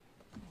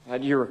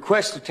At your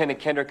request, Lieutenant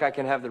Kendrick, I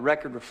can have the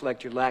record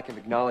reflect your lack of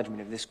acknowledgement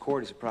of this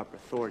court as a proper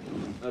authority.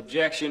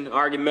 Objection,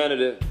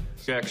 argumentative.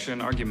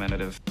 Objection,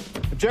 argumentative.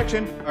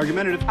 Objection,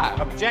 argumentative.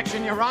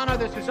 Objection, Your Honor,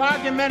 this is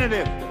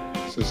argumentative.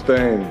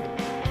 Sustained.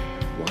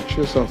 Watch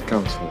yourself,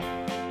 counsel.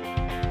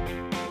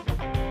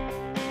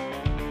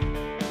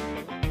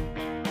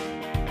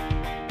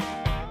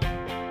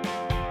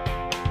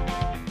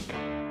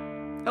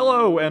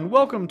 Hello, and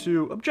welcome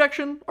to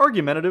Objection,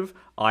 Argumentative.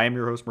 I am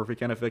your host, Murphy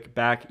Kenefick,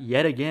 back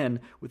yet again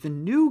with a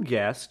new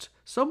guest,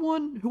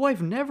 someone who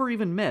I've never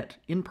even met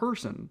in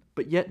person,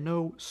 but yet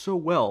know so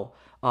well.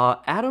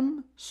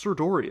 Adam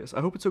Serdorius.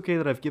 I hope it's okay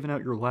that I've given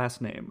out your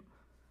last name.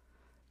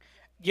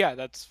 Yeah,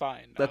 that's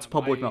fine. That's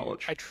public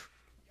knowledge.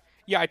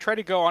 I try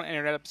to go on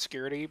internet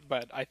obscurity,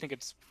 but I think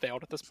it's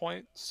failed at this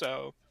point,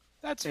 so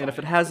that's fine. And if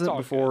it hasn't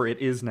before, it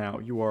is now.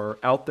 You are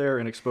out there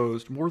and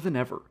exposed more than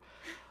ever.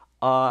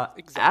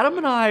 Exactly. Adam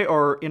and I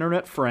are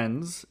internet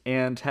friends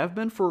and have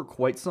been for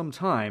quite some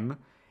time.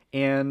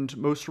 And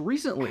most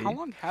recently... How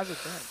long has it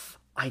been?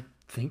 I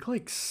think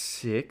like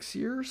 6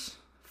 years?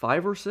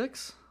 5 or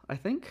 6, I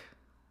think.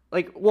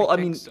 I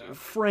mean, so.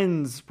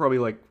 Friends probably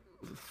like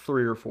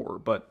 3 or 4,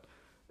 but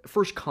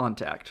first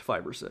contact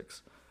 5 or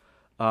 6.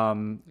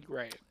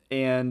 Right.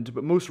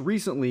 But most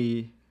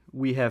recently,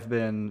 we have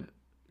been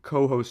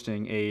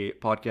co-hosting a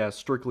podcast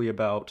strictly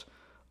about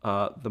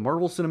the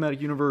Marvel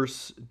Cinematic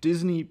Universe,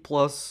 Disney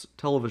Plus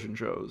television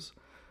shows.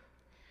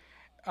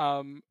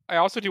 I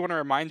also do want to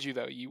remind you,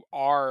 though, you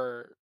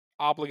are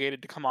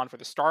obligated to come on for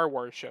the Star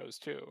Wars shows,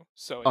 too.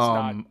 So it's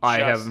not just... I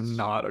have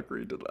not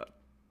agreed to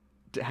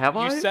that. Have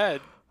I? You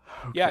said.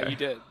 Okay. Yeah, you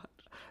did.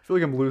 I feel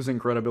like I'm losing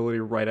credibility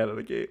right out of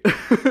the gate.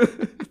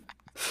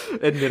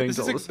 Admitting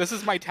this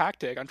is my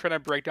tactic. I'm trying to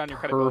break down your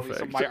credibility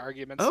so my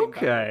arguments seem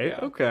better.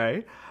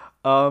 Okay.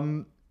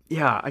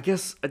 Yeah, I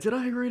guess, did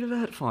I agree to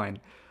that? Fine.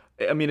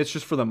 I mean, it's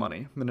just for the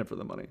money. I'm in it for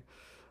the money.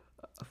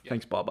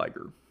 Thanks, Bob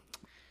Iger.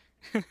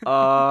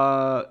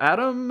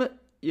 Adam,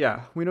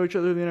 yeah, we know each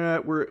other on the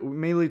internet. We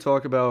mainly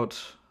talk about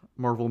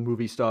Marvel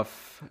movie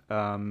stuff.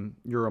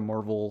 You're a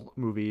Marvel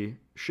movie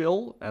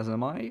shill, as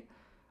am I.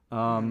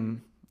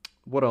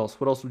 What else?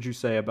 What else would you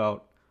say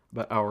about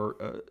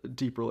our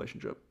deep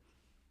relationship?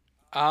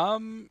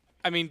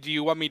 I mean, do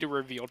you want me to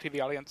reveal to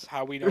the audience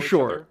how we know each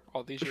Sure. other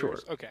all these years? Sure.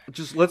 Okay.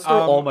 Just let's throw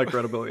all my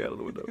credibility out of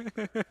the window.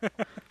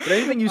 But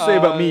anything you say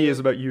about me is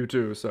about you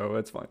too, so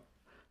it's fine.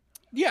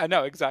 Yeah,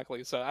 no,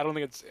 exactly. So I don't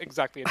think it's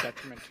exactly a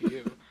detriment to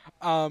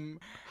you.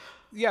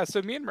 Yeah,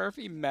 so me and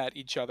Murphy met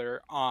each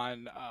other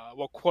on,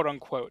 quote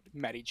unquote,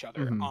 met each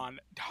other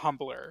on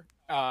Tumblr.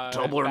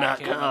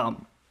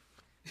 Tumblr.com.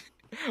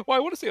 Well, I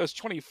want to say it was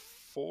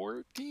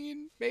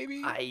 2014,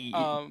 maybe?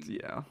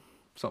 Yeah.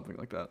 Something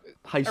like that.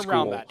 High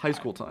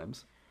school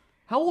times.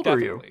 How old are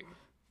you?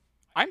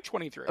 I'm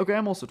 23. Okay,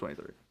 I'm also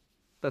 23.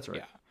 That's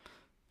right.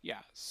 Yeah.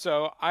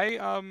 So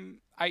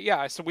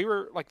so we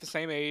were like the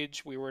same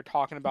age. We were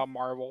talking about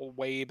Marvel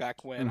way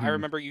back when. I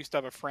remember you used to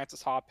have a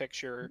Francis Ha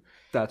picture.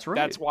 That's right.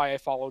 That's why I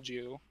followed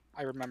you.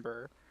 I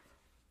remember.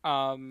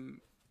 I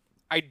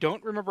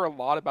don't remember a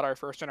lot about our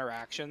first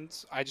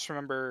interactions. I just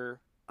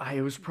remember.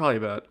 It was probably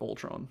about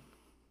Ultron.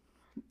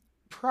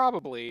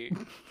 Probably.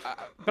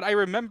 But I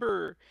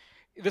remember.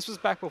 This was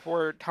back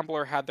before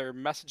Tumblr had their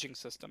messaging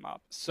system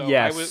up. So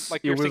yes, I was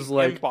like, it was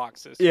like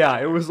inboxes. Yeah,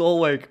 it was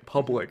all like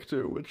public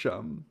too, which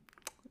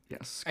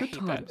yes, I good hate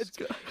times.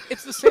 that.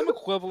 It's the same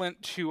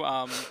equivalent to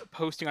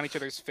posting on each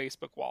other's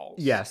Facebook walls.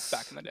 Yes,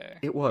 back in the day.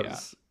 It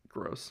was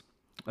gross.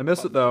 I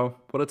miss it though.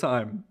 What a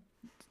time.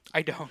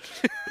 I don't.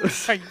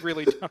 I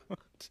really don't.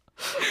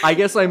 I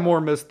guess I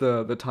more miss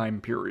the time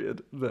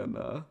period than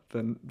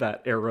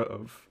that era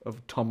of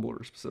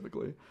Tumblr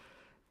specifically.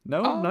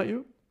 No, not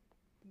you.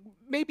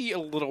 Maybe a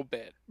little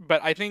bit,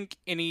 but I think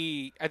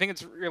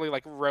it's really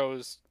like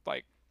Rose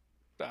like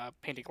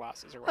painting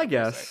glasses or whatever.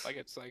 I guess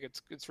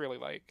it's really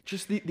like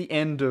just the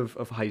end of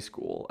high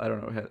school. I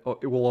don't know.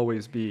 It will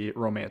always be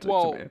romantic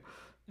to me.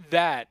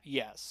 That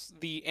yes,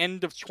 the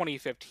end of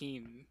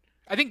 2015.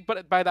 I think,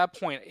 but by that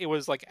point it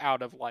was like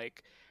out of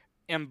like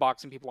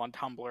inboxing people on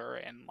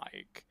Tumblr and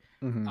like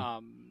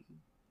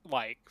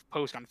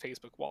post on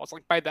Facebook walls.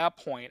 Like by that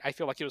point, I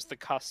feel like it was the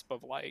cusp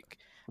of like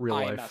real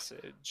life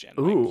iMessage and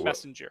like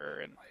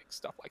Messenger and like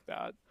stuff like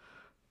that.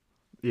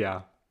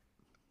 Yeah.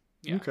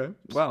 Okay.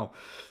 Wow.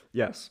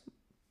 Yes.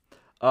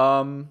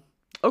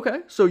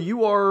 Okay. So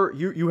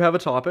you have a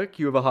topic.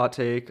 You have a hot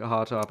take, a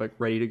hot topic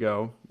ready to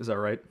go. Is that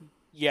right?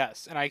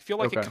 Yes, and I feel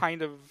like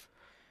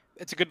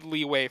it's a good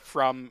leeway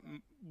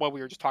from what we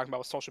were just talking about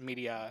with social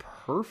media.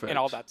 Perfect. And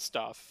all that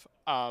stuff.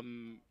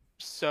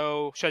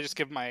 So should I just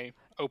give my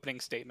opening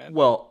statement?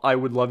 Well, I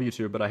would love you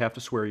to, but I have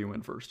to swear you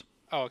in first.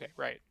 Oh, okay.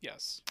 Right.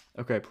 Yes.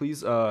 Okay.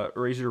 Please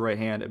raise your right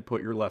hand and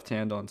put your left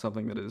hand on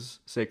something that is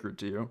sacred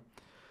to you.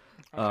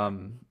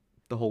 Okay.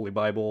 The Holy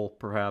Bible,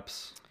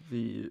 perhaps.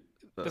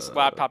 This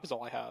laptop is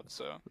all I have,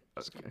 so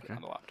just gonna put it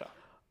on the laptop.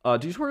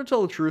 Do you swear to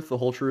tell the truth, the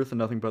whole truth, and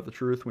nothing but the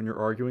truth when you're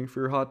arguing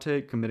for your hot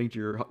take, committing to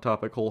your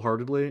topic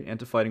wholeheartedly, and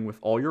to fighting with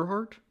all your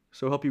heart?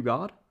 So help you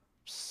God?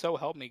 So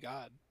help me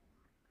God.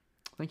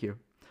 Thank you.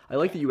 I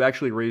like that you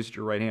actually raised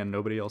your right hand.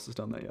 Nobody else has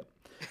done that yet.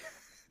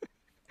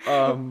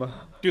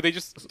 Do they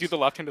just do the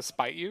left hand to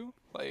spite you?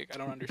 Like, I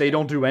don't understand. They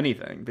don't do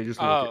anything. They just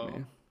look at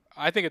me.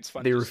 I think it's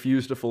fun. They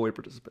refuse to fully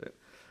participate.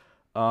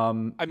 I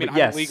mean, but I'm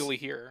yes. legally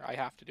here. I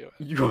have to do it.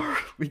 You are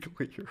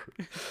legally here.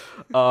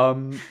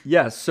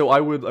 Yes, so I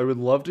would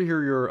love to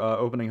hear your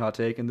opening hot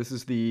take, and this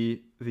is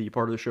the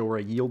part of the show where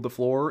I yield the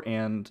floor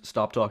and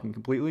stop talking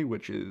completely,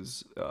 which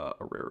is a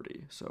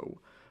rarity. So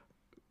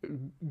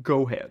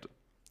go ahead.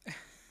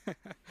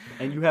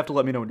 And you have to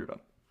let me know when you're done.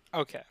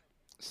 Okay.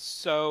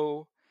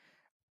 So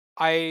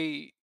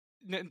I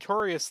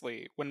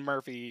notoriously, when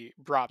Murphy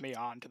brought me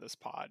on to this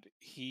pod,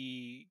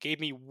 he gave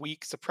me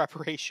weeks of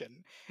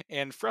preparation,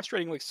 and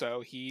frustratingly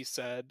so, he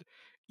said,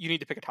 you need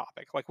to pick a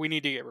topic. Like, we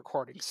need to get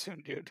recording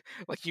soon, dude.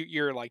 Like,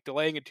 you're like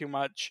delaying it too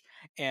much.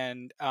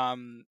 And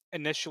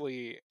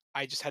initially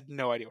I just had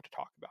no idea what to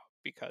talk about,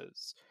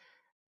 because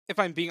if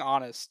I'm being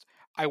honest,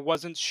 I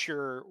wasn't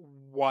sure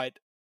what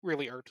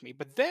really irked me.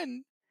 But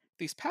then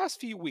these past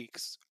few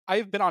weeks,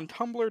 I've been on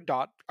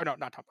Twitter.com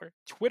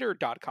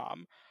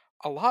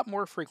a lot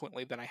more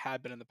frequently than I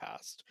had been in the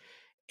past.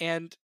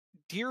 And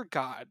dear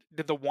God,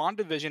 did the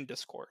WandaVision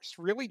discourse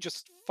really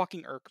just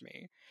fucking irk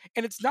me.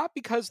 And it's not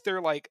because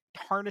they're like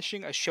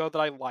tarnishing a show that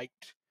I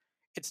liked.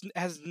 It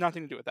has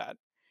nothing to do with that.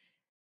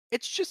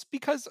 It's just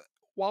because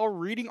while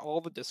reading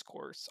all the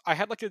discourse, I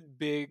had like a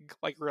big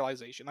like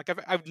realization. Like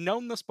I've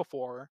known this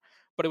before,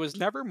 but it was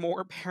never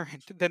more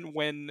apparent than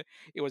when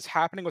it was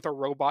happening with a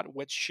robot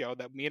witch show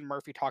that me and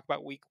Murphy talk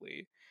about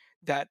weekly.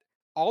 That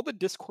all the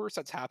discourse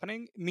that's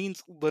happening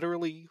means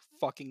literally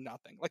fucking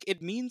nothing. Like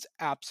it means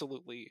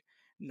absolutely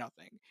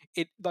nothing.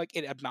 It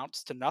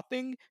amounts to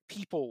nothing.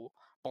 People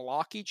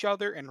block each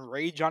other and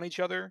rage on each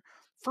other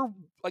for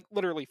like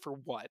literally for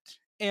what?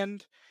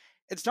 And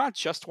it's not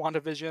just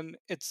WandaVision,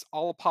 it's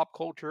all pop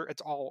culture,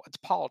 it's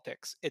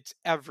politics, it's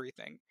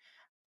everything.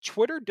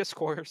 Twitter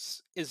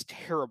discourse is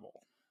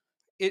terrible.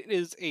 It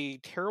is a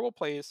terrible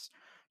place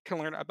to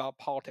learn about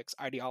politics,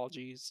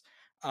 ideologies,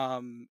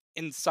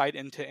 insight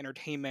into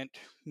entertainment,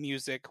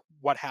 music,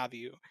 what have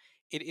you.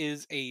 It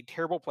is a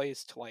terrible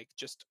place to like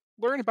just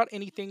learn about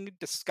anything,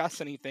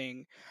 discuss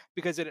anything,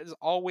 because it is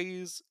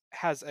always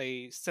has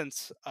a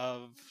sense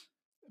of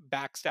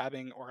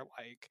backstabbing or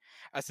like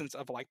a sense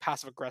of like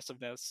passive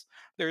aggressiveness.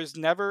 There's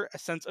never a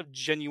sense of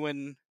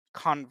genuine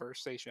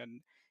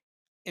conversation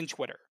in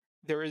Twitter.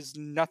 There is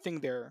nothing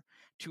there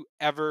to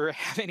ever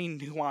have any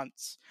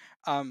nuance.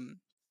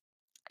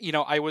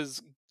 I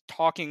was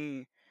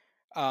talking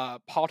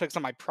politics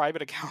on my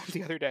private account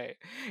the other day,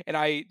 and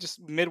I just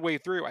midway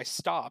through I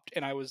stopped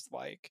and I was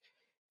like,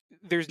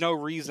 there's no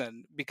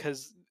reason,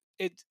 because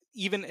it,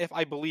 even if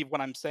I believe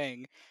what I'm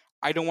saying,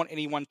 I don't want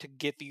anyone to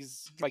get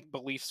these like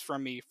beliefs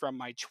from me from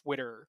my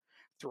Twitter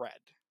thread,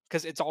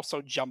 because it's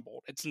also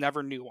jumbled. It's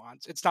never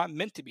nuanced. It's not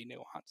meant to be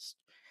nuanced,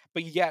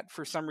 but yet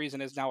for some reason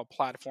is now a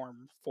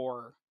platform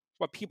for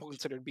what people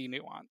consider to be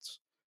nuance.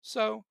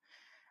 So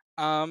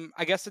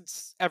I guess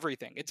it's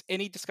everything. It's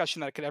any discussion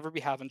that could ever be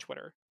had on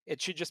Twitter.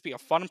 It should just be a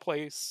fun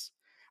place.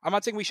 I'm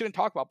not saying we shouldn't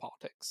talk about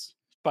politics,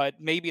 but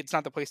maybe it's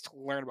not the place to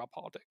learn about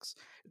politics.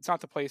 It's not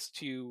the place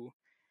to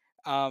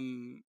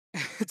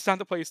it's not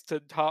the place to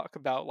talk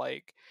about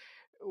like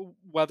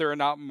whether or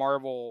not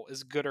Marvel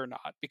is good or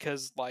not,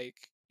 because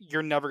like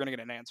you're never going to get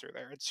an answer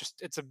there.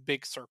 It's a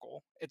big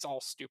circle. It's all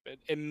stupid.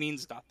 It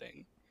means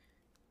nothing.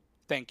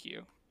 Thank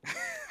you.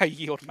 I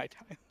yield my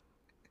time.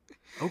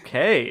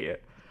 Okay.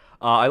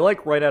 I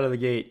like right out of the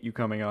gate you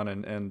coming on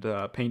and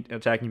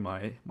attacking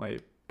my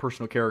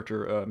personal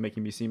character,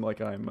 making me seem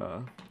like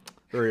I'm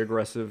very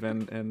aggressive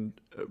and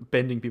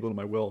bending people to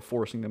my will,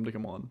 forcing them to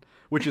come on,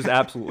 which is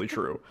absolutely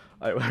true.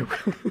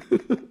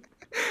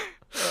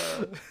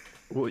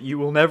 Well, you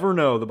will never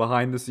know the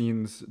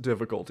behind-the-scenes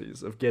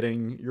difficulties of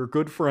getting your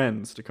good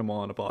friends to come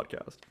on a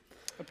podcast.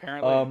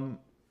 Apparently.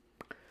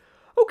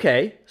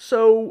 Okay,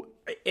 so,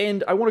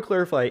 and I want to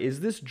clarify, is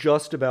this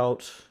just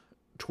about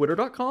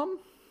Twitter.com?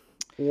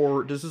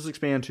 Or does this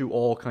expand to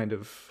all kind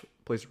of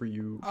places where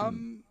you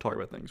can talk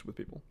about things with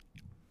people?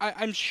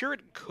 I'm sure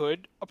it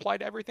could apply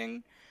to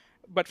everything,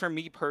 but for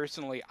me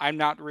personally, I'm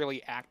not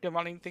really active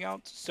on anything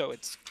else, so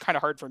it's kind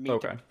of hard for me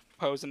to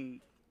pose an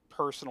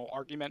personal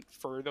argument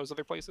for those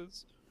other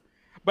places.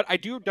 But I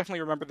do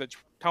definitely remember the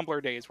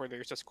Tumblr days where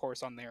there's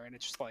discourse on there, and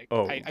it's just like,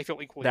 I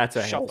feel equally that's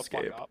a shut the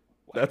hellscape. fuck up.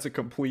 Like, that's a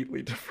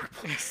completely different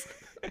place.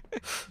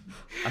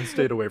 I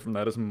stayed away from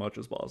that as much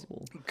as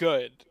possible.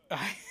 Good.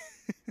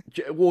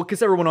 Well,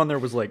 because everyone on there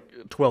was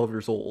like 12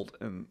 years old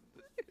and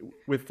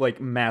with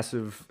like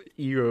massive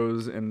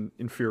egos and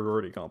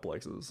inferiority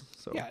complexes.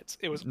 So yeah,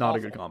 it was not awful.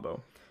 a good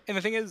combo. And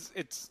the thing is,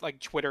 it's like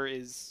Twitter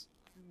is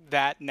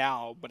that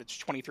now, but it's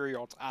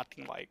 23-year-olds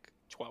acting like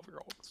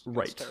 12-year-olds.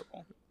 Right. It's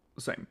terrible.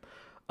 Same.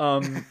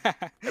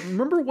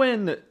 Remember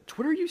when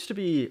Twitter used to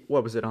be,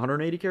 what was it,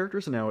 180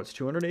 characters, and now it's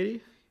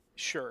 280?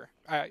 Sure.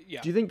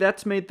 Yeah. Do you think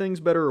that's made things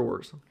better or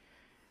worse?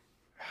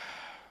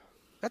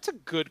 That's a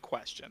good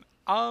question.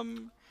 I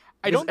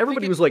Because don't.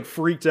 Everybody was like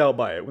freaked out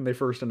by it when they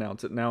first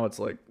announced it. Now it's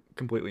like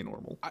completely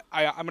normal.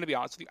 I'm going to be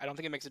honest with you. I don't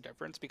think it makes a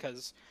difference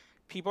because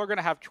people are going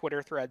to have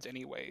Twitter threads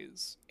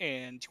anyways,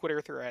 and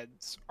Twitter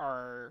threads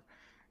are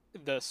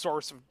the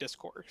source of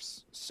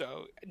discourse.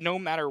 So no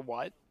matter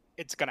what,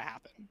 it's going to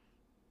happen.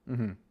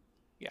 Mm-hmm.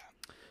 Yeah.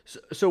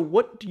 So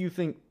what do you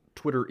think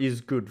Twitter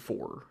is good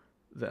for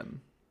then?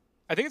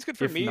 I think it's good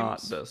for If memes.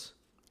 not this.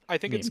 I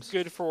think memes. it's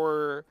good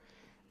for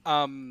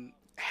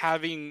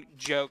having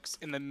jokes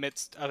in the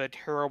midst of a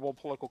terrible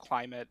political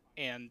climate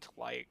and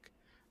like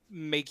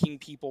making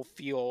people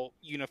feel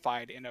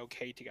unified and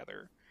okay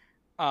together.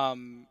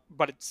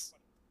 But it's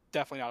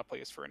definitely not a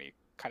place for any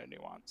kind of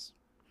nuance.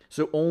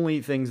 So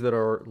only things that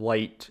are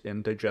light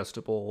and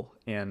digestible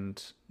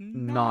and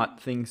not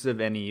things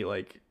of any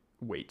like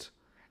weight.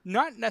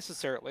 Not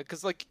necessarily,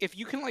 because like if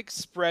you can like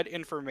spread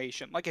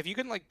information, like if you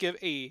can like give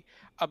a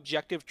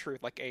objective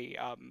truth, like a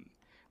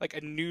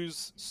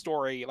news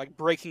story, like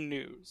breaking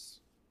news,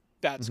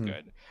 that's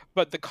good.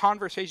 But the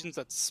conversations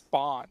that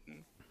spawn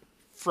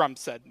from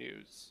said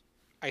news,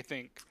 I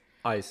think,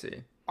 I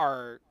see.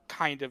 are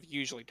kind of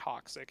usually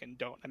toxic and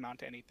don't amount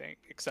to anything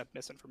except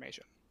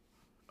misinformation.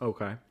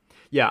 Okay.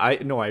 Yeah, I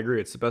agree.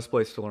 It's the best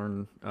place to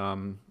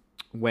learn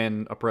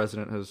when a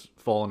president has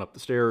fallen up the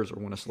stairs or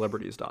when a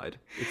celebrity has died.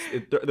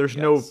 There's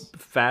no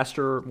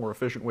faster, more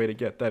efficient way to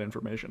get that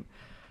information.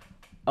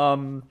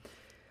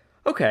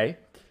 Okay.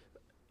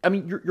 I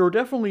mean, you're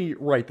definitely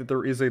right that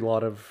there is a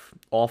lot of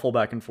awful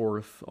back and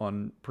forth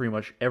on pretty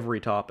much every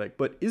topic,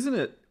 but isn't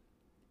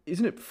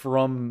it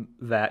from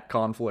that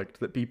conflict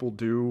that people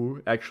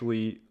do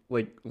actually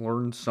like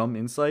learn some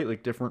insight,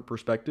 like different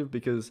perspective?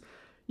 Because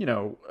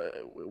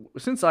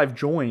since I've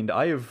joined,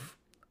 I've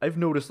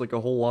noticed like a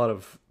whole lot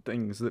of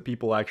things that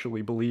people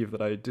actually believe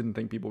that I didn't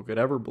think people could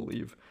ever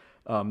believe.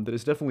 That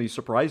has definitely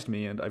surprised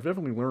me, and I've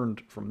definitely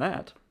learned from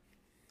that.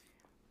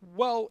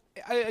 Well,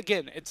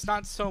 again, it's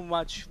not so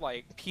much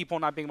like people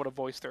not being able to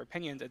voice their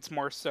opinions. It's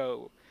more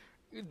so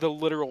the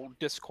literal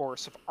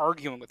discourse of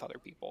arguing with other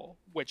people,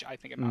 which I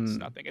think amounts to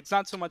nothing. It's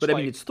not so much. But I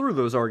mean, it's through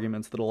those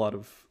arguments that a lot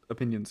of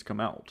opinions come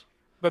out.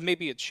 But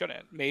maybe it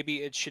shouldn't.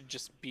 Maybe it should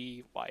just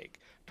be like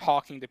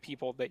talking to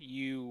people that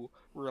you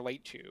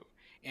relate to,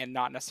 and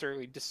not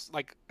necessarily just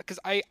like because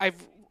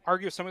I've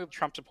argued with some of the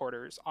Trump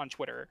supporters on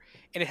Twitter,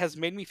 and it has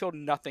made me feel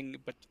nothing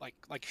but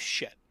like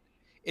shit.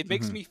 It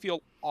makes me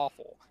feel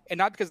awful, and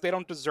not because they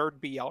don't deserve to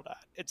be yelled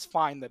at. It's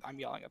fine that I'm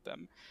yelling at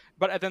them,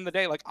 but at the end of the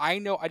day, like I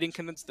know I didn't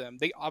convince them.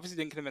 They obviously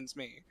didn't convince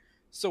me.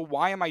 So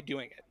why am I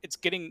doing it? It's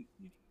getting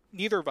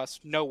neither of us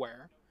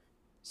nowhere.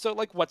 So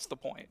like, what's the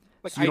point?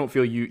 Like, So you don't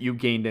feel you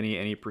gained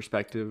any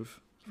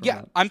perspective from yeah,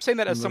 that? I'm saying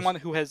that as those? someone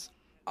who has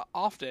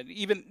often,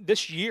 even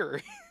this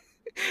year,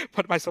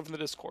 put myself in the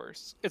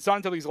discourse. It's not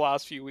until these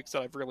last few weeks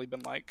that I've really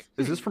been like,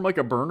 Is this from like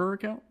a burner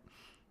account?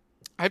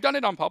 I've done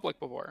it on public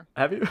before.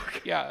 Have you?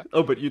 Yeah.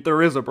 Oh, but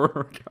there is a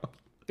burner account.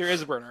 There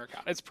is a burner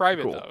account. It's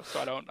private Cool. though, so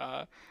I don't.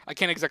 I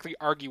can't exactly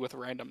argue with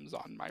randoms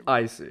on my.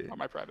 I see. On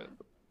my private.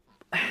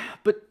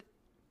 But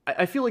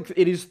I feel like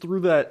it is through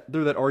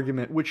that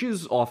argument, which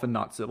is often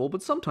not civil,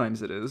 but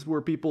sometimes it is,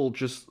 where people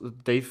just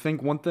they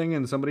think one thing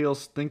and somebody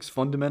else thinks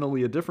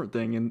fundamentally a different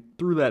thing, and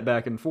through that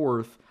back and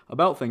forth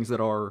about things that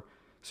are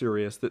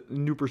serious, that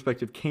new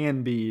perspective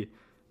can be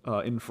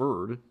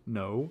inferred.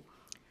 No.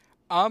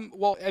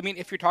 Well, I mean,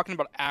 if you're talking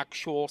about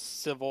actual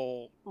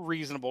civil,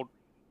 reasonable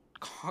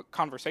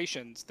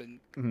conversations,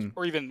 then,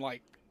 or even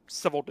like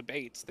civil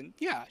debates, then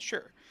yeah,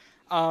 sure.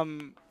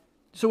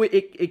 So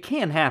it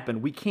can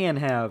happen. We can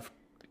have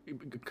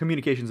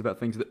communications about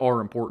things that are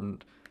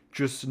important,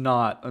 just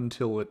not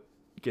until it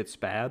gets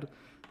bad.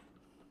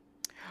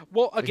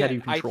 Well, Like, how do you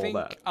again, I control think,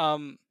 that?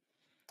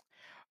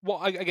 well,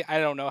 I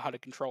don't know how to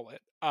control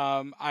it.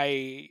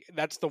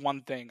 That's the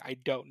one thing I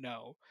don't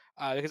know.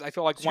 Because I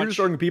feel like So you're once just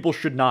arguing people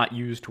should not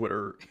use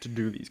Twitter to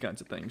do these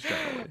kinds of things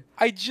generally.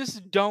 I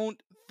just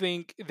don't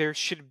think there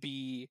should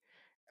be.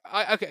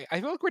 I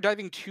feel like we're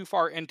diving too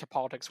far into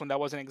politics when that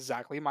wasn't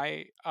exactly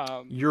my.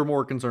 You're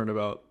more concerned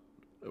about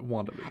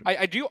WandaVision.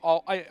 I do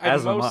all.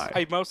 As am I.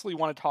 I mostly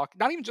want to talk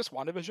not even just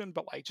WandaVision,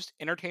 but like just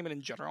entertainment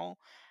in general.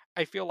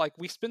 I feel like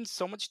we spend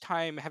so much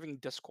time having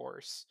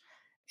discourse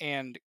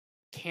and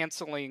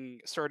canceling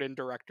certain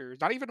directors,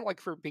 not even like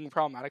for being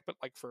problematic, but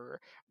like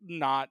for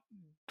not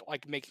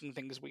like making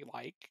things we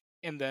like,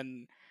 and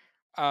then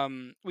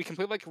we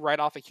completely like write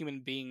off a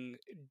human being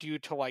due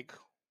to like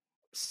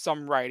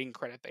some writing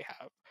credit they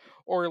have,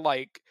 or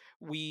like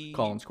we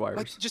Colin Squires.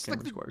 like just Cameron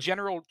like the Squires.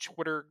 general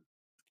Twitter.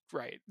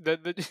 Right.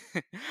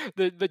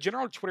 The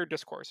general Twitter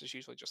discourse is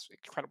usually just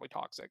incredibly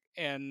toxic,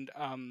 and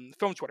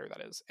film Twitter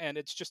that is, and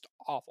it's just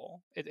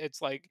awful.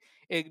 It's like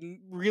it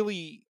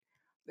really,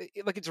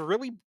 it's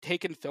really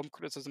taken film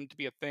criticism to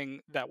be a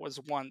thing that was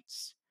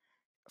once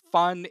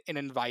fun and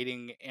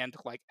inviting and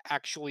like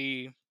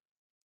actually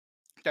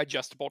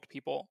digestible to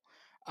people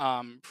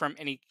from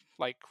any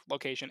like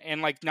location,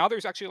 and like now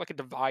there's actually like a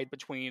divide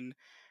between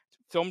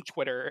film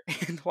Twitter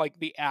and like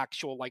the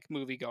actual like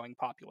movie going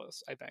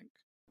populace, I think.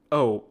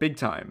 Oh, big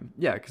time.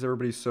 Yeah, because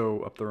everybody's so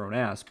up their own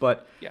ass.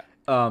 But Yeah.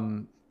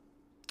 I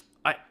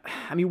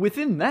mean,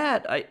 within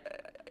that, I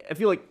I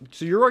feel like,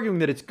 so you're arguing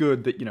that it's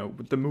good that,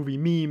 with the movie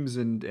memes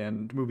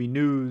and movie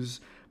news,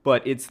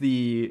 but it's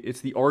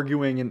the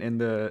arguing and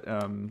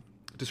the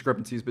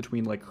discrepancies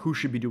between like who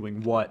should be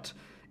doing what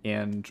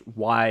and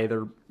why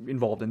they're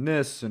involved in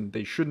this and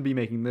they shouldn't be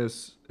making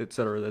this,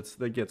 etc.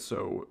 That gets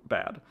so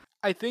bad.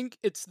 I think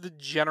it's the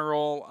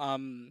general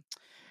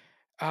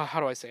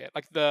how do I say it?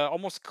 Like the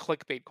almost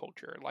clickbait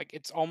culture. Like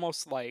it's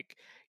almost like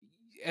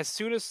as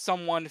soon as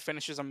someone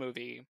finishes a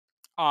movie,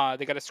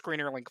 they got a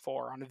screener link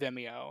for on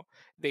Vimeo.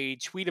 They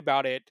tweet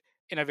about it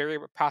in a very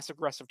passive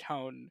aggressive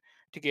tone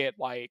to get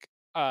like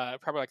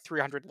probably like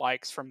 300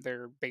 likes from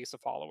their base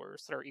of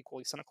followers that are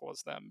equally cynical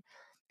as them.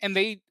 And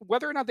they,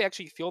 whether or not they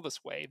actually feel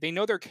this way, they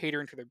know they're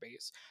catering to their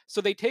base. So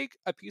they take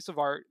a piece of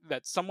art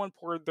that someone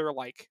poured their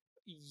like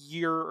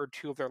year or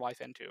two of their life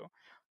into,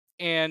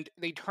 and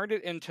they turned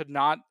it into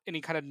not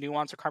any kind of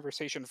nuance or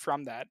conversation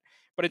from that,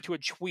 but into a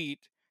tweet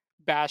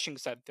bashing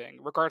said thing,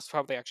 regardless of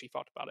how they actually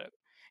felt about it.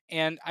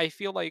 And I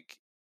feel like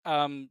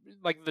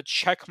the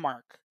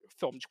checkmark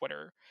film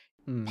Twitter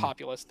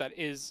populace that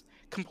is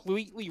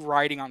completely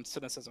riding on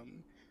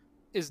cynicism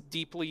is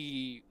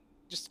deeply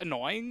just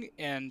annoying.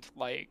 And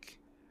like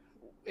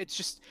it's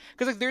just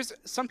because like there's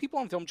some people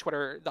on film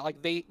Twitter that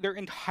like their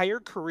entire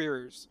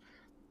careers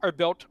are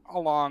built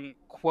along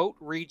quote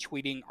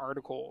retweeting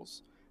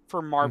articles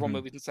for Marvel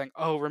movies and saying,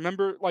 "Oh,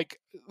 remember like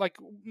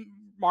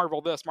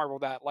Marvel this, Marvel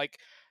that." Like,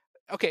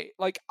 okay,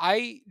 like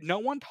no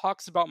one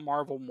talks about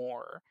Marvel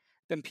more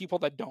than people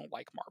that don't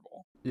like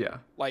Marvel. Yeah.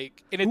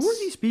 Like, and Who it's are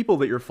these people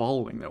that you're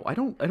following though? I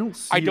don't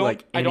see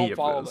like I any don't of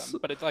follow this. them,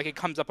 but it's like it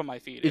comes up on my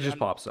feed. It and just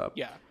pops up.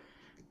 Yeah.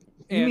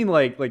 You And mean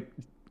like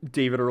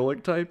David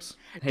Ehrlich types?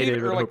 Hey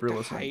David, I Ehrlich, hope you're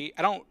listening.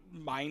 I don't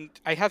mind.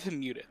 I have him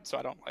muted, so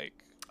I don't like.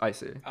 I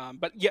see.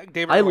 But yeah,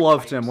 David. I Ehrlich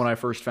loved types. him when I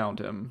first found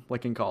him,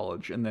 like in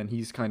college, and then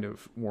he's kind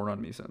of worn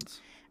on me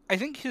since. I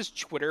think his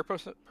Twitter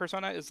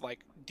persona is like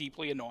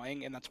deeply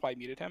annoying, and that's why I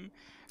muted him.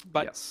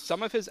 But Yes.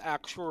 some of his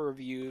actual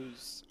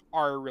reviews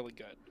are really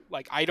good.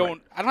 Like I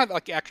don't have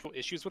like actual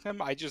issues with him.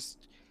 I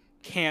just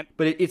can't.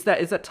 But it's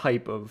that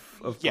type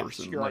of Yes,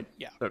 person. you're Like,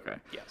 yeah. Okay.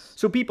 Yes.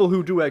 So people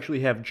who do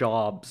actually have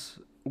jobs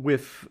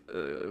with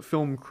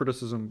film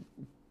criticism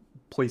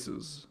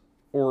places,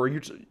 or are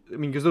you? I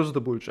mean, because those are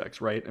the blue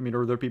checks, right? I mean,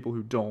 or are there people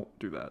who don't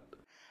do that?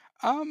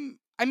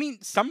 I mean,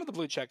 some of the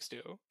blue checks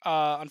do,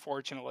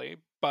 unfortunately,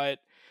 but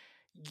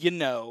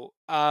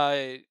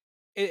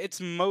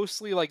it's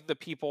mostly like the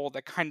people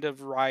that kind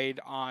of ride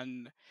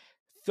on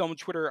film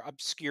Twitter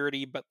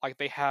obscurity, but like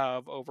they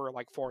have over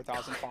like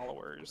 4,000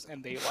 followers,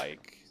 and they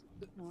like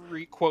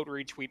quote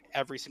retweet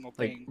every single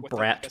Like thing with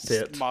Brad like a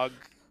Pitt. smug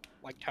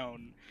like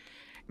tone.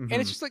 And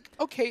it's just like,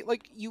 okay,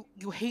 like you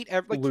hate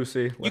like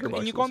Lucy, you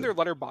Letterboxd go on Lucy. their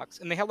letterbox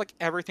and they have like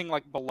everything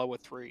like below a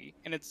 3,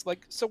 and it's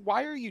like, so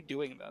why are you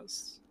doing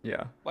this?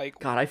 Yeah. Like,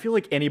 God, I feel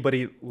like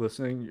anybody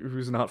listening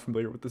who's not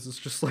familiar with this is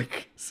just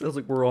like sounds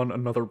like we're on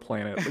another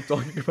planet, like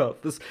talking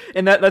about this.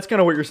 And that's kind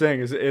of what you're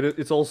saying is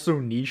it's all so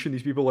niche, and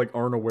these people like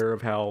aren't aware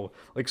of how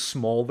like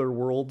small their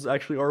worlds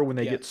actually are when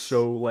they get Yes.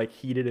 so like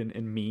heated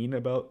and mean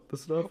about the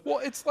stuff. well,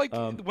 it's like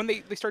when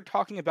they start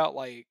talking about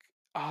like,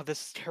 oh,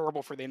 this is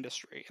terrible for the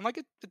industry, and like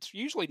it's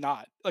usually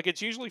not. Like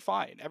it's usually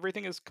fine.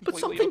 Everything is But completely.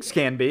 some things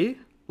can be,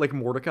 like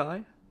Mordecai.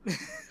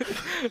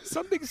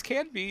 Some things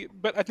can be,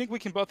 but I think we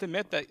can both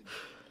admit that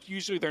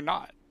usually they're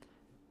not.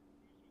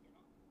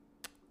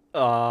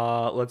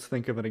 Let's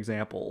think of an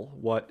example.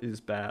 What is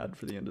bad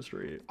for the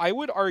industry? I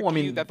would argue Well, I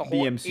mean, that the the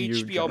whole MCU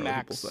HBO generally,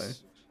 Max. people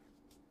say.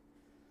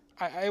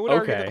 I would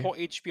argue that Okay. the whole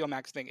HBO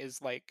Max thing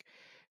is like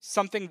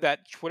something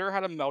that Twitter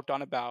had a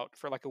meltdown about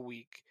for like a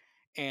week,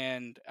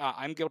 and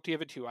I'm guilty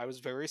of it too. I was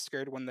very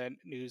scared when the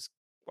news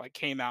like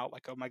came out,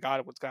 like, oh my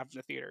god, what's gonna happen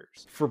to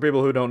theaters? For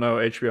people who don't know,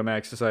 HBO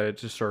Max decided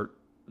to start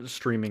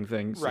streaming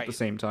things at the Right.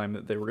 same time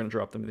that they were going to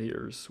drop them in the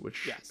theaters,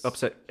 which Yes.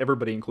 upset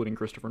everybody, including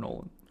Christopher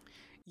Nolan.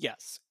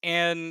 Yes,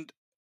 and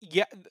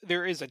yeah,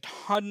 there is a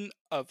ton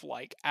of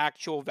like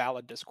actual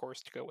valid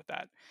discourse to go with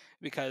that,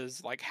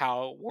 because like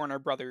how Warner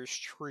Brothers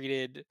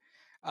treated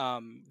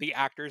the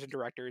actors and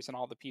directors and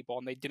all the people,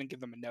 and they didn't give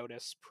them a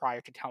notice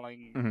prior to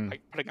telling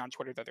like putting on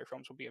Twitter that their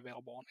films will be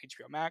available on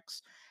HBO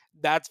Max.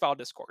 That's valid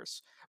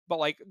discourse. But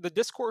like the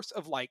discourse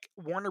of like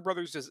Warner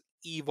Brothers is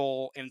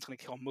evil and it's going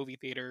to kill movie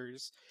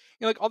theaters,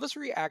 like all this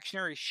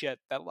reactionary shit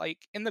that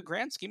like in the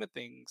grand scheme of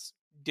things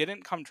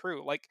didn't come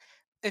true. Like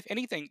if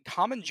anything,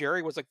 Tom and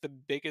Jerry was like the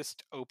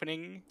biggest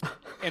opening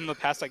in the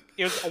past. Like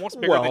it was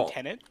almost bigger than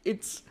Tenet.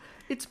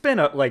 It's been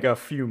like a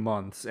few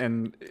months,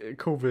 and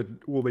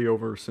COVID will be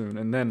over soon,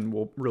 and then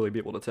we'll really be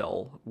able to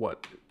tell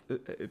what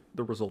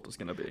the result is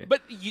going to be.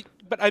 But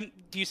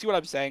do you see what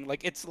I'm saying?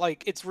 Like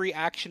it's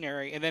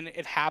reactionary, and then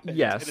it happens,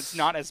 Yes. and it's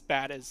not as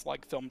bad as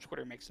like film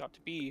Twitter makes it out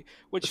to be,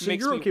 which So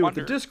makes you're me okay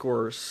wonder. with the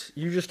discourse.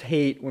 You just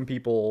hate when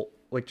people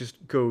like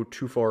just go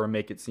too far and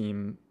make it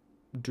seem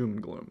doom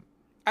and gloom.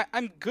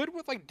 I'm good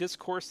with like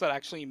discourse that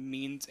actually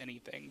means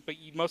anything, but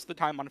most of the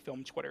time on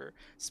film Twitter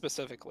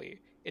specifically,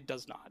 it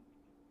does not.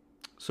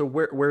 So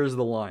where is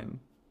the line?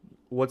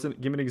 Give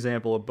me an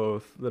example of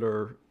both that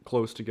are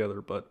close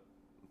together but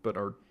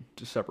are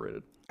just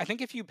separated. I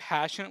think if you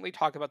passionately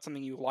talk about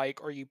something you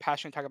like or you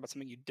passionately talk about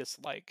something you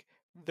dislike,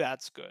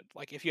 that's good.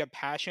 Like if you have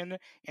passion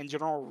and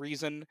general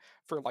reason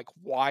for like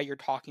why you're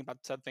talking about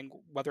something,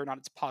 whether or not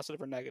it's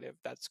positive or negative,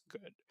 that's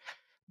good.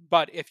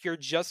 But if you're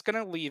just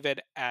gonna leave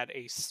it at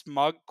a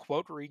smug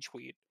quote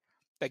retweet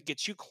that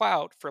gets you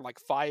clout for like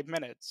 5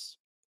 minutes,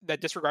 that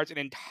disregards an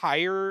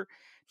entire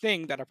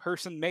thing that a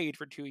person made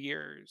for 2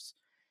 years,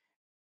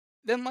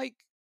 then like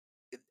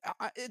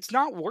it's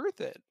not worth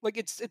it. Like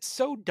it's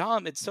so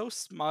dumb. It's so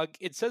smug.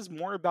 It says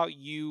more about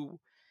you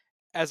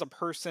as a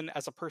person,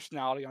 as a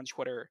personality on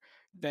Twitter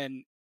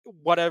than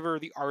whatever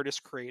the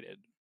artist created.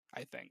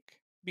 I think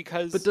But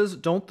because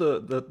don't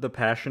the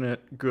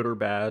passionate good or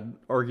bad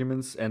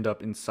arguments end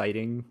up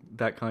inciting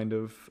that kind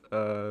of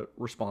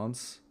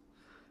response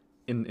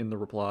in the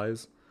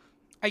replies?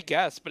 I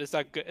guess, but is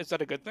that good? Is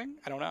that a good thing?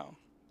 I don't know.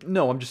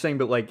 No, I'm just saying,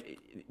 but like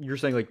you're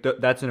saying, like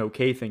that's an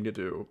okay thing to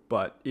do,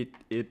 but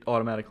it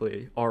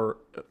automatically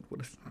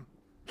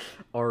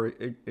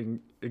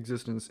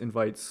existence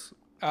invites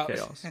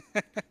chaos.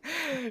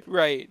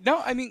 Right.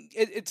 No, I mean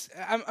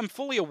I'm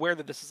fully aware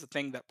that this is a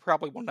thing that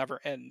probably will never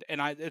end, and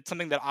it's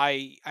something that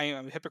I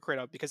am a hypocrite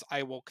of because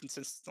I will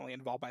consistently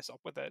involve myself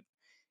with it,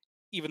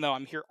 even though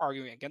I'm here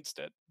arguing against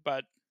it.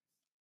 But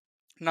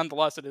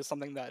nonetheless, it is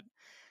something that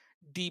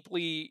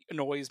deeply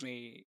annoys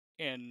me,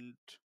 and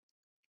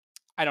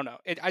I don't know.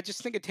 I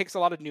just think it takes a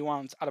lot of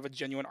nuance out of a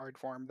genuine art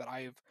form that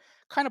I've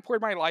kind of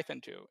poured my life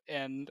into,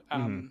 and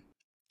Mm-hmm.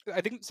 I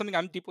think something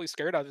I'm deeply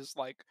scared of is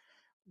like,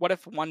 what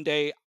if one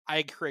day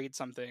I create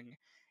something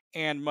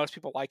and most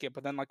people like it,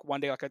 but then like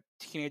one day like a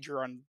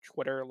teenager on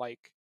Twitter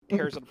like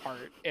tears it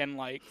apart and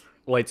like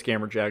Light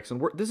Scammer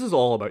Jackson. This is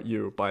all about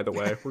you, by the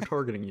way. We're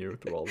targeting you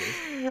through all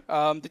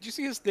this. did you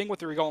see his thing with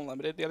the Regal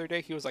Unlimited the other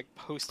day? He was like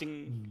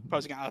posting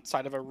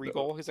outside of a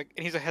Regal. He's like,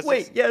 and he's like, has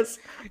Wait, this, yes,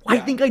 I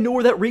yeah. think I know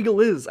where that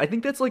Regal is. I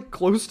think that's like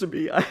close to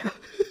me.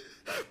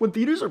 When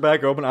theaters are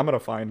back open, I'm gonna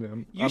find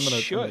him. You I'm gonna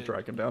should.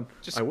 track him down.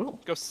 Just I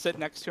will. go sit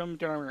next to him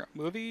during a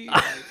movie.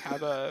 Like,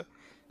 have a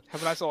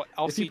nice little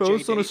LCJ If he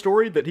posts on a date.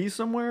 story that he's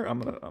somewhere,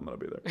 I'm gonna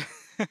be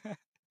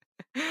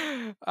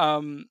there.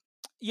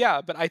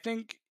 Yeah, but I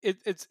think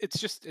it's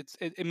just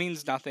it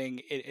means nothing.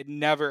 It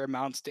never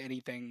amounts to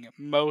anything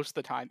most of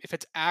the time. If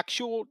it's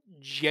actual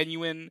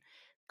genuine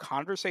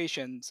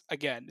conversations,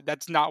 again,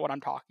 that's not what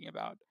I'm talking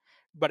about.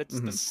 But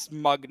it's the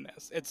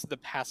smugness, it's the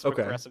passive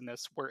Okay.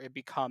 aggressiveness where it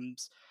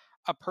becomes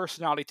a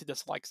personality to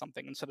dislike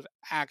something instead of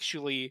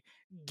actually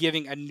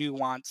giving a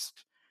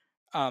nuanced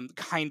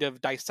kind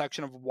of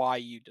dissection of why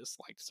you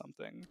disliked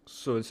something.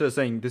 So instead of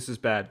saying this is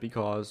bad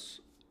because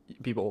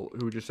people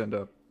who just end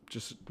up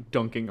just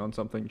dunking on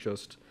something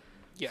just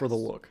for the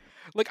Yes. look.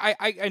 Like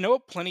I know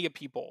plenty of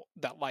people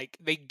that like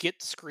they get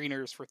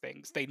screeners for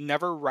things. They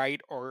never write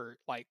or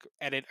like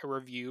edit a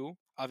review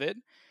of it.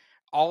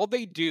 All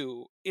they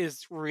do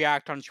is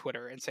react on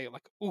Twitter and say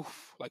like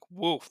oof, like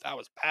woof, that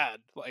was bad.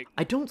 Like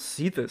I don't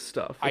see this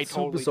stuff. I It's so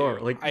totally bizarre.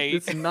 do. Like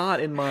it's not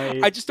in my.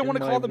 I just don't want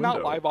in to my call them out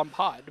window. live on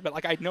pod, but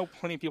like I know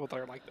plenty of people that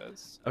are like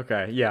this.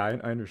 Okay, yeah, I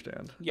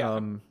understand. Yeah.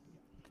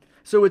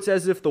 So it's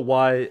as if the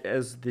wise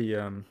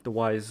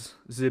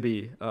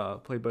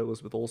Zibby, played by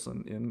Elizabeth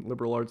Olsen in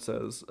Liberal Arts,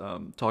 says,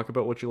 "Talk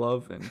about what you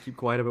love and keep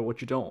quiet about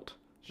what you don't."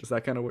 Is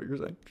that kind of what you're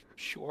saying?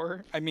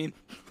 Sure. I mean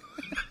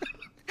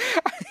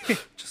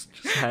Just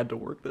had to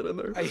work that in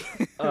there.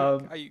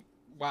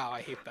 wow,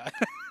 I hate that.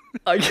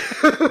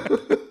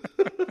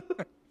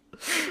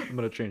 I'm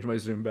gonna change my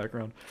Zoom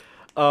background.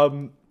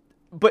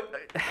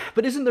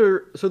 But isn't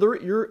there? So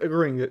you're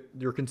agreeing that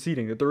you're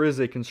conceding that there is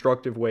a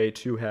constructive way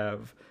to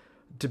have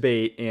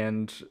debate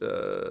and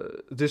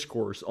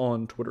discourse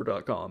on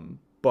Twitter.com,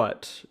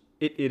 but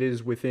it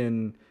is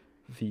within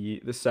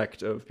the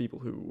sect of people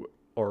who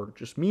are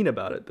just mean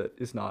about it that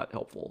is not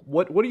helpful.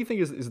 What do you think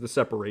is the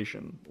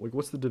separation? Like,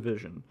 what's the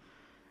division,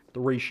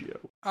 the ratio?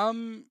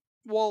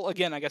 Well,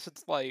 again, I guess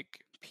it's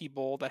like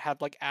people that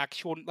have like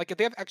actual like if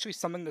they have actually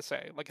something to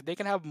say, like if they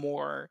can have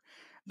more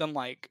than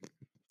like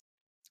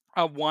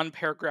a one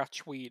paragraph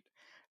tweet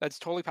that's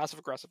totally passive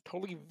aggressive,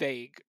 totally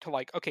vague to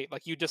like, okay,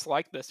 like you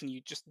dislike this and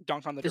you just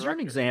dunk on the Is there an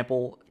director.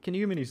 example? Can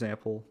you give me an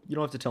example? You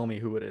don't have to tell me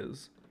who it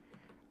is.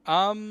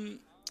 Um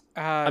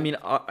I mean,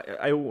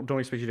 I don't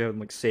expect you to have them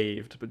like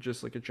saved, but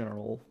just like a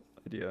general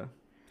idea.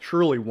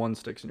 Surely one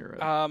sticks in your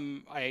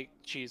head.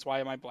 geez, why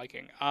am I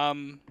blanking?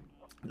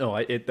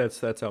 No, that's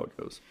how it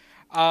goes.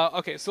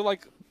 Okay, so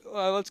like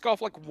let's go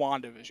off like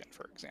WandaVision,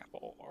 for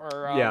example.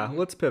 Or Yeah,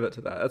 let's pivot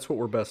to that. That's what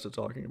we're best at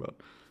talking about.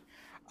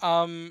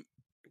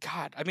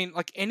 God, I mean,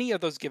 like any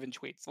of those given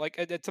tweets, like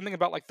it's something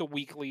about like the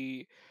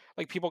weekly,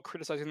 like people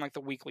criticizing like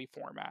the weekly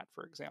format,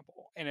 for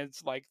example, and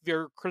it's like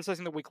they're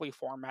criticizing the weekly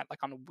format like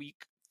on week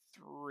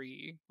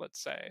 3, let's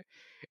say,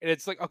 and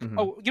it's like, okay,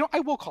 oh, you know, I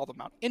will call them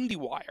out.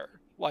 IndieWire,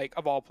 like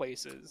of all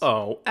places,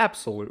 Oh,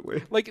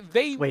 absolutely. like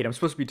they Wait, I'm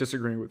supposed to be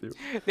disagreeing with you.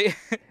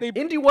 they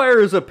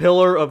IndieWire is a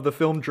pillar of the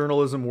film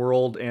journalism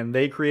world, and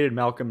they created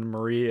Malcolm and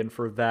Marie, and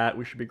for that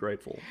we should be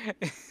grateful.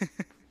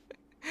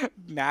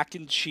 mac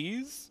and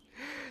cheese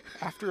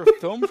after a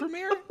film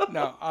premiere?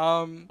 No,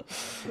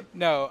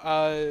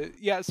 No,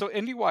 yeah. So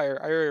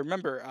IndieWire, I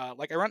remember,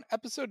 like around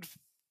episode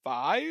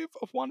 5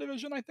 of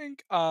WandaVision, I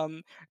think.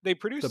 They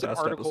produced The an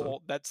best article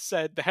episode. that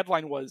said the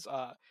headline was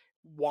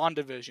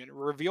 "WandaVision: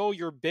 Reveal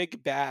your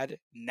big bad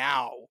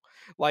now."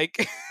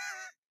 Like,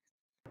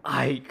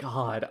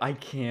 God, I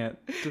can't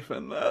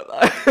defend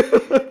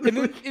that.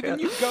 and then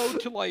you go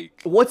to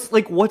like. What's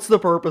the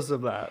purpose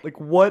of that? Like,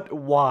 what?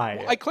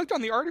 Why? I clicked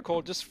on the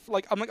article just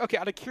like I'm like, okay,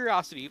 out of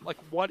curiosity, like,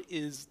 what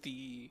is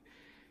the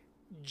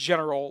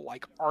general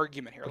like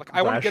argument here? Like,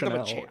 I want to give them a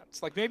Rationale.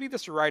 chance. Like, maybe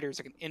this writer is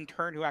like an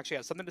intern who actually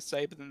has something to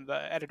say, but then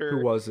the editor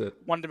Who was it?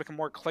 wanted to make a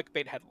more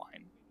clickbait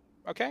headline.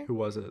 Okay, Who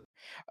was it?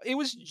 it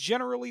was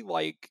generally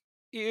like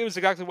it was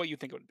exactly what you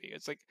think it would be.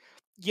 It's like,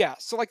 yeah,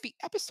 so like the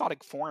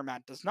episodic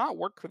format does not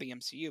work for the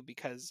MCU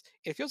because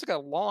it feels like a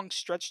long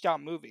stretched out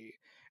movie.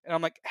 And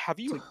I'm like, have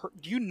you heard,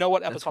 do you know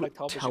what That's episodic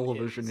what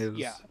television television is.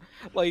 Yeah.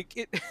 Like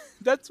it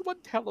that's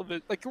what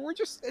television, like, we're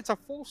just, it's a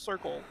full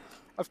circle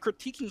of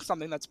critiquing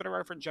something that's been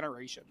around for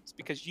generations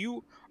because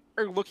you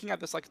are looking at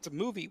this like it's a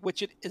movie,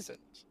 which it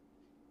isn't.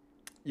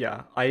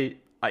 Yeah, I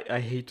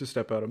hate to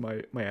step out of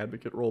my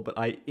advocate role, but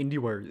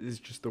IndieWire is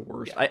just the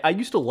worst. I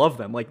used to love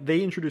them. Like,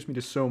 they introduced me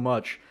to so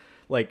much,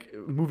 like,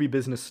 movie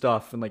business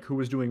stuff and like who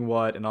was doing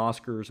what and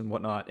Oscars and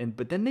whatnot.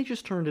 But then they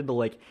just turned into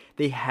like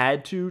they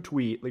had to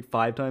tweet like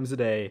 5 times a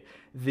day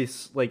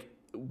this like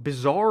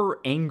bizarre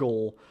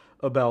angle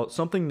about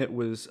something that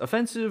was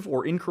offensive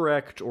or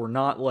incorrect or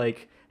not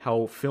like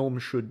how film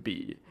should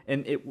be.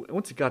 And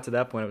once it got to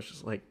that point, I was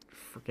just like,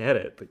 forget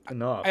it, like,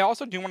 enough. I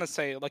also do want to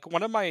say, like,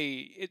 one of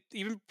my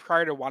even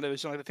prior to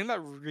WandaVision, like the thing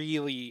that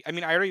really, I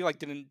mean, I already like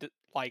didn't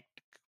like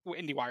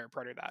IndieWire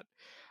prior to that,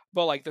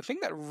 but like the thing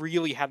that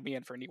really had me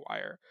in for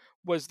IndieWire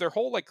was their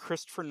whole like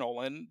Christopher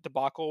Nolan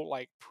debacle,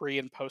 like pre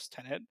and post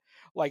Tenet.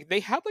 Like, they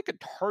had like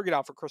a target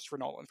out for Christopher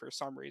Nolan for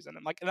some reason,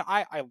 and like, and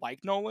I like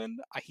Nolan.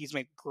 He's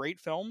made great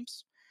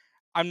films.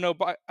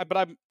 But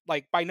I'm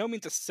like by no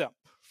means a simp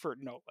for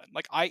Nolan.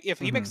 Like, if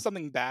he makes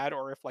something bad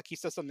or if like he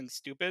says something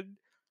stupid,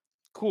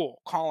 cool,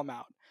 call him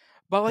out.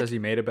 But like, Has he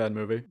made a bad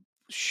movie?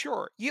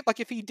 sure, yeah, like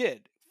if he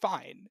did,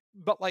 fine.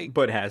 But like,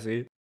 But has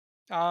he?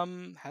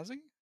 has he?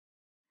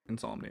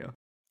 Insomnia.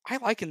 I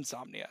like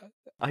Insomnia.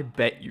 I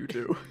bet you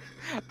do.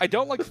 I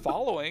don't like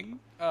Following.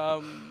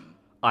 I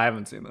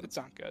haven't seen that. It's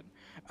not good.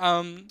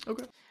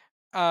 Okay.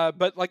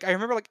 But like I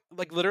remember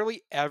like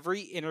literally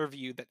every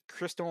interview that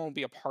Chris Nolan would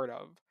be a part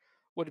of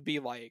would be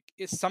like,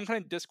 it's some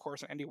kind of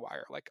discourse on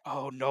IndieWire, like,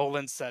 oh,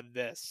 Nolan said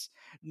this.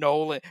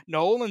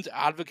 Nolan's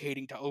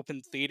advocating to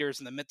open theaters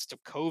in the midst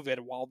of COVID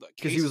while the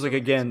Because he was like cases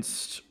are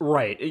against,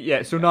 right?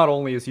 Yeah. So not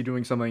only is he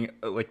doing something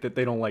like that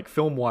they don't like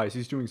film wise,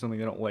 he's doing something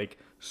they don't like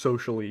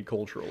socially,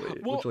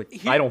 culturally, Well, which like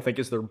he- I don't think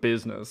is their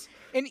business.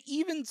 And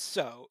even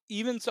so,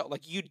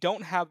 like, you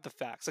don't have the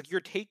facts. Like,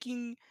 you're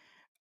taking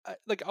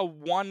like a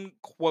one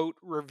quote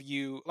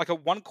review, like a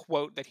one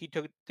quote that he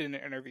took in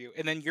an interview,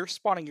 and then you're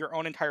spawning your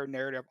own entire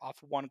narrative off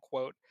one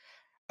quote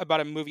about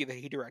a movie that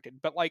he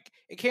directed. But like,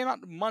 it came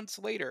out months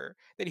later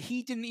that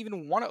he didn't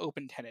even want to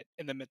open Tenet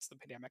in the midst of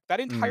the pandemic. That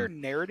entire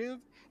narrative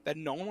that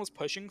no one was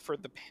pushing for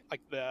the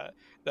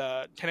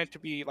Tenet to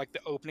be like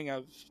the opening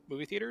of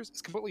movie theaters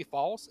is completely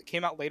false. It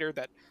came out later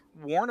that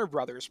Warner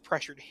Brothers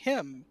pressured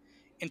him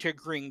into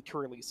agreeing to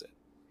release it.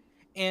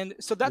 And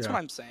so that's what Yeah.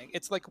 I'm saying.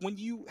 It's like when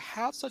you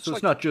have such So like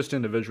it's not just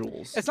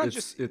individuals. it's not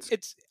just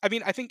it's I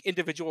mean, I think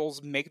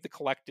individuals make the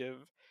collective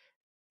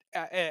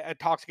a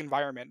toxic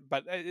environment,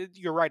 but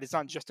you're right, it's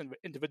not just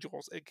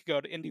individuals. It could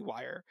go to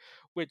IndieWire,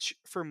 which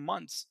for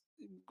months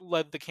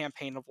led the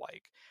campaign of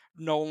like,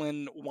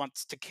 Nolan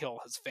wants to kill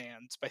his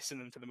fans by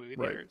sending them to the movie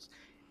Right. theaters.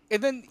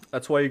 And then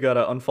That's why you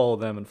gotta unfollow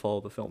them and follow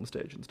the film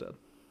stage instead.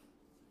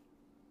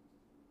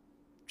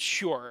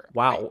 sure.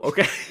 Wow.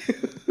 Okay.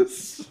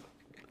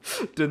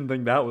 Didn't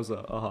think that was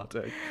a hot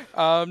take.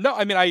 No,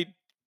 I mean, I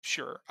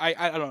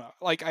don't know.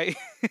 Like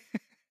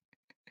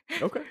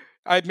Okay.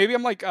 maybe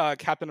I'm like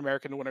Captain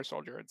America and the Winter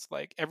Soldier. It's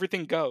like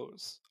everything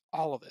goes,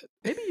 all of it.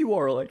 Maybe you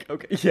are like,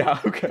 okay. Yeah.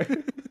 Okay.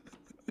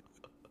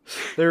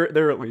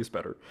 they're at least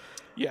better.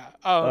 Yeah.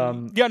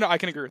 Yeah, no, I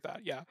can agree with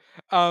that. Yeah.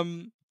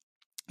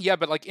 Yeah,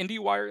 but like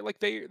IndieWire, like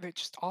they're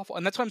just awful.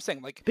 And that's what I'm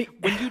saying. Like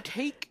when you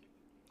take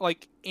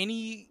like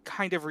any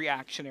kind of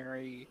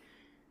reactionary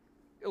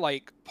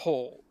like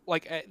poll,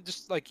 like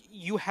just like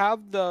you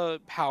have the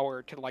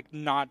power to like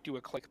not do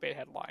a clickbait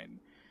headline.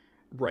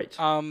 Right.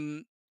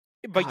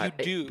 But God,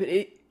 you do. But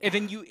and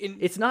then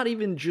it's not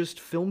even just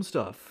film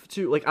stuff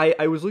too. Like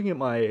I was looking at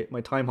my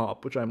time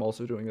hop, which I'm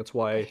also doing. That's I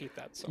why hate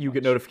that so you much.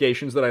 get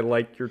notifications that I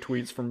like your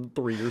tweets from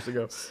 3 years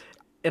ago.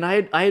 And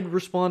I had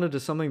responded to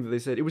something that they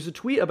said. It was a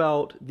tweet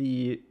about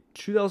the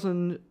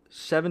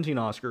 2017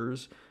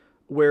 Oscars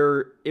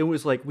where it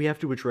was like, we have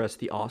to address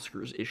the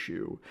Oscars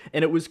issue.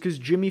 And it was because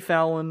Jimmy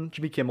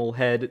Kimmel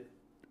had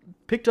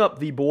picked up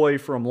the boy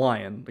from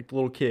Lion, like the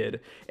little kid,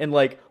 and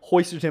like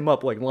hoisted him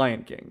up like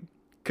Lion King.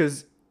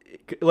 Because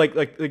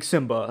like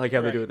Simba, like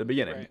how they do at the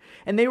beginning. right.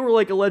 And they were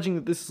like alleging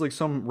that this is like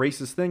some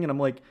racist thing, and I'm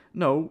like,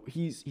 no,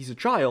 he's a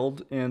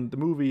child, and the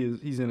movie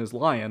is he's in his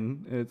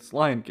lion, and it's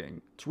Lion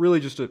King. It's really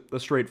just a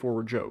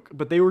straightforward joke.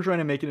 But they were trying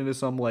to make it into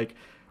some like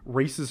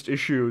racist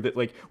issue that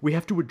like we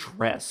have to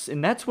address,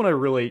 and that's when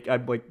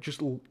I'm like,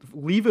 just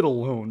leave it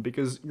alone,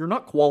 because you're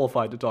not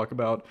qualified to talk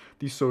about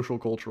these social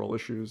cultural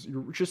issues.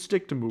 You just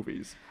stick to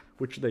movies,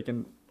 which they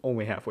can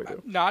only halfway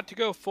do. Not to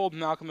go full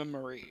Malcolm and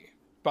Marie,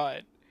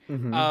 but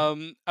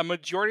a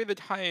majority of the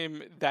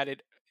time that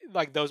it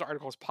like those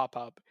articles pop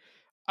up,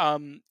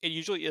 it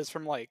usually is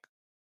from like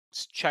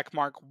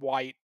checkmark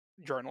white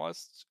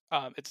journalists.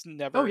 It's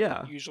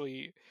never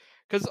usually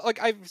because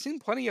like I've seen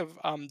plenty of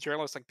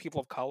journalists, like people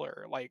of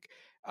color, like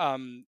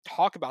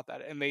talk about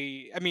that, and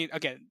I mean,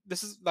 again,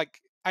 this is like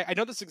I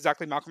know this is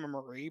exactly Malcolm and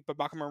Marie, but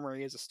Malcolm and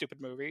Marie is a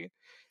stupid movie.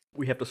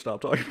 We have to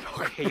stop talking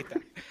about I hate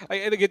that.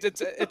 I think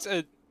it's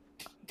a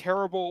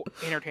terrible,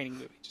 entertaining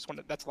movie.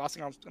 That's the last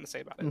thing I was going to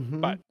say about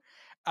it. But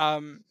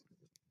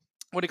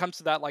when it comes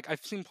to that, like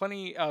I've seen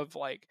plenty of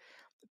like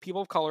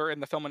people of color in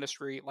the film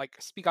industry like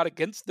speak out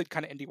against the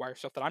kind of IndieWire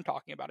stuff that I'm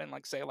talking about, and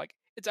like say like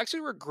it's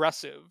actually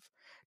regressive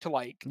to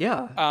like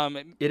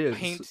it is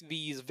paint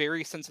these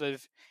very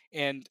sensitive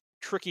and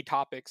tricky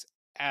topics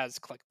as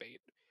clickbait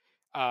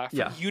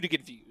for you to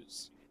get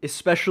views.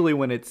 Especially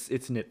when it's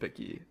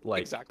nitpicky,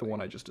 like Exactly. the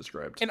one I just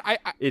described. And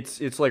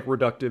it's like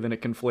reductive, and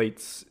it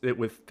conflates it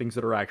with things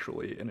that are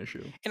actually an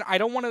issue. And I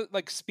don't want to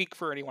like speak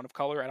for anyone of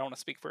color. I don't want to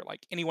speak for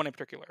like anyone in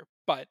particular,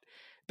 but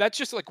that's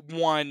just like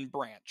one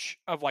branch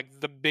of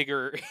like the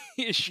bigger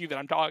issue that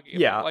I'm talking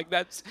about. Like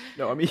that's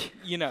no, I mean,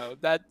 you know,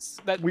 that's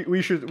that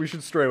we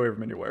should stray away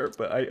from IndieWire,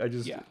 but I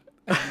just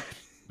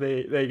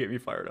They get me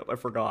fired up. I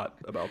forgot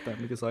about them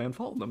because I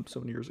unfollowed them so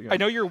many years ago. I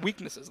know your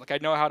weaknesses. Like I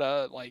know how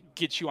to like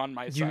get you on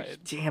my side.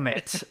 Damn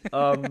it.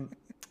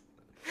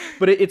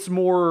 But it's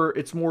more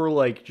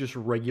like just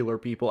regular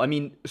people. I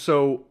mean,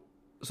 so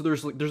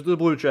there's the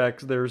blue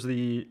checks. There's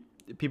the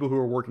people who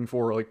are working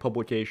for like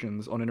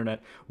publications on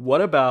internet.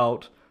 What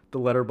about the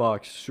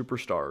Letterboxd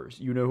superstars?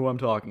 You know who I'm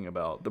talking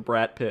about. The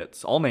Brad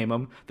Pitts. I'll name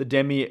them. The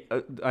Demi.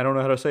 I don't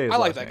know how to say his I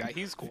like last that name. guy.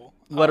 He's cool.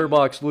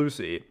 Letterboxd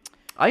Lucy.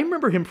 I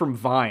remember him from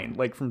Vine,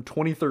 like from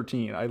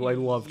 2013. I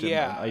loved him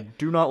then. I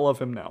do not love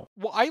him now.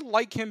 Well, I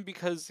like him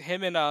because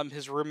him and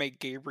his roommate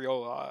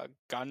Gabriel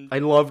I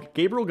loved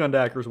Gabriel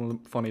Gundaker is one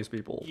of the funniest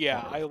people.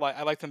 Yeah, I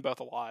like them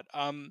both a lot.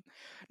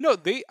 No,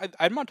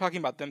 I'm not talking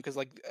about them because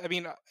like I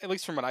mean, at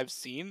least from what I've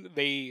seen,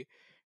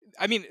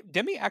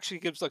 Demi actually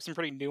gives like some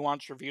pretty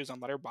nuanced reviews on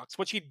Letterboxd,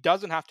 which he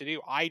doesn't have to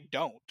do. I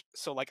don't.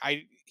 So like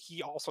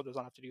he also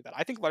doesn't have to do that.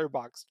 I think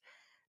Letterboxd,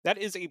 that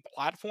is a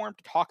platform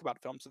to talk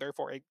about film, so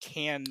therefore it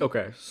can.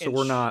 Okay, so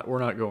we're not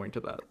going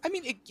to that. I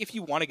mean, if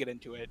you want to get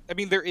into it, I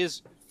mean, there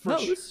is.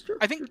 This is true.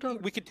 I think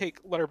we could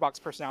take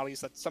Letterboxd personalities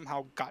that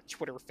somehow got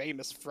Twitter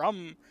famous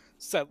from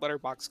said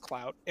Letterboxd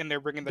clout, and they're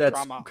bringing the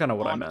drama kind of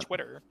what I on meant.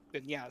 Twitter.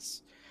 Then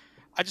yes,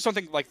 I just don't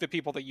think like the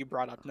people that you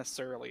brought up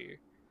necessarily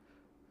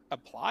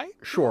apply.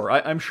 Sure,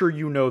 I'm sure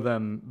you know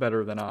them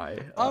better than I.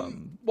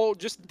 Well,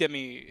 just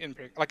Demi in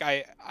particular. Like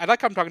I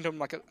like how I'm talking to him.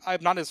 Like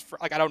I'm not his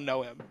like I don't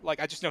know him. Like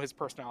I just know his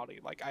personality.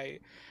 Like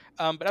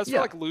but as for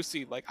like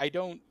Lucy, like I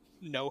don't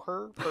know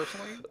her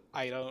personally.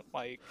 I don't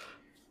like.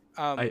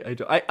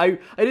 I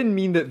didn't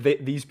mean that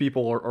these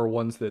people are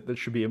ones that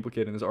should be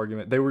implicated in this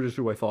argument. They were just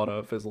who I thought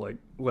of as like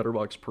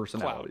Letterboxd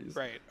personalities.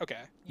 Cloud, right.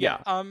 Okay. Yeah.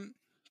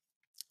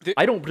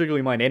 I don't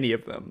particularly mind any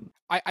of them.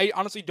 I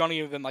honestly don't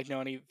even like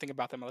know anything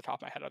about them on the top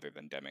of my head other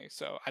than Demi,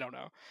 so I don't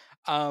know.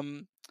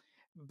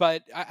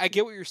 But I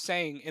get what you're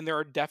saying, and there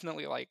are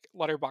definitely like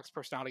Letterboxd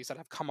personalities that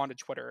have come onto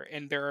Twitter,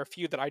 and there are a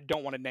few that I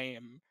don't want to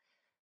name.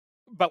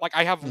 But like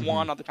I have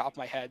one on the top of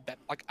my head that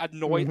like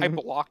annoyed. I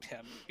blocked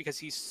him because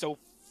he's so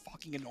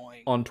fucking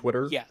annoying. On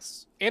Twitter?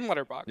 Yes, and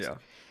Letterboxd. Yeah.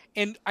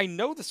 And I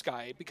know this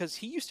guy because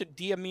he used to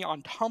DM me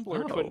on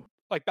Tumblr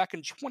like back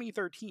in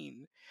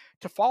 2013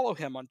 to follow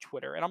him on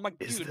Twitter, and I'm like,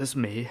 dude, is this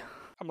me?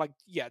 I'm like,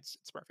 yeah, it's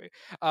Murphy.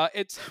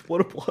 It's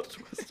what a plot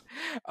twist.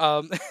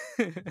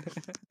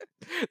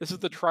 This is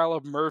the trial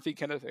of Murphy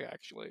Kenneth,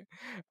 actually.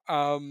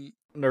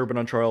 Never been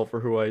on trial for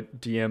who I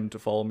DM'd to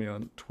follow me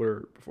on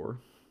Twitter before.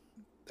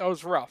 That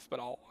was rough, but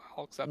I'll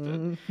accept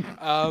it.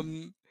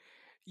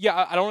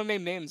 Yeah, I don't want to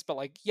name names, but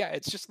like, yeah,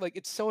 it's just like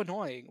it's so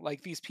annoying.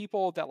 Like these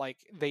people that like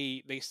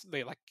they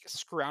like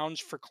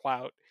scrounge for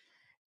clout,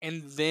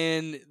 and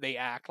then they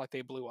act like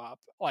they blew up,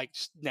 like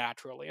just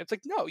naturally. It's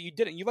like, no, you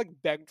didn't. You like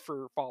begged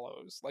for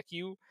follows. Like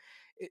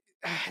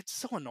it's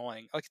so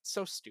annoying. Like it's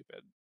so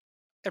stupid.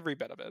 Every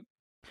bit of it.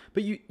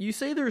 But you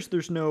say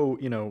there's no,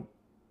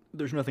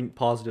 there's nothing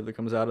positive that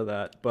comes out of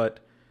that, but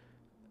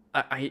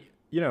I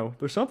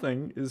there's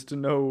something is to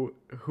know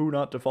who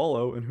not to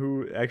follow and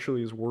who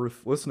actually is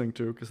worth listening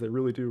to, because they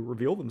really do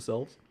reveal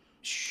themselves.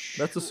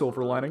 Sure. That's a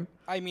silver lining.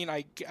 I mean,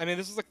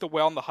 this is like the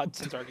whale in the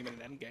Hudson's argument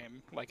in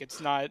Endgame. Like,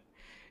 it's not.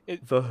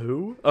 The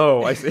who?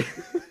 Oh, I see.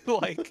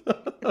 Like,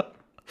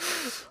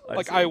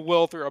 I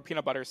will throw a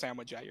peanut butter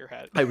sandwich at your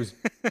head. I was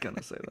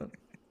gonna say that.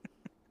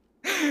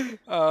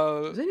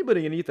 Is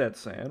anybody gonna eat that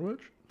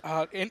sandwich?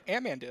 And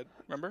Ant-Man did,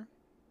 remember?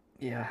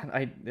 Yeah,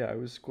 I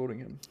was quoting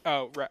him.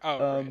 Oh, right. Oh,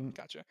 right.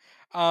 Gotcha.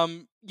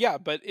 Yeah,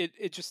 but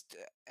it just,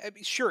 I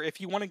mean, sure, if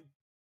you want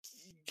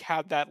to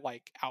have that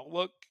like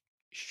outlook,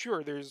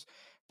 sure, there's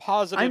I'm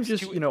positives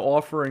just, to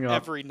offering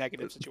up. every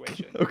negative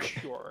situation, Okay.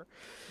 sure,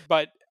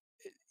 but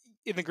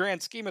in the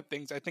grand scheme of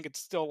things, I think it's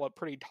still a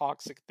pretty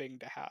toxic thing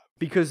to have.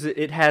 Because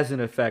it has an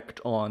effect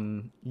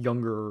on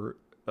younger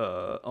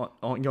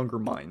on younger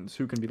minds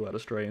who can be led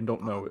astray and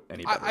don't know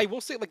any better. I will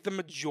say, like, the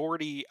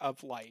majority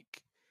of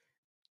like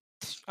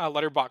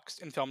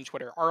Letterboxd and film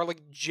Twitter are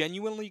like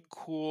genuinely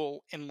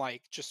cool and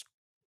like just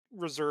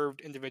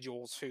reserved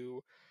individuals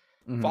who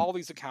Mhm. follow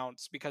these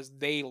accounts because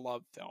they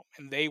love film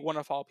and they want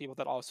to follow people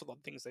that also love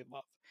things they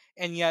love.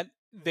 And yet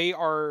they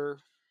are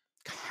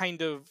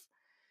kind of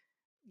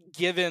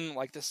given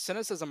like the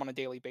cynicism on a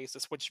daily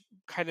basis, which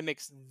kind of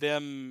makes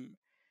them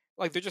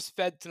like they're just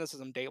fed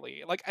cynicism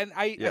daily. Like, and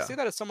I Yeah. say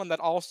that as someone that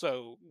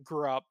also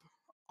grew up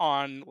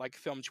on like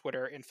film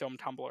Twitter and film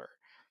Tumblr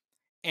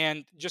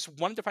and just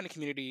wanted to find a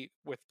community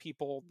with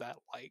people that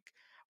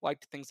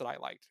liked things that I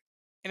liked.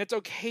 And it's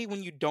okay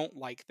when you don't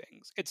like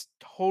things. It's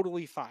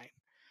totally fine.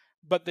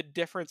 But the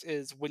difference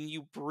is when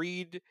you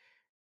breed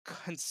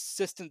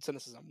consistent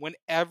cynicism, when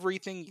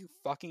everything you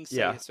fucking say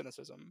Yeah. is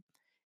cynicism,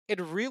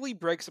 it really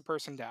breaks a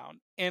person down.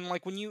 And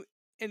when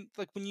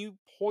you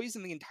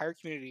poison the entire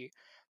community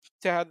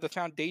to have the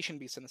foundation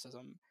be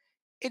cynicism,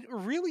 it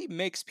really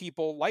makes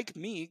people like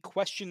me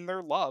question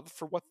their love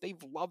for what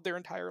they've loved their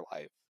entire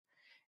life.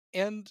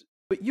 And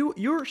But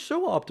you're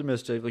so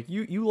optimistic. Like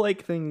you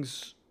like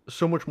things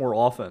so much more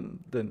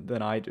often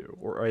than I do,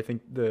 or I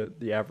think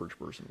the average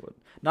person would.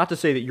 Not to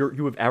say that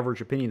you have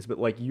average opinions, but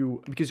like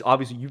you, because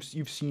obviously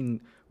you've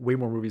seen way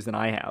more movies than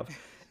I have,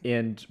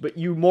 but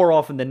you more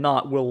often than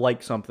not will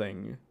like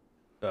something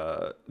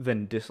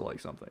than dislike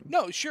something.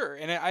 no, sure.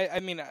 And I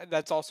mean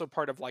that's also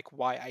part of like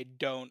why I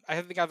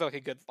think I have like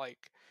a good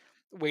like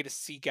way to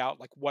seek out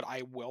like what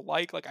I will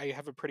like. Like I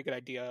have a pretty good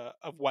idea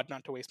of what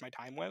not to waste my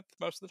time with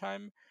most of the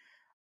time.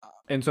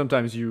 And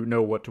sometimes you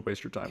know what to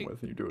waste your time E-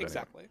 with, and you do it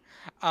Exactly.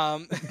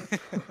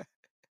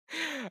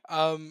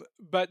 Um,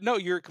 but no,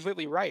 you're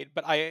completely right.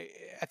 But I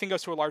think it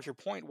goes to a larger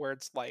point where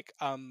it's like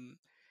I'm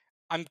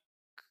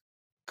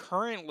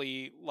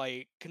currently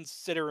like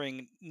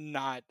considering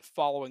not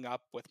following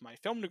up with my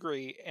film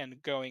degree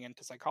and going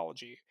into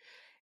psychology,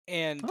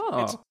 and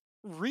anyway. it's Oh,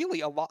 really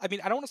a lot. I mean,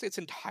 I don't want to say it's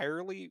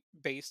entirely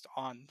based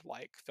on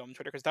like film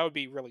Twitter because that would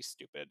be really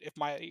stupid if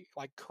my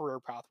like career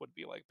path would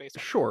be like based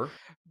on that. sure.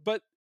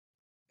 But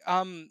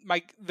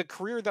the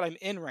career that I'm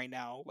in right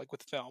now, like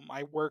with film,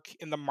 I work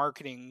in the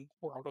marketing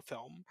world of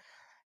film,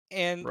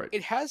 and Right.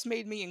 it has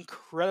made me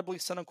incredibly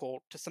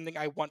cynical to something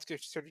I once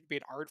considered to be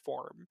an art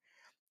form,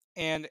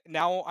 and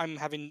now I'm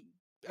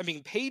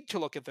being paid to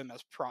look at them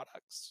as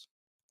products,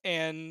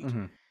 and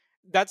hmm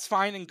that's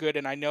fine and good,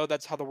 and I know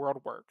that's how the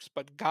world works,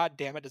 but god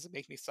damn it, does it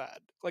make me sad?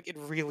 Like it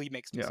really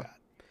makes me Yeah.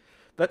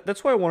 sad.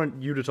 That's why I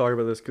wanted you to talk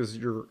about this, because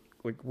you're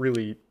like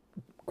really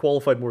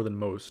qualified more than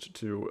most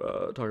to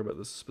talk about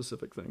this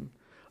specific thing.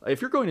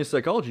 If you're going to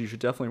psychology, you should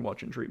definitely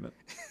watch In Treatment.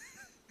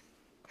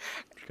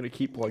 I'm just gonna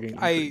keep plugging In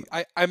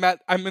Treatment.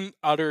 I'm in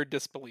utter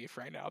disbelief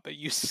right now that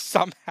you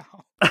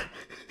somehow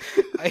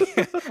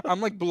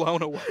I'm like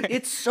blown away.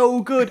 It's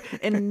so good,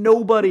 and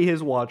nobody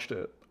has watched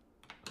it.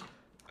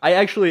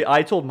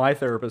 I told my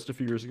therapist a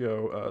few years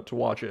ago to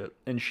watch it,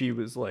 and she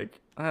was like,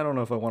 "I don't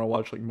know if I want to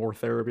watch like more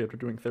therapy after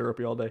doing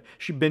therapy all day."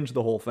 She binged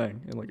the whole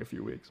thing in like a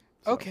few weeks.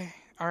 So. Okay,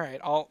 all right.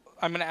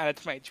 I'm gonna add it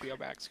to my HBO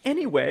Max.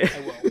 Anyway, I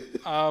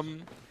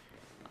will.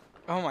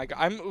 Oh my god,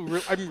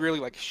 I'm really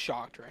like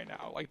shocked right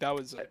now. Like that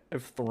was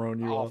I've thrown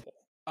you off.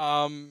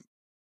 awful.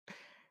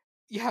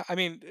 Yeah, I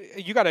mean,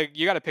 you gotta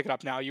pick it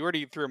up now. You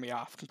already threw me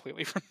off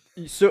completely from.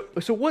 So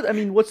what? I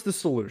mean, what's the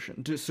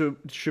solution? So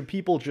should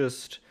people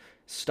just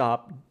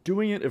stop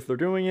doing it if they're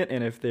doing it,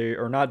 and if they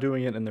are not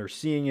doing it and they're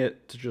seeing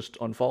it, to just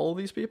unfollow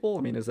these people?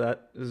 I mean, is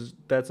that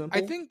simple?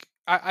 I think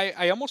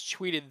I almost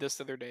tweeted this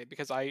the other day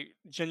because I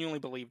genuinely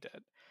believed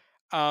it.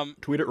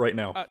 Tweet it right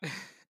now.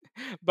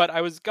 But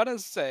I was gonna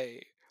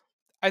say,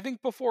 I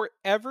think before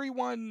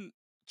everyone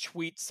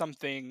tweets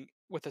something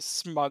with a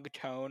smug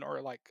tone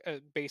or like a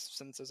base of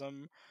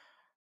cynicism,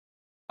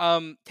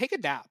 take a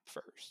nap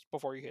first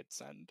before you hit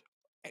send.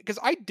 Because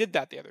I did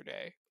that the other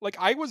day. Like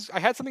I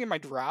had something in my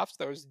drafts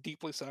that was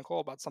deeply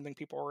cynical about something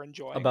people were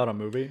enjoying. About a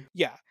movie?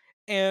 Yeah.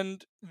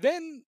 And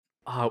then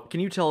Can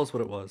you tell us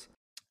what it was?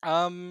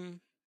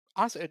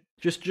 honestly,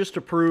 Just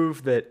to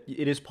prove that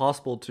it is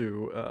possible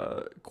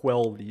to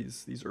quell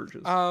these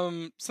urges.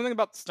 something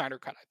about the Snyder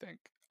Cut, I think.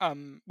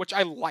 Which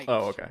I liked.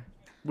 Oh, okay.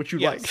 Which you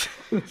Yes.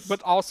 liked.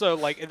 But also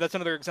like that's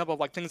another example of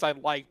like things I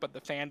like, but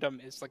the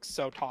fandom is like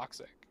so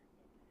toxic.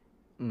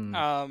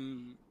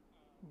 Mm.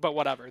 But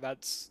whatever,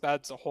 that's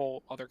a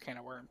whole other can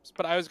of worms.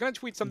 But I was gonna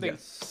tweet something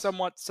Yes.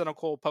 somewhat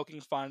cynical,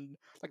 poking fun,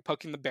 like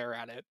poking the bear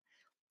at it.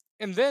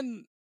 And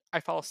then I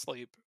fell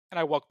asleep and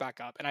I woke back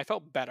up and I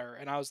felt better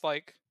and I was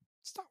like,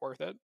 it's not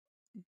worth it.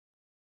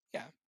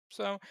 Yeah.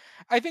 So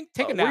I think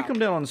take a Where you nap. come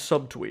down on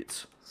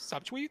subtweets.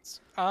 Subtweets?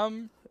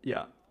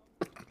 Yeah.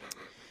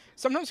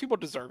 Sometimes people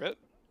deserve it.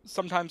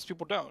 Sometimes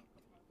people don't.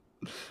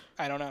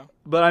 I don't know.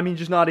 But I mean,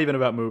 just not even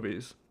about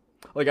movies.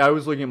 Like, I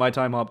was looking at my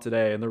time hop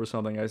today, and there was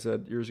something I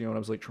said years ago, and I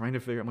was like trying to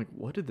figure. I'm like,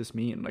 what did this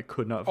mean? And I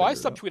could not. Oh, I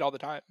figure it out. subtweet all the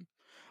time.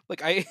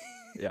 Like I.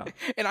 Yeah.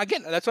 And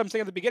again, that's what I'm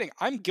saying at the beginning.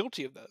 I'm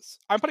guilty of this.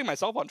 I'm putting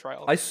myself on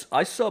trial. I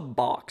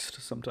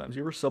sub-boxed sometimes.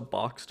 You ever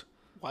sub-boxed?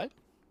 What?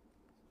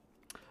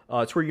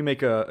 It's where you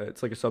make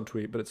it's like a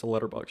subtweet, but it's a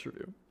letterbox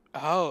review.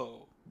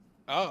 Oh.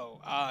 No,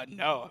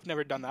 I've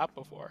never done that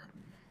before.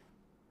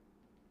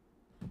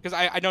 Because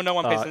I know no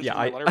one pays attention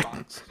yeah, to my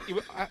Letterboxd.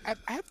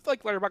 I have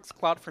like Letterboxd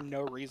Cloud for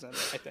no reason,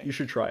 I think. You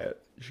should try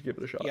it. You should give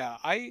it a shot. Yeah,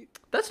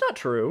 That's not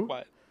true.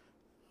 What?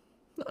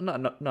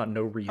 Not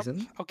no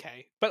reason.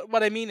 Okay. But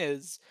what I mean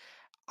is,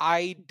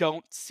 I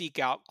don't seek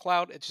out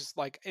Cloud. It's just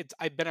like,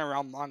 I've been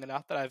around long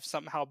enough that I've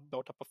somehow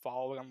built up a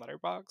following on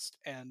Letterboxd.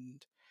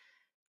 And,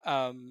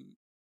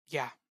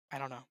 yeah, I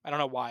don't know. I don't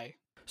know why.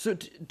 So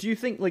do you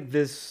think like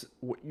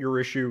your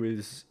issue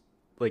is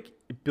like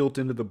built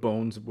into the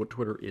bones of what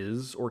Twitter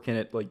is, or can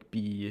it like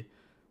be,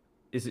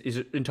 is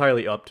it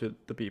entirely up to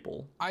the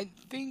people? I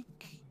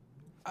think,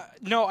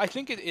 no, I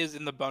think it is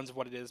in the bones of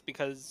what it is,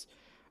 because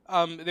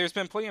there's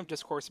been plenty of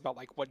discourse about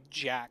like what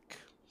Jack,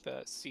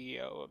 the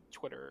CEO of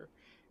Twitter,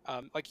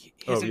 like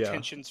his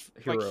intentions,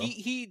 Hero. like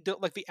he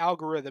like the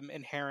algorithm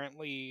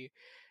inherently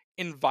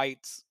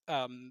invites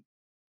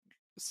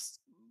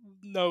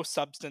no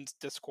substance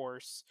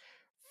discourse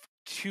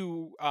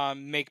to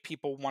make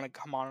people want to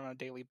come on a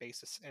daily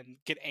basis and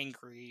get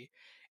angry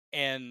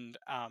and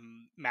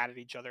mad at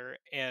each other,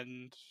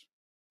 and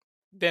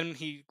then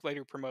he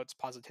later promotes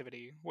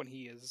positivity when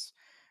he is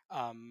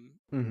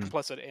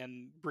complicit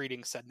in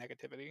breeding said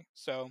negativity.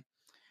 So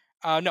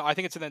no, I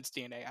think it's in its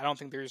DNA. I don't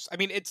think there's, I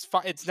mean, it's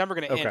never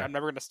going to end. I'm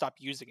never going to stop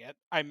using it.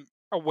 I'm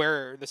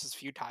aware this is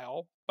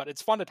futile, but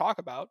it's fun to talk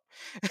about.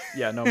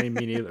 Yeah, no, me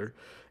neither.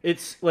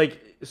 It's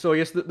like, so I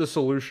guess the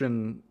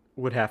solution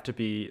would have to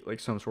be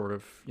like some sort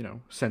of,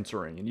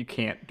 censoring, and you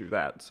can't do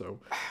that. So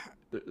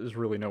there's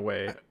really no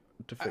way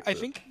to fix it. I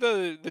think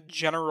the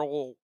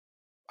general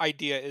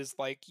idea is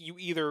like you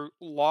either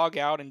log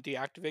out and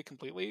deactivate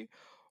completely,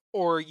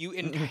 or you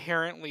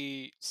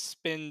inherently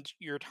spend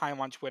your time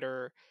on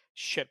Twitter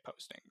shit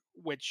posting,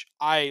 which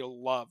I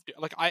love.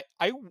 Like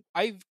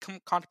I've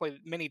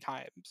contemplated many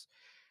times.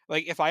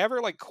 Like if I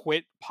ever like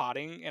quit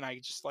potting and I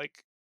just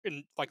like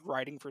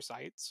writing for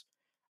sites,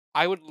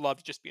 I would love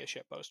to just be a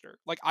shit poster.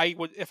 Like I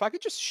would, if I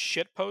could just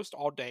shit post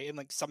all day and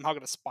like somehow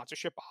get a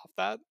sponsorship off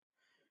that.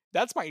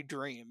 That's my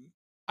dream.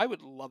 I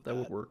would love that. That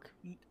would work.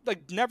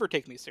 Like never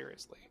take me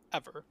seriously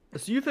ever.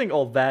 So you think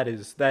all that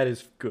is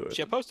good?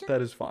 Shit posting?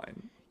 That is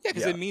fine. Yeah,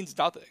 because it means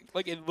nothing.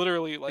 Like it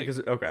literally like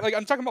like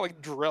I'm talking about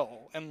like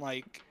drill and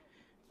like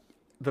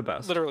the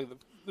best. Literally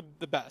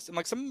the best. And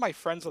like some of my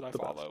friends that I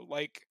follow,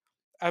 like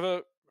I have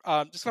a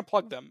just gonna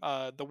plug them.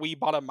 The We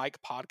Bought a Mic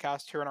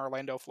podcast here in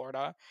Orlando,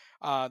 Florida.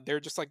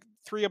 They're just like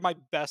three of my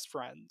best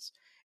friends,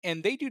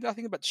 and they do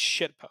nothing but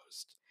shit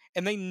post.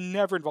 And they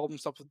never involve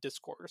themselves with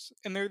discourse.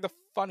 And they're the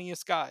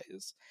funniest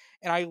guys.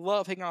 And I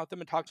love hanging out with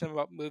them and talking to them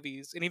about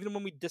movies. And even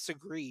when we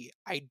disagree,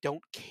 I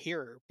don't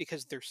care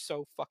because they're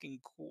so fucking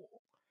cool.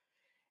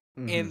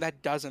 And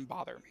that doesn't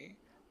bother me.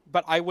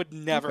 But I would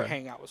never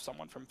hang out with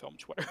someone from film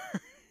Twitter.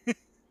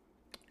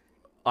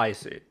 I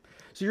see.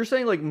 So you're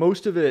saying like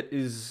most of it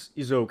is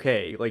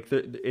okay. Like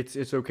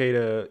it's okay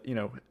to,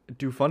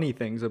 do funny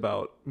things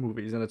about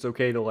movies, and it's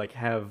okay to like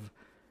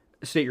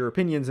state your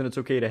opinions, and it's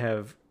okay to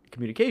have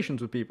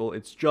communications with people.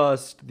 It's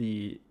just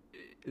the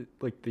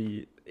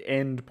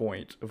end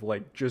point of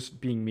like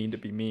just being mean to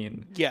be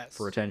mean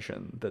for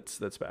attention that's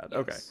bad. Yes.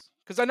 Okay.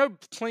 Because I know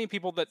plenty of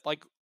people that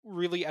like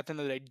really at the end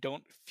of the day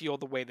don't feel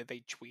the way that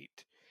they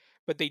tweet,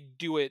 but they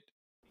do it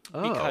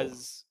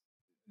because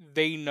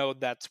they know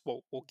that's what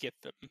will get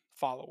them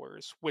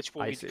followers, which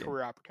will lead to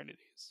career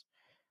opportunities.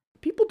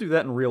 People do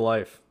that in real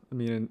life. I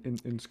mean,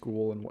 in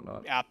school and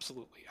whatnot.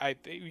 Absolutely.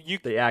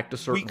 They act a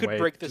certain way. We could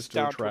break this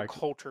down to a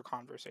culture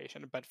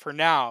conversation, but for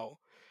now,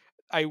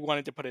 I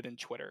wanted to put it in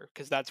Twitter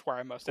because that's where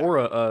I'm most. Or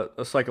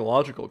a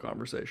psychological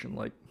conversation,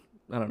 like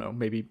I don't know,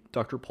 maybe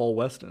Dr. Paul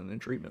Weston in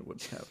treatment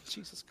would have.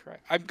 Jesus Christ!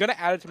 I'm gonna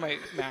add it to my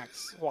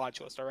Max watch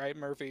list. All right,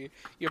 Murphy,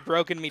 you've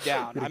broken me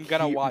down. I'm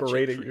gonna watch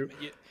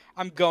it.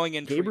 I'm going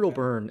in. Gabriel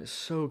Byrne is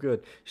so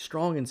good,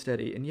 strong and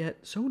steady, and yet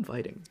so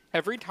inviting.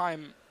 Every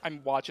time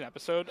I'm watching an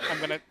episode, I'm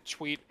gonna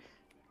tweet.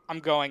 I'm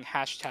going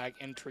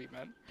 #in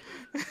treatment.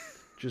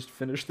 Just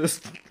finish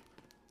this.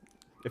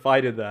 If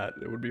I did that,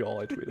 it would be all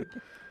I tweeted.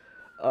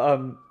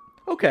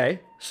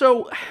 Okay,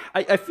 so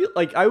I feel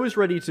like I was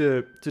ready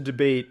to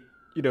debate,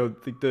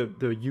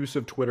 the use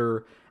of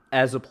Twitter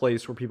as a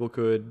place where people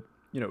could,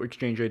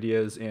 exchange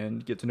ideas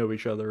and get to know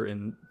each other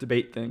and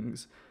debate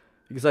things,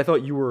 because I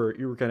thought you were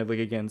kind of like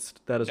against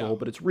that as a whole,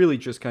 but it's really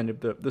just kind of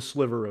the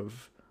sliver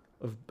of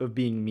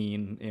being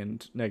mean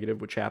and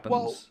negative, which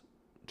happens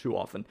too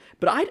often.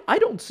 But I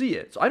don't see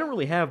it, so I don't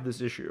really have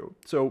this issue.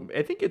 So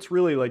I think it's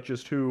really like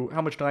just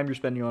how much time you're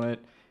spending on it,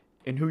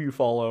 and who you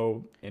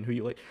follow and who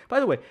you like. By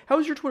the way, how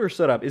is your Twitter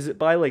set up? Is it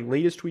by like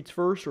latest tweets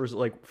first, or is it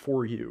like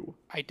for you?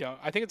 I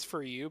think it's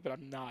for you, but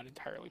I'm not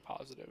entirely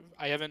positive.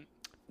 I haven't.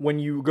 When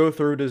you go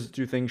through,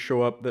 do things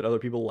show up that other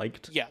people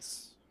liked?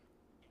 Yes.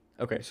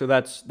 Okay, so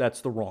that's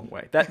the wrong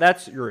way.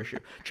 That's your issue.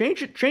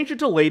 Change it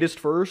to latest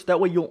first. That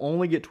way you'll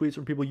only get tweets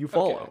from people you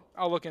follow. Okay,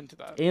 I'll look into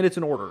that. And it's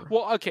in order.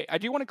 Well, okay, I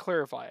do want to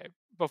clarify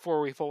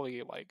before we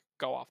fully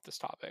go off this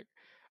topic.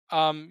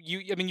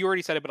 You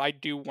already said it, but I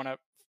do want to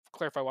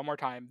clarify one more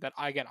time that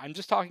I'm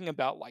just talking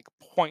about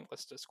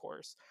pointless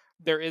discourse.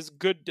 There is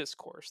good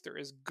discourse. There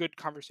is good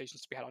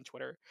conversations to be had on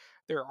Twitter.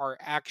 There are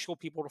actual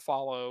people to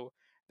follow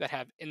that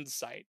have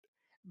insight.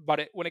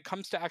 But when it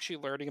comes to actually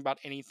learning about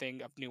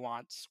anything of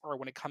nuance, or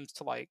when it comes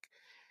to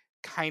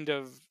kind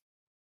of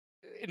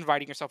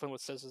inviting yourself in with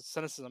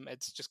cynicism,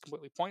 it's just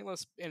completely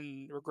pointless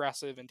and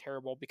regressive and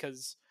terrible.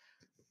 Because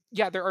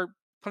there are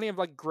plenty of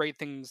great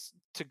things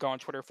to go on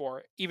Twitter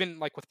for, even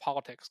with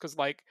politics. Because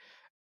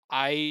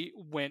I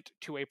went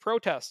to a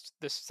protest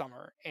this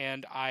summer,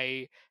 and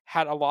I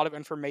had a lot of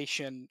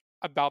information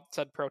about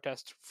said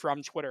protest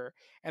from Twitter,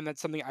 and that's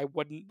something I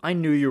wouldn't. I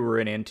knew you were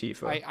in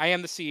Antifa. I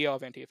am the CEO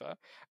of Antifa.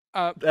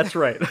 That's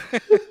right.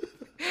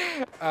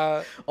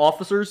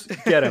 Officers,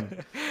 get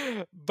him.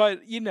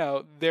 But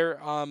there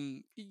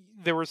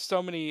were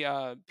so many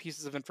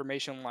pieces of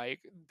information.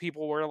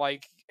 People were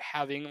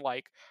having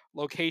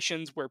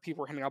locations where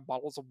people were handing out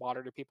bottles of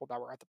water to people that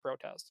were at the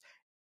protest,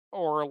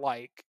 or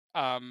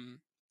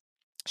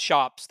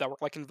shops that were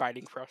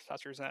inviting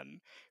protesters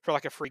in for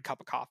a free cup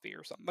of coffee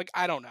or something.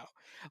 I don't know,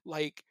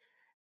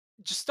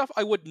 just stuff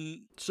I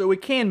wouldn't. So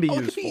it can be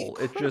It useful. could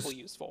be incredibly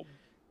useful.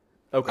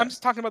 Okay. I'm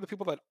just talking about the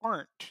people that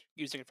aren't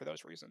using it for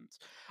those reasons.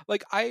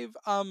 I've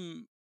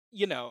I've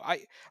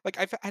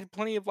had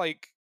plenty of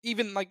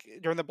even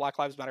during the Black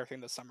Lives Matter thing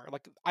this summer.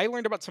 I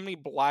learned about so many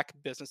black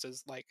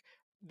businesses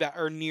that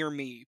are near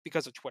me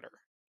because of Twitter.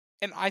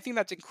 And I think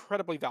that's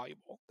incredibly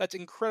valuable. That's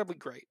incredibly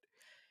great.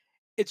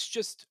 It's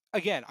just,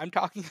 again, I'm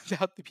talking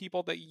about the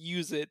people that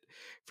use it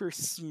for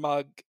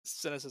smug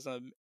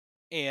cynicism,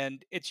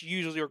 and it's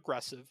usually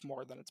aggressive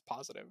more than it's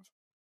positive.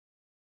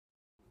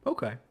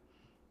 Okay.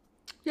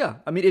 Yeah,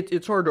 I mean,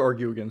 it's hard to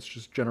argue against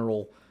just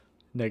general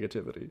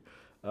negativity.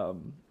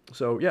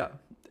 So yeah,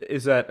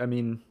 is that? I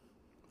mean,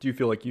 do you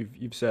feel like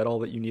you've said all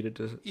that you needed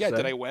to? Yeah. say?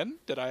 Did I win?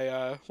 Did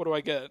I? What do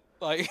I get?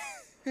 I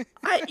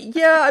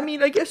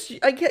mean, I guess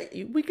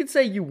we could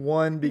say you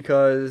won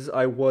because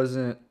I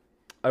wasn't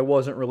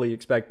really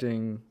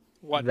expecting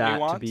that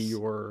nuance? to be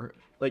your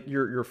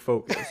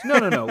focus.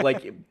 No.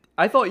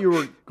 I thought you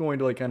were going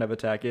to kind of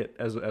attack it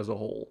as a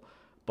whole,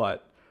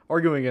 but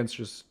arguing against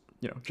just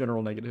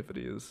general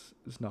negativity is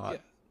not. Yeah.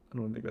 I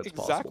don't think that's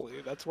possible.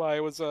 Exactly. That's why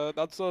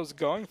that's what I was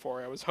going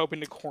for. I was hoping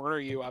to corner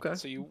you up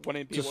so you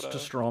wouldn't be able to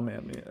straw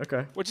man me.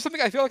 Okay. Which is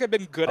something I feel like I've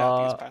been good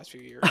at these past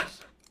few years.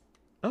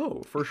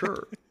 Oh, for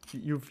sure.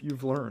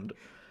 You've learned.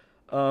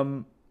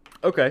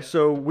 Okay,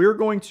 so we're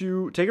going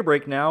to take a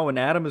break now, and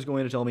Adam is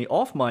going to tell me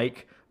off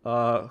mic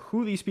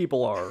who these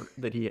people are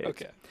that he hates.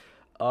 Okay.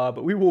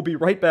 But we will be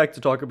right back to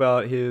talk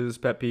about his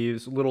pet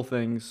peeves, little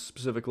things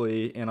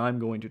specifically, and I'm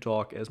going to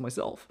talk as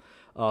myself.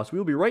 So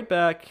we'll be right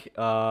back.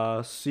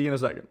 See you in a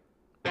second.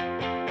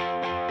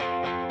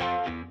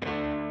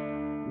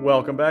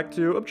 Welcome back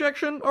to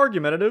Objection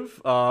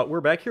Argumentative. We're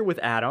back here with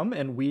Adam,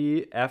 and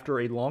we, after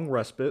a long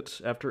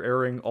respite, after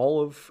airing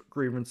all of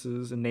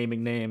grievances and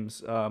naming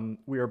names,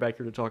 we are back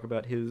here to talk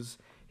about his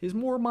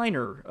more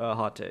minor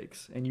hot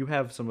takes. And you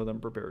have some of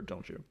them prepared,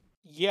 don't you?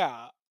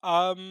 Yeah.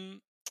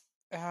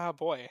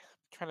 Boy.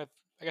 I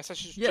guess I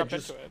should jump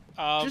into it.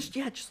 Let's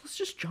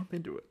just jump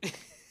into it.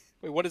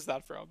 Wait, what is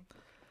that from?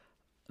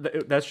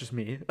 That's just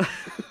me.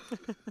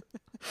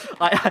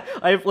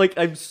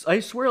 I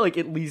swear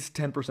at least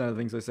 10% of the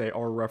things I say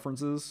are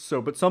references.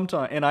 So, but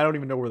sometimes, and I don't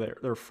even know where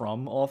they're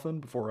from often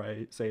before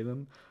I say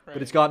them. Right.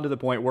 But it's gotten to the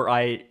point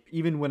where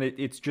even when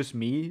it's just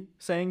me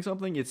saying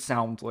something, it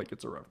sounds like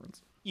it's a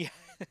reference. Yeah.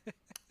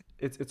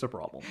 It's a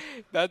problem.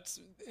 That's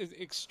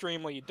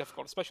extremely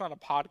difficult, especially on a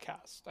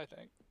podcast, I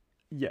think.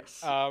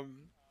 Yes.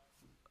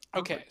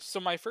 Okay, so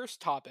my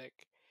first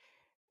topic,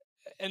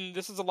 and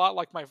this is a lot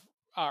like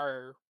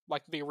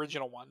the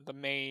original one, the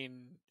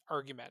main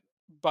argument,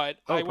 but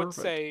I would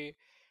say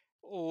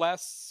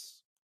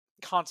less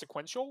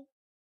consequential.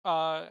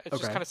 It's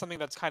just kind of something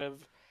that's kind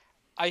of,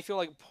 I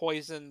feel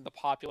poisoned the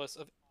populace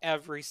of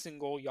every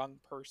single young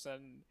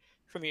person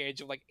from the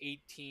age of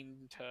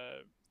 18 to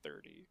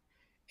 30.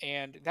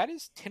 And that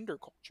is Tinder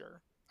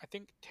culture. I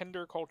think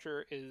Tinder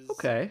culture is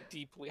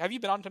deeply... Have you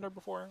been on Tinder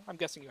before? I'm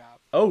guessing you have.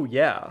 Oh,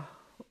 yeah.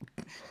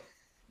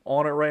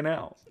 On it right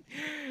now.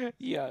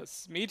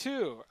 Yes, me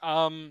too.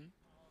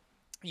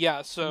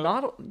 Yeah, so...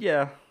 Not...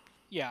 Yeah.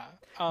 Yeah.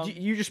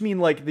 You just mean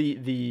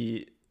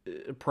the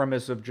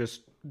premise of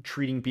just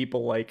treating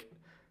people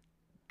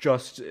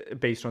just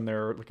based on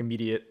their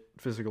immediate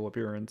physical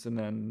appearance and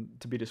then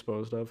to be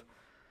disposed of?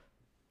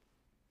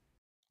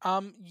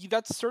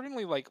 That's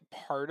certainly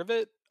part of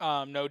it,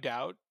 no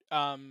doubt.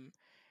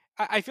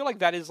 I feel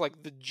that is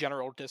the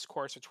general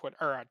discourse of Twitter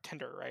or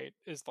Tinder, right?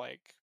 Is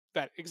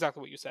that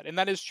exactly what you said, and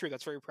that is true.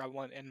 That's very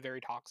prevalent and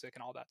very toxic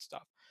and all that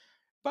stuff.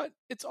 But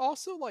it's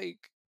also like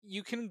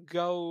you can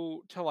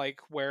go to like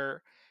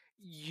where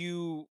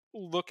you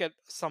look at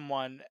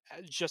someone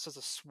just as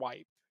a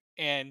swipe,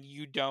 and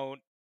you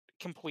don't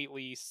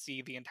completely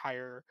see the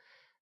entire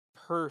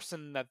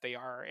person that they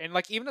are, and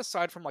like even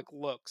aside from like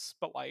looks,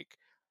 but like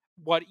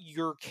what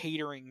you're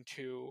catering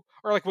to,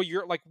 or like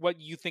what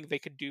you think they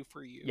could do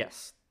for you.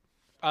 Yes.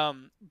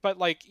 But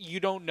like you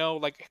don't know,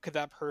 like, could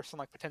that person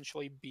like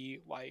potentially be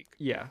like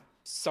Yeah.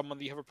 someone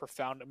that you have a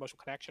profound emotional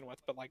connection with,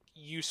 but like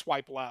you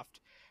swipe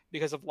left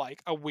because of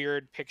like a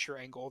weird picture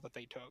angle that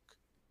they took.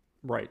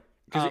 Right.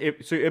 Because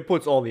it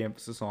puts all the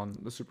emphasis on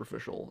the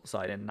superficial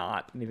side and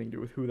not anything to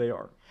do with who they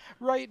are.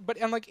 Right, but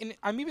and like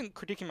I'm even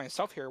critiquing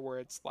myself here, where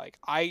it's like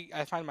I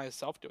find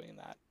myself doing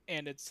that,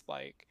 and it's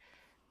like,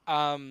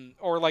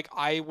 or like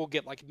I will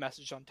get like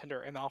message on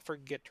Tinder and I'll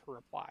forget to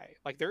reply.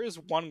 Like there is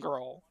one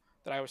girl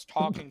that I was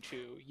talking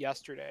to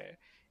yesterday,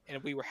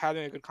 and we were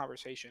having a good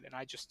conversation, and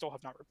I just still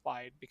have not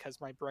replied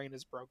because my brain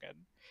is broken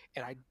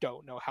and I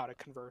don't know how to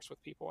converse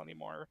with people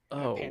anymore in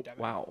a Oh, pandemic.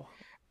 wow.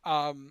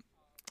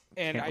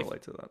 And Can't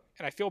relate to that.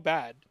 and I feel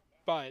bad,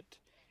 but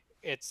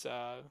it's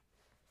a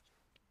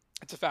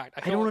fact.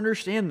 I don't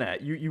understand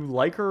that. You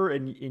like her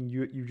and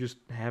you just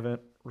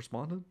haven't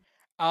responded?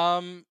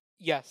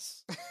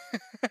 Yes.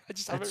 I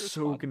just haven't That's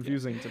so responded yet.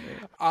 confusing to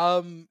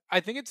me. I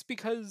think it's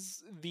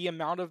because the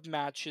amount of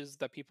matches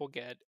that people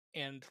get,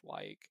 and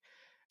like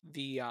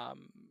the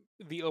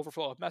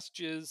overflow of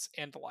messages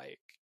and like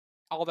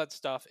all that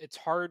stuff, it's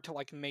hard to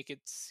like make it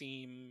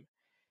seem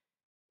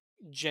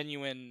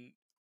genuine,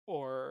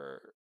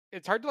 or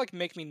it's hard to like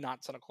make me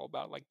not cynical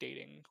about like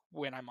dating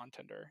when I'm on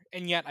Tinder,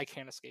 and yet I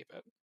can't escape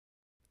it.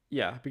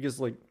 Yeah, because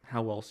like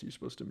how else are you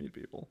supposed to meet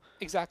people?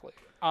 Exactly.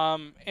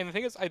 And the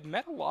thing is, I've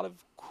met a lot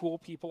of cool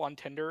people on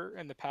Tinder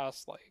in the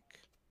past like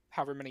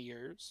however many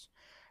years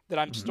that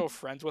I'm still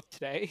friends with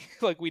today.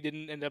 Like we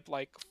didn't end up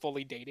like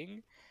fully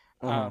dating.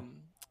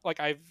 Like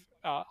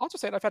I'll just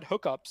say it, I've had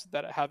hookups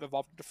that have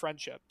evolved into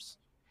friendships.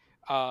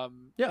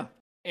 Yeah.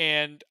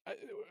 And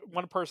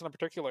one person in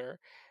particular,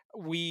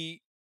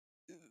 we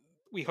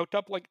hooked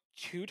up like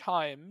 2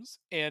 times,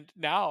 and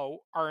now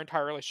our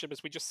entire relationship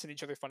is we just send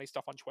each other funny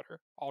stuff on Twitter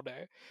all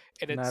day,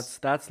 and And it's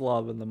that's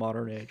love in the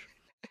modern age.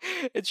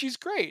 and she's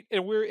great,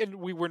 and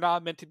we were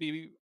not meant to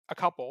be a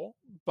couple,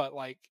 but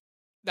like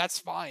that's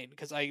fine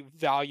because I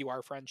value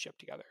our friendship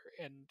together,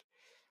 and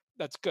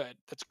that's good.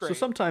 That's great. So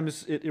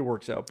sometimes it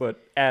works out, but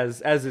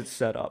as it's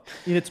set up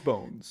in its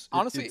bones,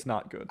 Honestly, it's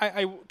not good.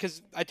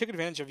 because I took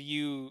advantage of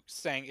you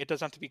saying it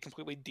doesn't have to be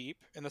completely deep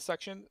in the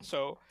section,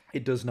 so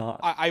It does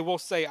not. I will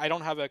say I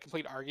don't have a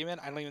complete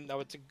argument. I don't even know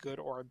it's a good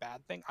or a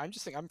bad thing. I'm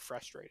just saying I'm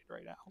frustrated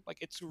right now. Like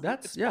it's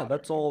That's bothering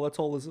that's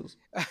all this is.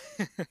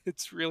 me.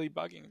 It's really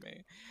bugging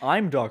me.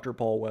 I'm Dr.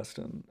 Paul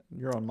Weston.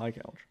 You're on my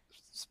couch.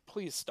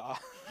 Please stop.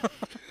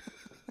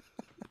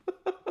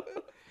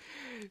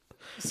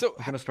 So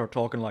I'm gonna start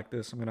talking like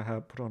this. I'm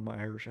gonna put on my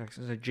Irish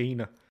accent. Say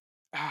Gina.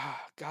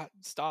 God,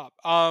 stop.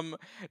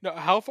 No,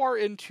 how far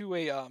into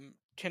a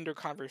Tinder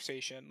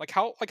conversation? Like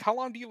how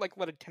long do you like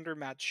let a Tinder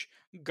match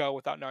go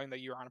without knowing that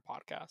you're on a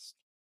podcast?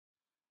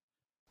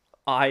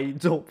 I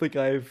don't think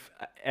I've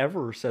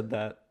ever said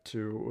that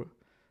to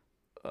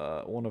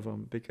one of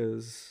them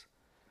because,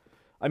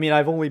 I mean,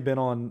 I've only been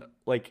on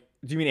like.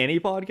 Do you mean any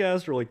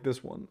podcast or like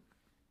this one?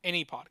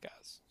 Any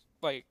podcast,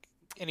 like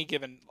any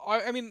given.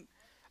 I mean,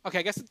 okay,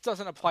 I guess it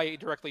doesn't apply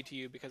directly to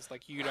you because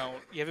like you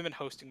haven't been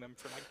hosting them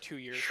for like 2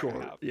 years. like I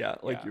Sure. have. Yeah,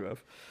 like you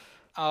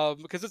have.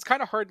 Because it's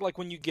kind of hard, like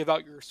when you give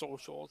out your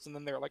socials and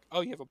then they're like,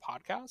 "Oh, you have a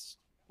podcast,"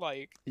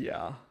 like,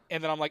 Yeah.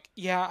 and then I'm like,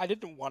 "Yeah, I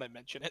didn't want to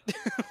mention it."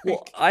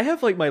 Well, I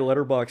have like my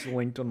letterbox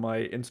linked on my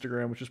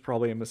Instagram, which is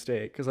probably a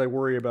mistake because I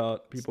worry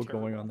about people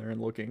going on there and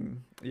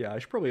looking. Yeah, I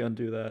should probably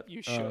undo that.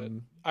 You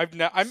should. I'm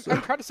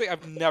proud to say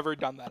I've never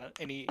done that on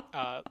any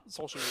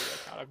social media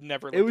account. I've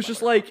never. It linked was my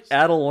just like Letterboxd.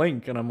 add a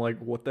link, and I'm like,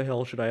 what the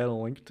hell should I add a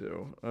link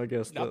to? I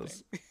guess Nothing.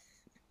 this.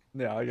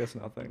 Yeah, I guess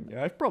nothing.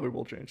 Yeah, I probably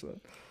will change that.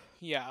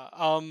 Yeah.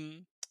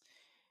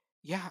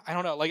 Yeah, I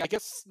don't know. Like, I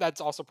guess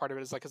that's also part of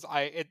it is like, cause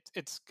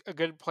it's a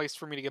good place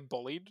for me to get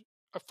bullied,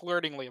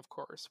 flirtingly, of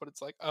course. But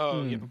it's like,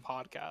 oh, you have a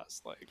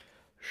podcast, like,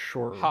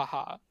 Sure.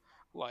 haha,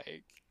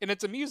 like, and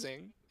it's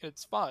amusing, and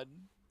it's fun.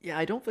 Yeah,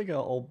 I don't think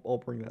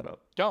I'll bring that up.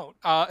 Don't.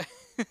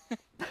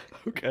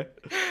 Okay.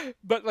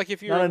 But like,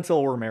 if you're Not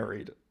until we're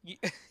married.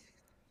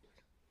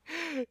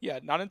 yeah,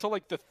 not until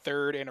like the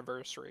 3rd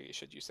anniversary,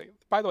 should you say?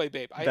 By the way,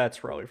 babe, That's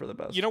probably for the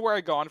best. you know where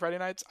I go on Friday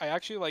nights? I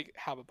actually like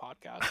have a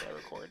podcast that I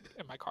record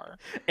in my car.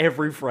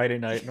 Every Friday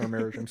night in our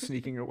marriage, I'm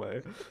sneaking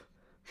away.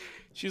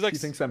 She's like, She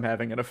thinks I'm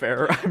having an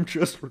affair. I'm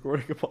just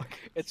recording a podcast.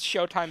 it's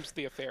Showtime's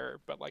The Affair,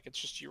 but like it's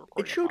just you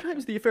recording. It's a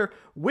Showtime's The Affair,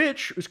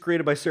 which was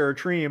created by Sarah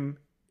Treem,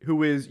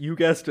 who is, you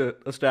guessed it,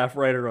 a staff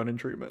writer on In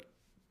Treatment.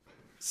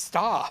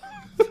 Stop.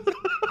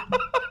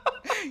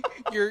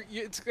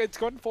 It's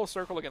going full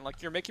circle again.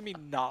 Like you're making me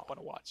not want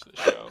to watch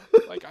this show.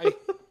 Like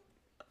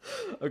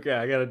Okay,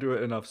 I gotta do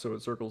it enough so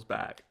it circles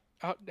back.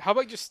 how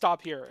about you just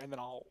stop here and then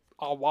I'll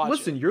I'll watch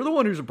Listen, it. you're the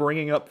one who's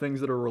bringing up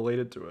things that are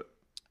related to it.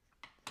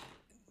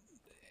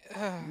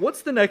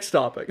 What's the next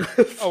topic?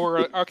 Oh,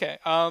 we're okay.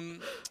 All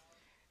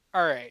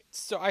right.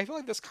 So I feel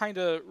like this kind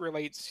of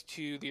relates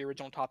to the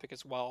original topic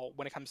as well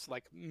when it comes to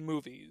like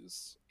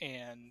movies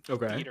and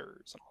Okay.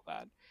 theaters and all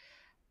that.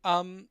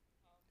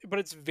 But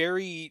it's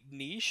very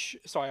niche,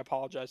 so I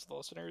apologize to the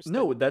listeners.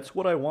 No, that's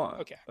what I want.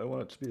 Okay. I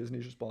want it to be as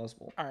niche as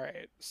possible. All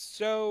right.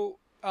 So,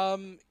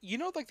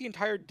 like the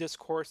entire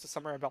discourse this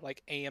summer about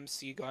like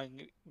AMC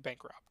going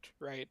bankrupt,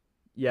 right?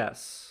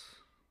 Yes.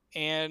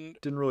 And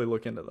Didn't really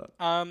look into that.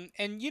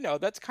 and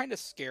that's kind of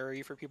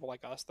scary for people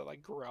like us that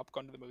like grew up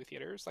going to the movie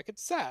theaters. Like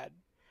it's sad.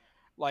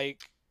 Like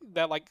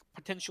that like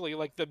potentially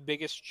like the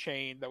biggest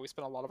chain that we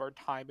spent a lot of our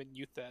time and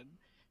youth in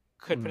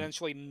could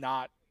potentially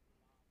not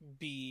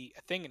be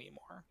a thing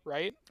anymore,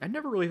 right? I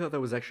never really thought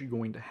that was actually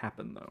going to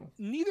happen, though.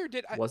 Neither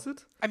did I. Was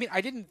it? I mean, I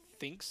didn't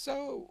think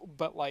so,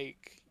 but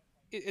like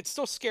it's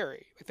still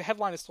scary. Like the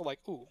headline is still like,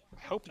 "Ooh,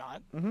 I hope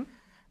not."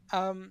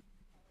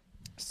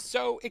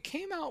 So it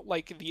came out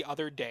like the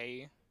other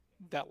day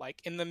that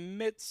like in the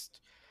midst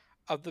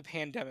of the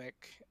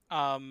pandemic,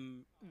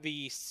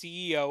 the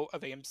CEO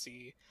of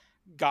AMC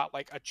got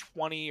like a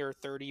 $20 or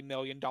 $30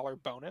 million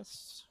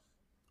bonus.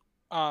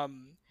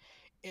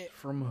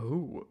 From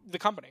who? The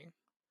company.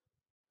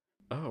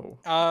 Oh.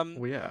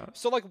 Well, yeah.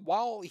 So like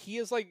while he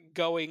is like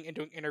going and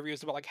doing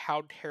interviews about like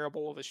how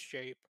terrible of a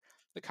shape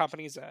the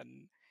company's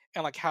in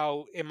and like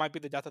how it might be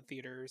the death of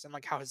theaters and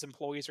like how his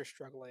employees are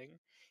struggling,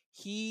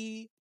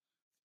 he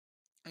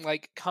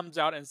like comes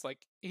out and is like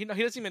he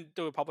doesn't even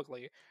do it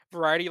publicly.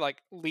 Variety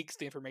like leaks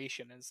the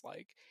information and is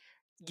like,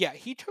 yeah,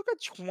 he took a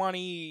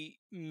 20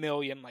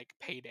 million like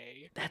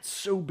payday. That's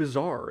so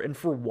bizarre. And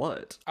for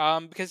what?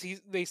 Because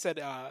they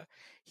said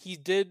he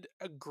did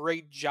a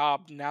great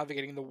job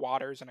navigating the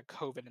waters in a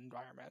COVID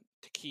environment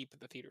to keep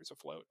the theaters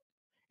afloat,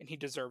 and he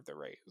deserved the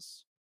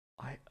raise.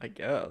 I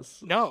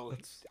guess. No,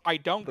 I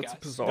don't that's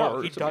guess. bizarre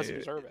No, he to doesn't me.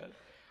 deserve it.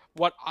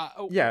 What?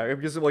 Yeah,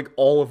 because like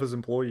all of his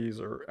employees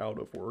are out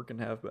of work and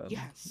have been.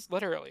 Yes,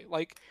 literally.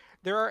 Like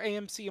there are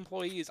AMC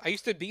employees. I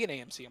used to be an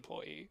AMC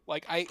employee.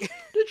 Like I.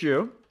 Did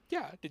you?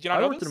 Yeah. Did you not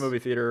I know worked this? in a movie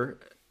theater.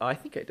 I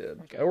think I did.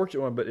 Okay. I worked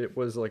at one, but it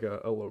was like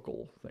a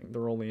local thing.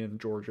 They're only in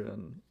Georgia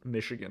and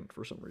Michigan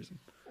for some reason.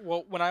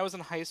 Well, when I was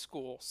in high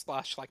school /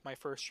 like my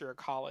first year of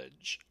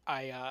college,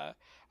 I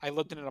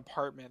lived in an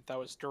apartment that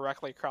was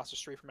directly across the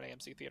street from an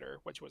AMC theater,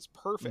 which was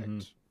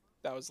perfect.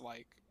 That was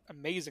like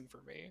amazing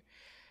for me.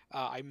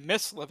 I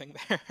miss living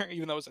there,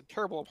 even though it was a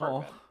terrible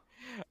apartment.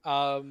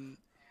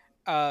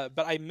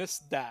 But I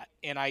missed that,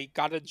 and I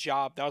got a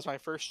job. That was my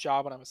first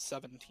job when I was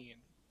 17.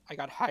 I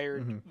got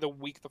hired the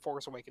week The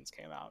Force Awakens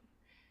came out,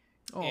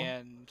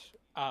 and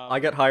I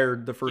got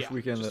hired the first yeah,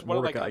 weekend just that what,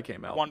 Mordecai like, a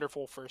came out.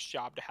 Wonderful first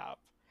job to have.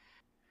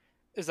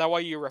 Is that why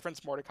you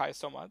reference Mordecai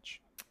so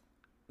much?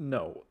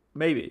 No,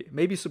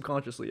 maybe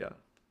subconsciously, yeah.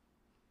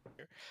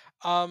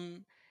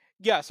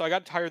 Yeah, so I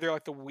got hired there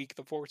like the week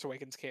The Force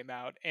Awakens came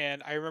out,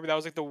 and I remember that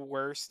was like the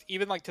worst,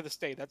 even like to this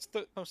day, that's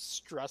the most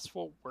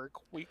stressful work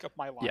week of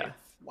my life. Yeah.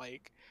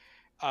 Like,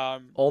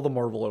 All the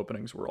Marvel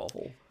openings were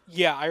awful.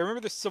 yeah, I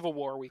remember the Civil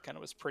War weekend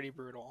was pretty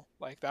brutal.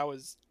 Like that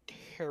was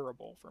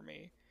terrible for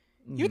me.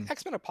 Even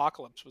X-Men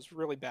Apocalypse was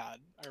really bad,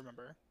 I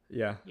remember.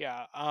 Yeah.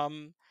 Yeah. I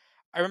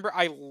remember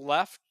I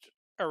left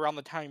around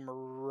the time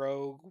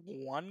Rogue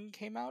One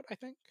came out, I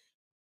think.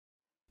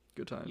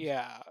 Good times.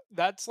 Yeah,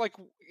 that's like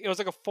it was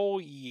like a full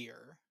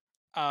year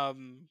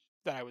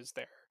that I was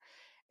there.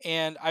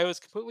 And I was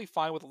completely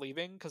fine with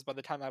leaving because by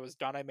the time I was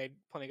done I made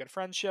plenty of good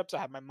friendships, I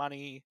had my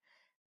money,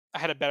 I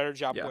had a better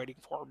job Yeah. waiting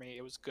for me.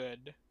 It was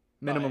good.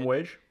 Minimum But,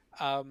 wage?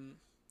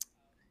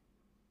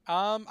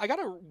 I got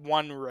a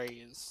one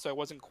raise, so it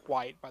wasn't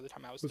quite by the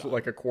time I was Was done. it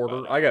like a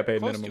quarter? but, I got paid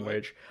close minimum to it.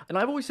 wage. And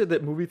I've always said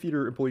that movie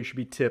theater employees should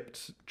be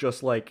tipped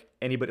just like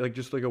anybody, like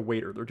just like a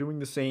waiter. They're doing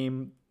the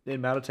same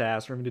amount of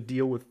tasks, they're having to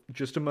deal with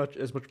just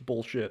as much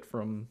bullshit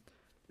from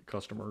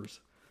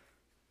customers.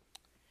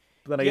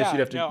 But then I guess Yeah, you'd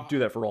have to no. do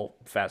that for all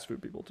fast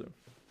food people too.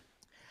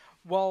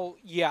 Well,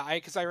 yeah,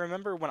 because I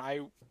remember when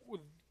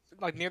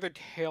like near the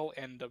tail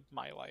end of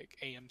my like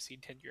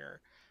AMC tenure,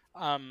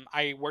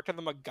 I worked at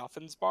the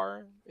MacGuffin's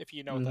bar, if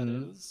you know what that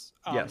is.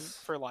 Yes.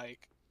 For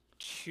like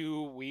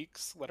 2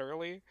 weeks,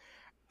 literally,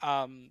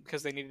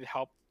 because they needed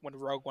help when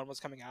Rogue One was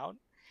coming out,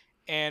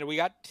 and we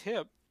got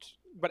tipped.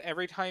 But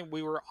every time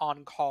we were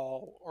on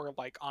call or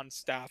like on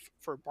staff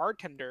for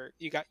bartender,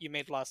 you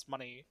made less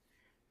money.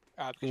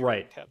 Because you were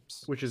getting Right.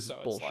 tips, Which is So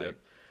it's bullshit. like-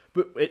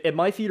 But at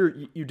my theater,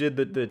 you did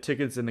the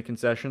tickets and the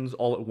concessions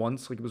all at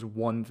once. Like it was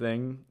one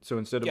thing. So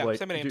instead of Yeah, like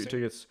same at AMC.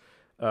 tickets,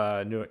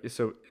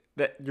 so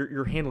that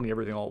you're handling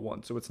everything all at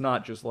once. So it's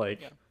not just like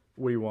Yeah.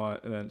 what do you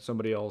want, and then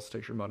somebody else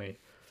takes your money.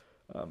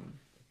 But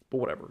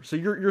whatever. So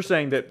you're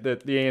saying that the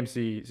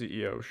AMC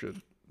CEO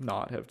should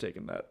not have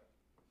taken that.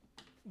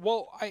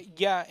 Well,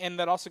 yeah, and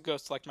that also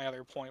goes to like my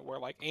other point where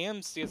like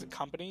AMC as a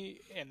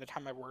company and the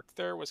time I worked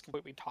there was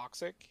completely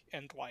toxic,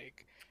 and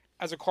like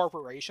as a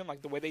corporation,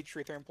 like the way they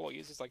treat their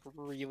employees is like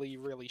really,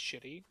 really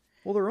shitty.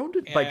 Well, they're owned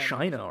by And-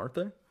 China, aren't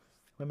they? Am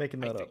I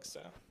making I that up? think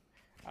so.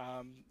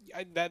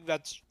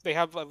 That's they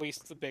have at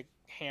least the big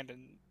hand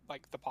in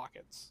like the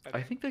pockets.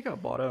 I think they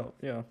got bought out.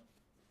 Yeah,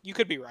 You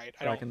could be right.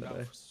 I Back in don't the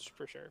know day.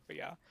 for sure, but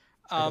yeah.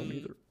 I don't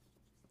either.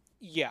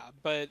 Yeah,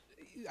 but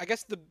I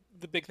guess the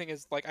big thing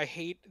is like I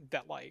hate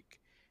that like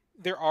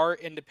there are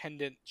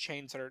independent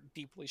chains that are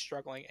deeply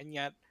struggling, and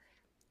yet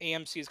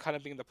AMC is kind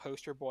of being the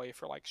poster boy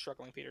for like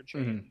struggling theater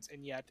chains,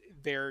 and yet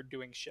they're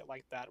doing shit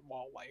like that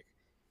while like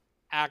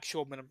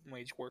actual minimum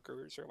wage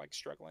workers are like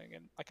struggling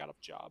and like out of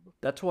job.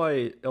 That's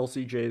why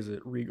LCJ is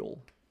at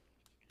Regal.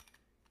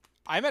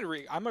 I'm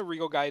a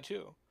Regal guy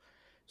too,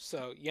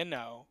 so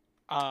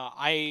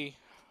I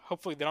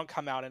hopefully they don't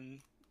come out and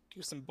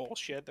do some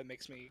bullshit that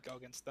makes me go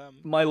against them.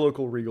 My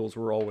local Regals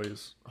were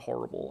always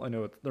horrible. I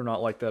know they're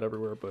not like that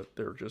everywhere, but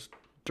they're just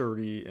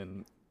dirty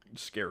and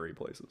scary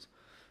places.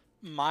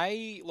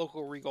 My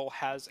local Regal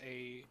has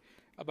a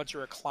bunch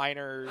of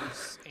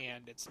recliners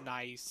and it's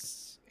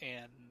nice,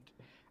 and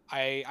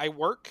I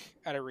work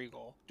at a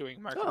Regal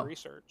doing market Oh,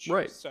 research.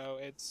 right. So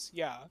it's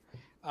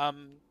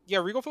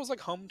Regal feels like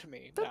home to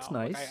me. That's now.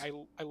 Like, nice.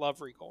 I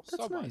love Regal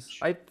That's so nice. much.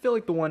 I feel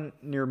like the one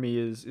near me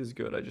is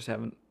good. I just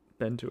haven't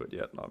been to it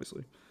yet,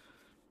 obviously.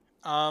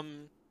 I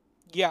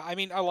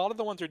mean a lot of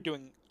the ones are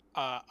doing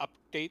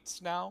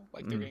updates now,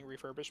 like they're getting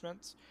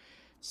refurbishments.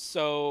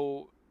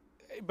 So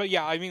but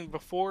yeah, I mean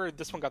before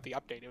this one got the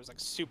update, it was like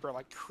super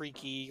like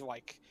creaky,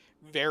 like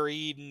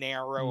very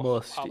narrow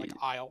Musty. like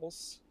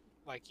aisles.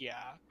 Like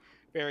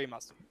very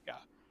musty.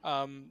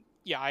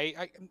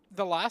 I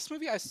the last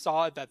movie I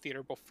saw at that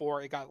theater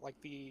before it got like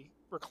the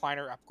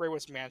recliner upgrade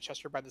was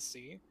Manchester by the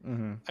Sea.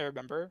 I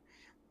remember.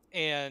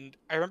 And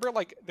I remember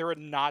like there were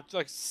not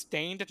like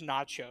stained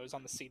nachos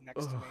on the seat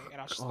next to me, and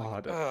I was just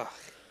God. like, ugh.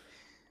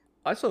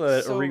 I saw that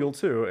at So- a Regal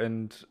too,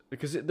 and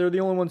because they're the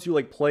only ones who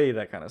like play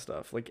that kind of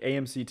stuff. Like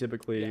AMC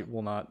typically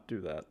will not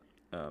do that.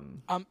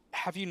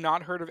 Have you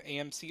not heard of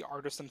AMC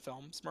Artisan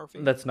Films, Murphy?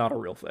 That's not a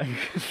real thing.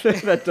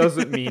 That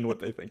doesn't mean what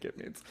they think it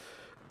means.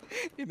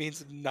 It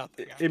means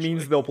nothing. It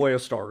means actually. they'll play A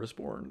Star Is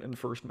Born and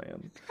First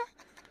Man.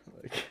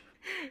 Like,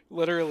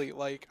 Literally,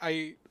 like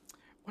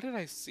what did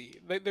I see?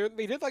 They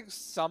did like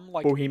some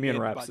like Bohemian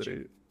mid-budget-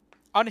 Rhapsody.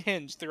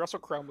 Unhinged, the Russell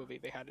Crowe movie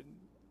they had in.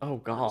 Oh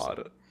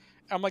God.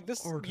 I'm like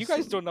this. You guys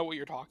Artisan. don't know what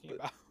you're talking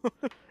about.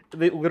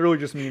 It literally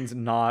just means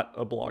not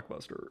a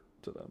blockbuster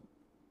to them.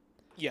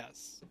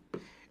 Yes,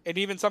 and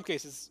even in some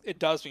cases it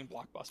does mean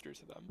blockbuster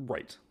to them.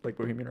 Right. Like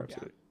Bohemian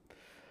Rhapsody.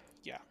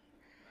 Yeah.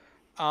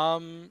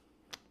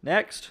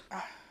 Next.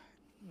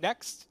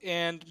 Next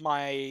and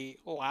my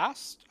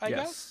last, I Yes.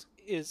 guess,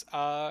 is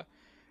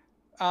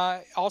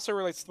also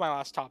relates to my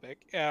last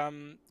topic.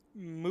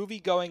 Movie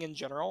going in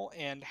general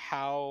and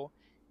how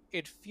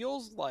it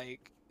feels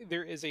like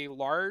there is a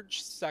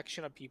large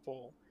section of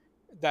people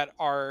that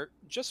are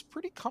just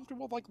pretty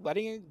comfortable like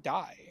letting it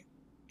die.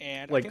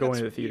 And I Like think going that's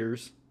to the weird.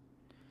 theaters.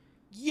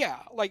 Yeah,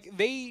 like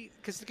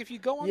because like, if you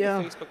go on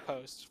Yeah. the Facebook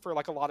posts for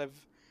like a lot of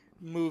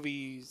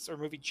movies or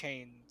movie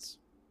chains,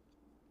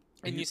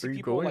 and you see Are you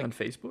people going like, on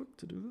Facebook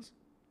to do this?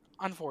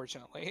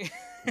 unfortunately.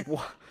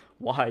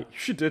 Why? You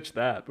should ditch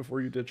that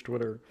before you ditch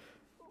Twitter.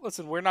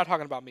 Listen, we're not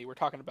talking about me. We're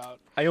talking about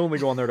I only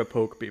go on there to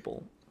poke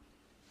people.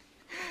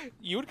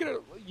 you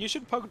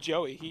should poke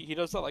Joey. He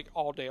does that like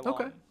all day long.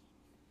 Okay.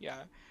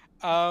 Yeah.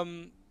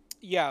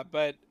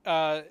 But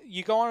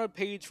you go on a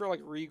page for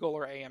like Regal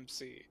or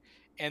AMC,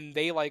 and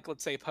they like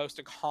let's say post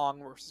a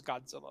Kong versus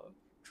Godzilla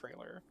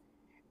trailer,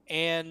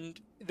 and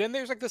then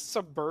there's like this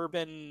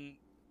suburban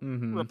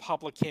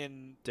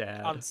Republican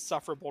Dad.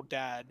 unsufferable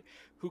dad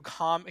who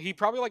he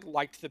probably like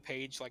liked the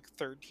page like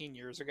 13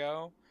 years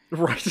ago.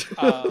 Right.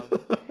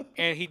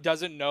 And he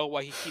doesn't know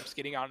why he keeps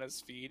getting on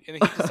his feed, and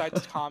then he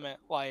decides to comment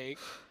like,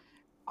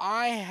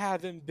 I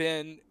haven't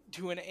been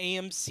to an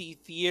AMC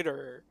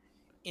theater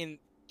in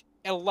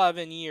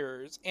 11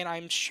 years, and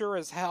I'm sure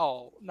as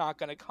hell not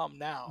gonna come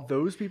now.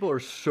 Those people are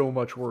so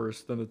much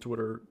worse than the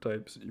Twitter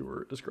types you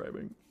were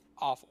describing.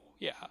 Awful.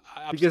 Yeah,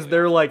 Because absolutely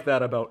they're awful. like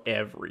that about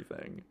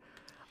everything.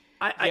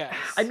 Yes.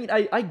 I mean,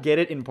 I get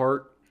it in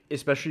part,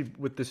 especially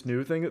with this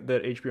new thing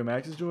that HBO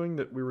Max is doing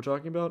that we were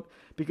talking about,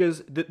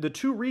 because the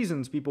two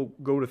reasons people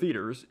go to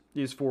theaters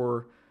is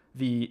for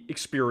the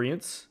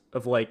experience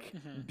of like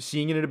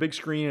seeing it in a big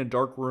screen in a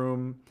dark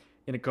room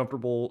in a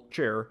comfortable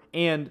chair,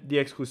 and the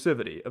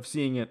exclusivity of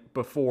seeing it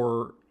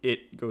before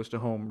it goes to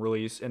home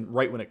release and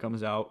right when it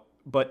comes out.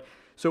 But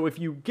so if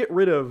you get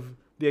rid of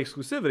the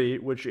exclusivity,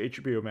 which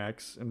HBO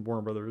Max and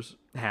Warner Brothers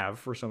have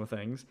for some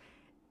things,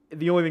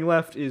 the only thing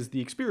left is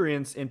the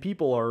experience, and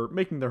people are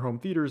making their home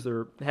theaters.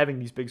 They're having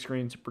these big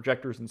screens,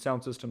 projectors, and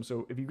sound systems.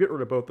 So if you get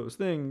rid of both those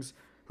things,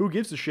 who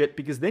gives a shit?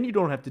 Because then you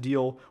don't have to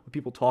deal with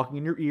people talking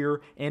in your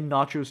ear and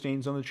nacho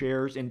stains on the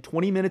chairs and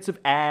 20 minutes of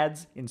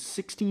ads and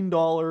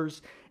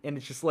 $16. And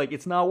it's just like,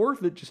 it's not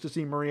worth it just to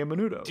see Maria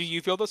Menounos. Do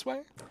you feel this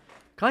way?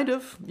 Kind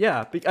of,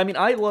 yeah. I mean,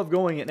 I love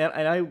going, and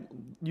I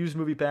used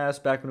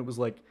MoviePass back when it was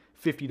like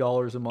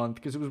 $50 a month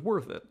because it was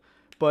worth it.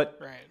 But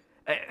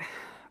Right.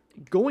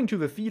 Going to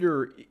the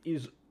theater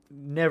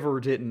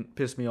didn't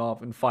piss me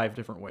off in 5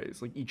 different ways,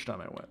 like each time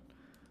I went.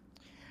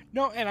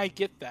 No, and I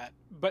get that,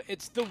 but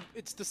it's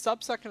the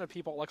subsection of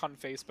people like on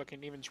Facebook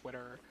and even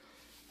Twitter,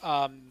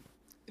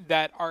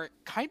 that are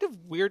kind of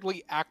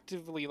weirdly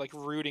actively like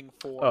rooting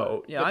for.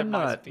 Oh yeah, the I'm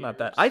demise not of not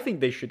that. theaters. I think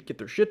they should get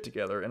their shit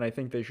together, and I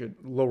think they should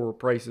lower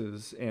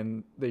prices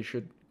and they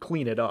should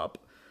clean it up,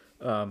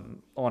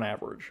 on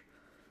average.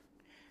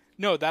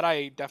 No, that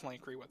I definitely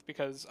agree with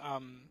because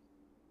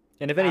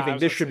And if I anything,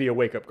 was this gonna should say- be a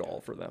wake up call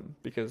for them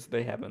because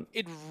they haven't.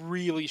 it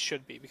really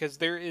should be because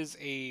there is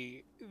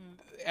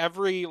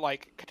every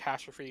like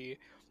catastrophe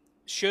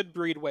should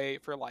breed way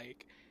for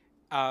like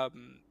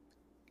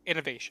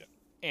innovation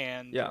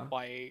and Yeah.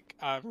 like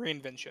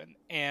reinvention,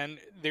 and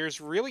there's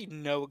really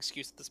no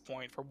excuse at this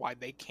point for why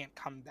they can't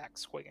come back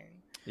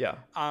swinging. Yeah.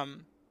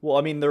 Um, Well,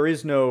 I mean, there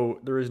is no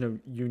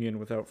union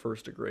without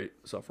first a great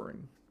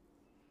suffering.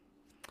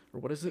 Or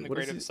what is it? the What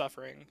is greater the it?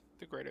 suffering,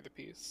 the greater the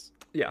peace.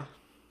 Yeah.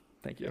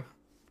 Thank you.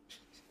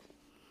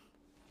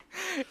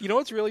 You know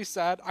what's really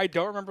sad? I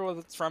don't remember what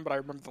it's from, but I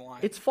remember the line.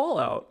 It's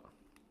Fallout.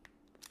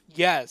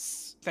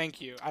 Yes, thank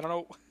you. I don't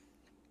know.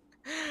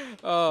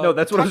 No,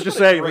 that's what I talk was just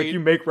about a saying. Like great- you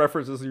make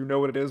references, you know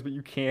what it is, but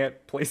you can't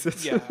place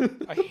it. Yeah,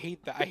 I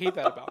hate that. I hate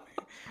that about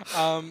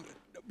me.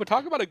 But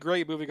talk about a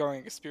great movie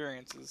going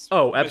experiences.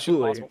 Oh, Mission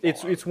absolutely. Impossible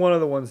It's Fallout. it's one of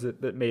the ones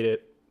that made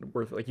it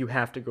worth it. Like you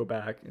have to go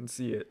back and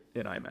see it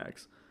in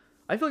IMAX.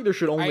 I feel like there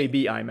should only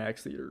be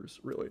IMAX theaters,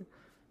 really.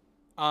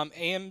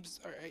 AM's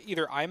or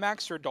either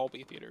IMAX or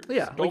Dolby theaters.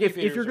 Yeah, like Dolby if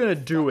you're theaters gonna are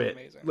do fucking it,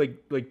 amazing.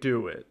 like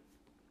do it.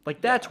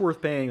 Like that's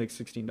worth paying like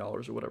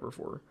 $16 or whatever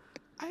for.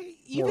 I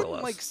more or even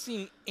less. like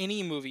seeing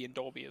any movie in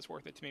Dolby is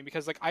worth it to me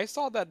because like I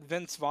saw that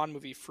Vince Vaughn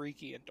movie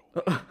Freaky in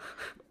Dolby,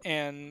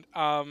 and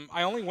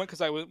I only went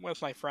because I went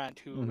with my friend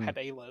who had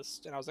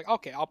A-list, and I was like,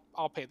 okay,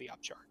 I'll pay the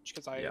upcharge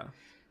because Yeah.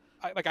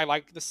 I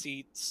like the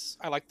seats,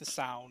 I like the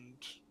sound,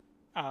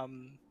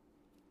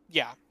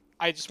 yeah,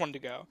 I just wanted to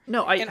go.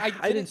 No, And I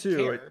did didn't too.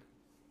 care.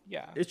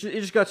 Yeah. It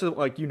just got to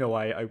like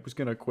I was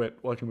gonna quit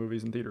watching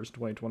movies in theaters in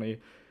 2020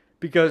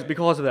 because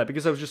of that,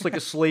 because I was just like a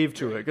slave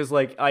to it, because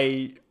like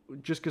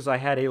because I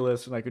had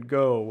A-list and I could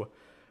go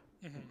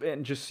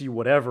and just see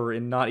whatever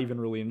and not even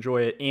really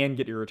enjoy it and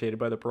get irritated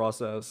by the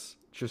process.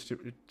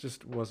 It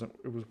just wasn't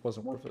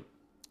worth it.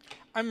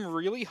 I'm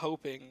really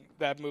hoping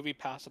that Movie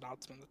Pass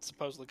announcement that's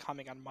supposedly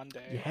coming on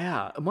Monday.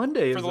 Yeah,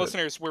 Monday For is the it.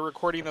 listeners, we're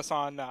recording this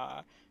on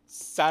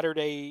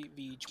Saturday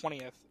the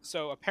 20th.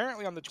 So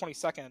apparently on the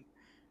 22nd,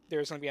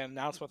 there's going to be an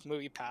announcement with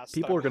Movie Pass.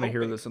 People are going to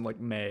hear this in like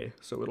May,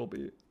 so it'll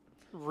be.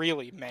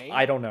 Really, May?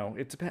 I don't know.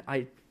 It depends.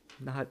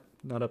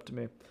 Not up to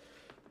me.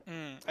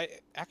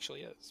 It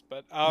actually is,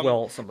 but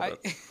Well, some of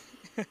it.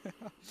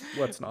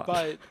 Let's not.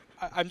 But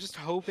I'm just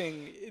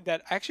hoping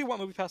that I actually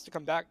want Movie Pass to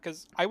come back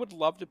because I would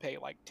love to pay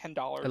like $10.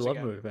 I love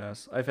again. Movie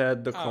Pass. I've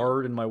had the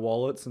card in my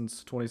wallet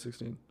since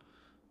 2016.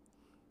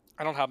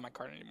 I don't have my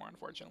card anymore,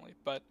 unfortunately,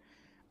 but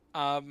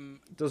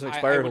It doesn't I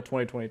expire until would-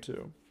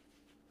 2022.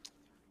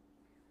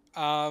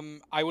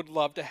 I would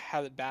love to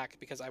have it back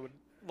because I would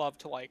love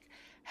to like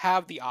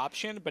have the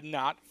option, but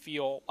not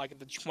feel like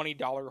the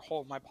 $20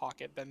 hole in my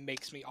pocket that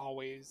makes me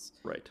always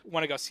Right.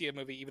 want to go see a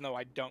movie, even though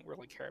I don't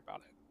really care about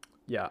it.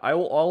 Yeah,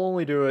 I'll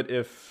only do it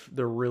if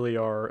there really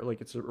are like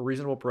it's a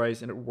reasonable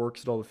price and it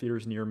works at all the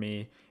theaters near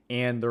me,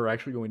 and there are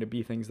actually going to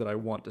be things that I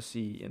want to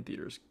see in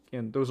theaters,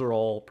 and those are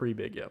all pretty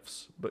big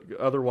ifs. But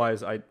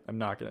otherwise, I'm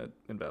not going to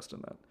invest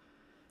in that.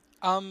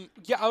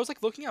 Yeah, I was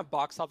like looking at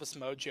Box Office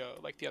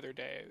Mojo like the other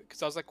day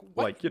because I was like,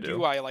 what Like you do.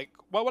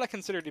 what would I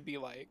consider to be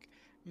like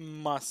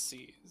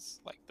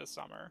must-sees like this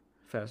summer?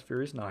 Fast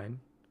Furious 9,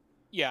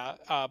 Yeah,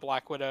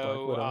 Black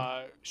Widow,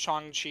 Widow.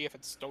 Shang-Chi if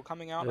it's still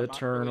coming out. I'm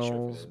not really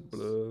Eternals, sure if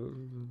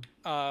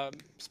it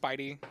is.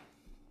 Spidey,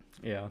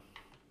 yeah.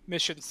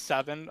 Mission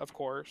 7, of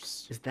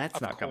course. That's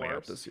Of not coming out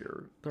course. this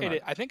year. They're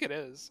I think it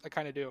is. I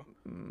kind of do.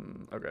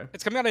 not- okay.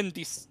 It's coming out in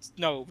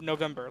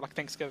November, like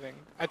Thanksgiving.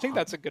 I think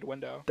that's a good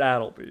window.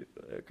 That'll be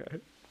okay.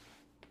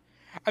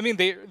 I mean,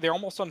 they're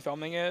almost done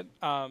filming it,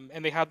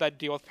 and they have that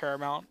deal with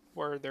Paramount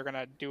where they're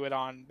gonna do it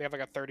on. They have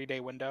like a 30-day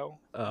window.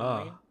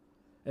 only.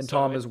 And So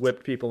Tom has it's-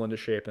 whipped people into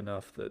shape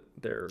enough that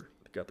they're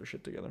got their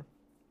shit together.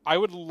 I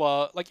would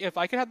love like if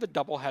I could have the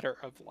double header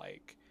of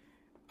like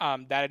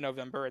that in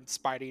November and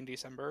Spidey in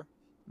December.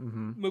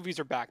 Movies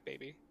are back,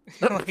 baby.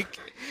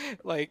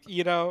 like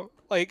you know,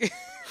 like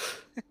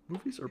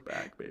Movies are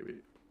back, baby.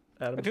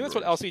 Adam I think that's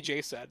what Rose.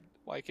 LCJ said.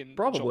 Like in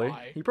Probably.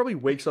 July. He probably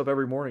wakes up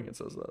every morning and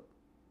says that.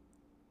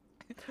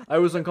 I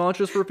was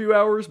unconscious for a few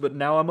hours, but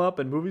now I'm up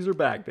and movies are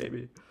back,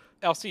 baby.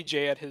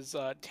 LCJ at his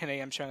 10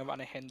 a.m. showing of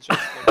Unhinged.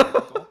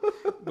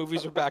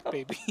 Movies are back,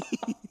 baby.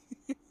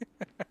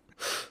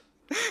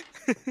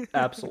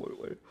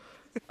 Absolutely.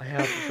 I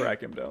have to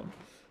track him down.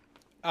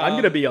 I'm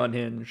gonna be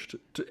unhinged.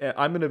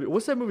 I'm gonna be.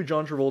 What's that movie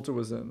John Travolta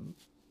was in?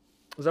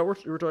 Is that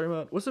what you were talking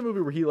about? What's the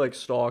movie where he like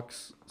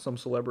stalks some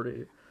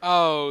celebrity?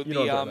 Oh, You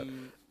know the what I'm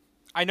talking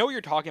I know what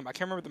you're talking about. I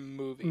can't remember the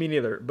movie. Me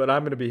neither. But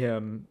I'm gonna be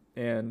him,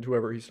 and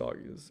whoever he's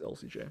stalking is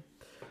LCJ.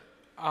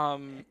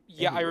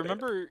 Yeah, I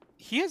remember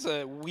he has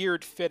a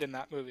weird fit in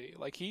that movie.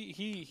 Like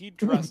he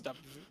dressed up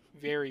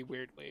very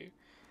weirdly.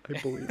 I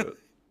believe it.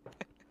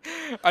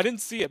 I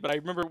didn't see it, but I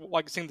remember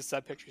like seeing the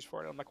set pictures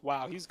for it. I'm like,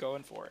 wow, he's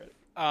going for it.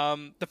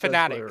 The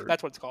Fanatic, hilarious.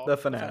 that's what it's called. The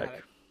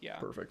Fanatic. Yeah.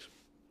 Perfect.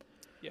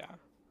 Yeah.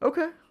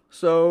 Okay,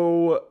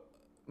 so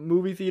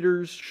movie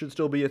theaters should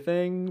still be a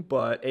thing,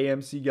 but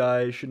AMC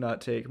guys should not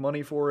take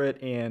money for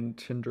it, and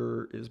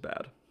Tinder is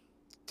bad.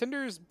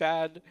 Tinder's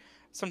bad,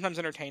 sometimes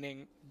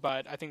entertaining,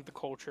 but I think the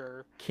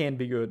culture Can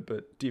be good,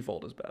 but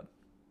default is bad.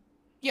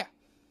 Yeah.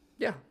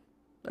 Yeah,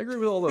 I agree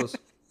with all those.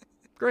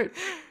 Great.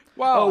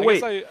 Wow. Oh,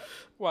 wait.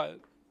 What?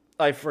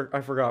 I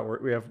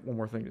forgot. We have one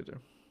more thing to do.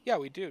 Yeah,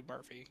 we do,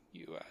 Murphy.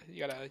 You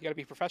gotta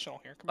be professional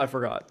here. Come on. I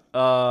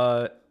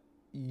forgot.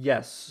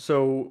 Yes.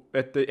 So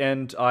at the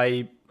end,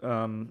 I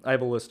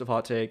have a list of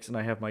hot takes, and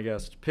I have my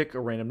guest pick a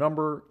random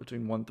number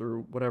between 1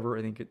 through whatever.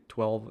 I think it's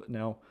 12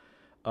 now.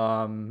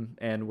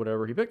 And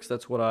whatever he picks,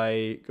 that's what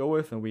I go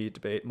with, and we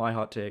debate my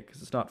hot take,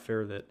 because it's not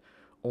fair that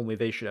only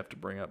they should have to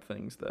bring up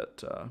things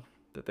that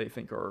they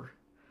think are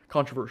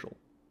controversial.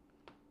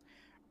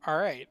 All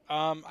right.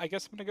 I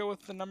guess I'm gonna go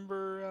with the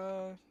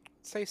number.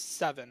 Say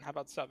 7. How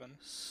about 7?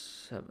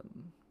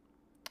 7.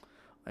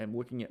 I am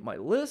looking at my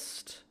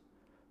list.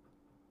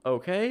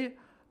 Okay.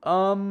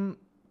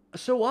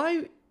 So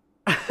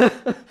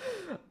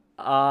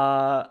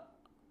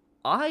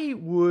I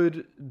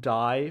would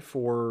die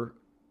for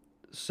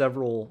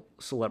several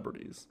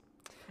celebrities.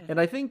 And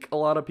I think a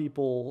lot of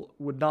people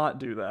would not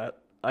do that.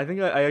 I think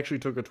I actually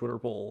took a Twitter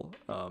poll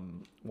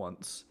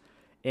once.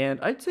 And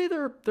I'd say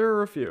there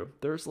are a few.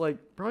 There's like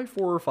probably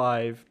 4 or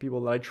 5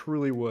 people that I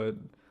truly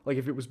would, like,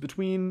 if it was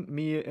between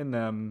me and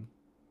them,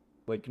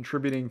 like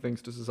contributing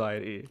things to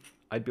society,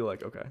 I'd be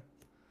like, okay.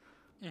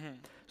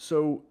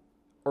 So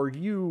do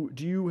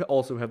you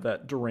also have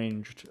that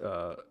deranged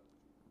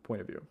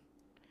point of view?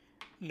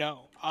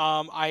 No.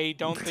 I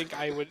don't think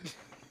I would.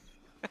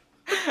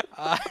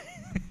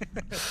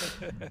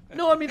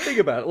 No, I mean, think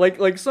about it.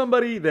 Like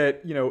somebody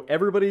that,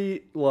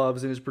 everybody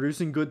loves and is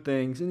producing good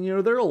things, and,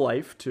 they're a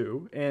life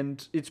too,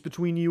 and it's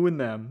between you and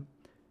them.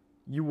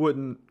 You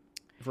wouldn't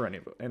for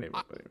anybody.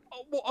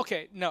 Well,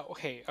 okay, no,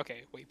 okay,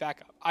 wait,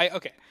 back up.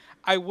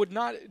 I would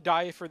not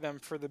die for them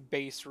for the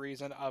base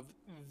reason of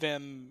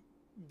them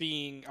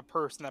being a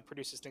person that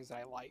produces things that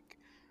I like.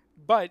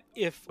 But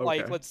if,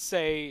 like, Okay. let's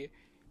say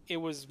it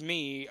was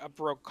me, a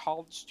broke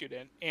college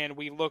student, and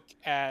we look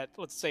at,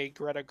 let's say,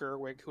 Greta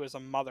Gerwig, who is a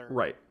mother,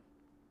 Right.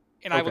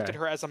 and I looked Okay. at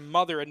her as a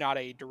mother and not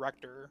a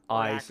director or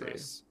an I see.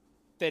 actress,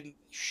 then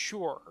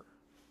sure,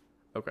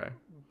 Okay.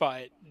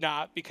 but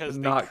not because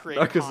they Not create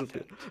because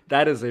content.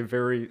 that is a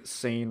very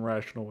sane,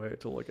 rational way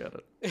to look at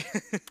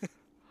it.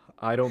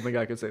 I don't think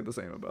I could say the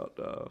same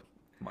about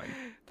mine.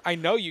 I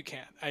know you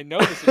can. I know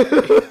this is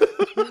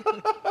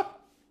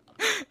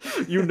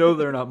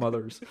They're not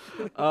mothers.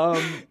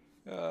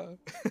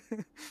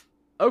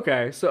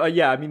 Okay, so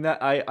yeah, I mean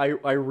that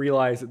I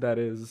realize that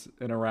is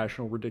an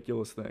irrational,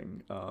 ridiculous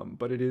thing,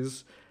 but it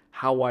is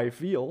how I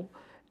feel,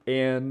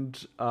 and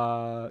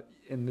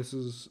this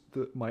is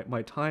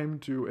my time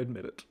to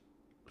admit it.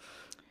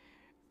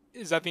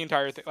 Is that the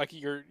entire thing? Like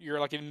you're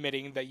like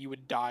admitting that you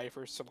would die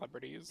for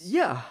celebrities?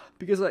 Yeah,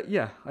 because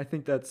I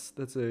think that's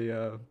a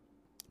Do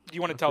you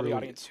want to tell the really-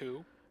 audience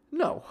who?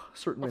 no,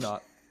 certainly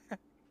not.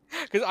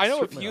 Because I know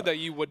a Certainly few not. that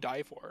you would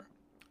die for.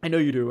 I know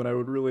you do, and I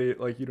would really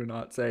like you to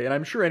not say, and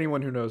I'm sure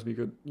anyone who knows me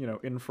could,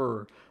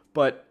 infer,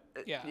 but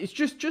Yeah. it's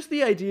just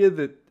the idea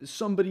that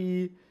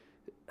somebody,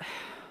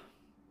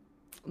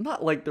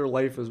 not like their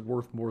life is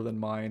worth more than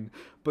mine,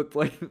 but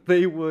like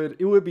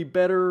it would be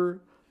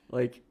better,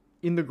 like,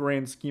 in the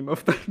grand scheme of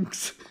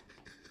things.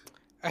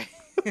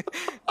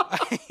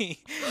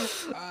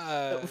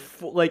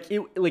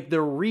 Like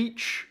their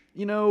reach,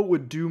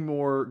 would do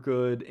more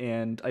good,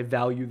 and I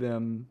value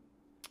them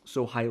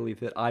so highly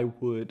that I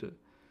would,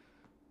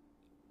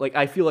 like,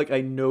 I feel like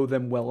I know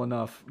them well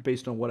enough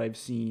based on what I've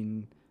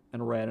seen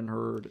and read and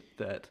heard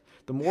that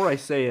the more I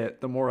say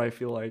it, the more I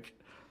feel like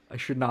I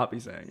should not be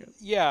saying it.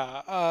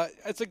 Yeah.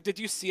 It's like, did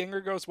you see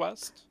Anger Goes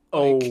West?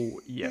 Oh, Like,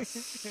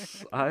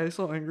 yes. I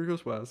saw Anger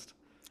Goes West.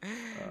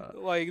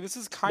 like this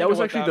is kind That of was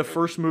what actually that the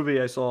first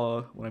movie I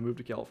saw when I moved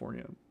to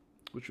California,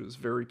 which was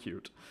very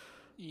cute.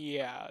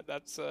 Yeah,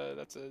 that's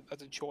a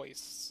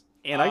choice.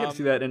 And I got to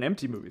see that in an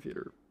empty movie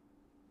theater.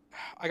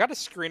 I got a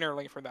screener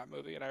link for that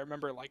movie, and I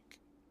remember like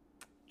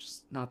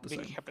just Not the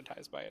being same.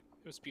 hypnotized by it.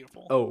 It was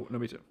beautiful. Oh, no,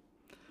 me too.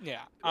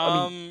 Yeah.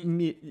 I mean,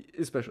 me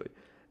especially.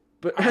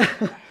 But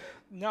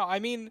No, I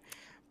mean,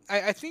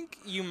 I think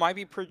you might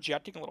be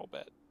projecting a little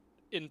bit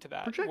into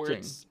that. Where Projecting?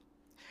 it's,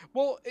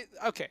 well,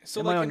 okay. So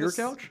am like I on in your this-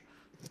 couch?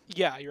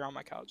 Yeah, you're on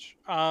my couch.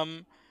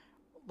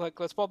 Like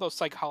let's pull those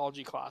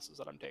psychology classes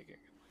that I'm taking.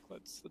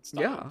 Let's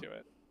dive Yeah. into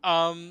it.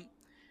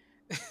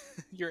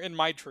 You're in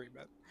my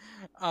treatment.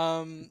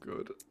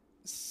 Good.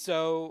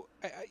 So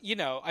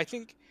I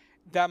think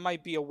that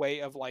might be a way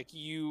of like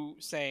you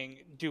saying,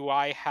 do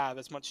I have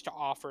as much to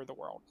offer the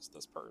world as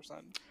this person?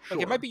 Like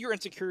it Sure. might be your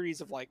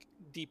insecurities of like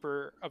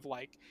deeper of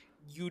like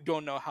you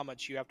don't know how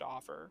much you have to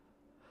offer.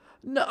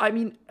 No, I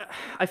mean,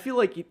 I feel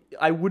like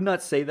I would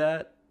not say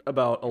that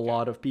about a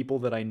lot of people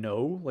that I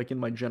know, like in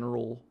my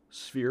general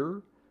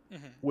sphere,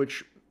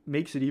 which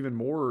makes it even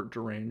more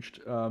deranged.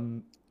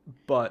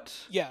 But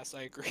Yes,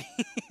 I agree.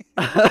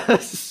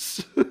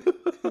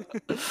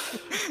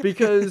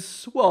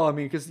 because, well, I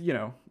mean, because, you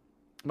know,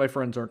 my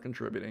friends aren't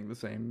contributing the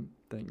same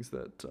things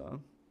that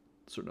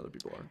certain other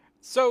people are.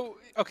 So,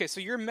 okay, so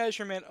your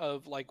measurement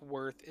of like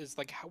worth is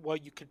like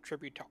what you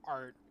contribute to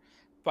art,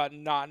 but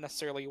not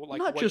necessarily like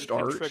Not what just you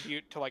art.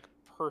 contribute to like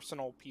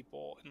personal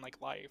people in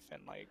like life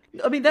and like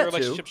I mean, the that too.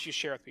 relationships you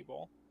share with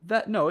people.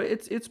 That, no,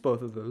 it's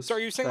both of those. So are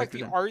you saying like factored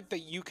the in. art that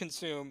you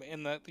consume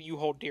and that you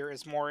hold dear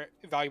is more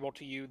valuable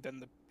to you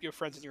than your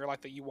friends in your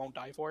life that you won't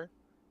die for?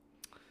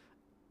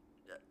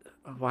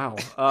 Wow.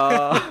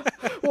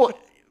 Well,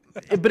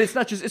 but it's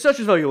not just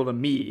valuable to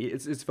me.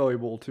 It's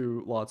valuable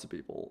to lots of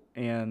people,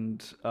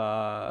 and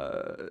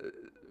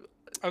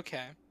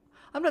Okay,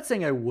 I'm not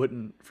saying I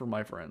wouldn't for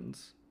my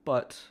friends,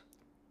 but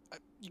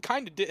you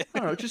kind of did. I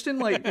don't know. Just in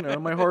like, you know,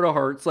 my heart of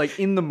hearts, like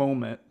in the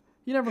moment,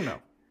 you never know.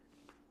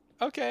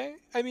 Okay,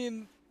 I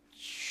mean,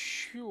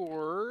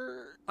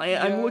 sure. I'm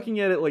yeah. looking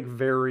at it like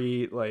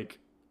very like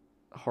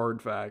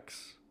hard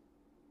facts,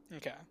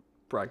 Okay.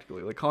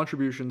 practically like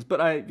contributions, but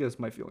I guess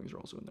my feelings are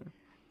also in there.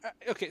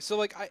 Okay, so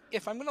like,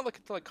 if I'm gonna look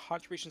at the like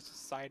contributions to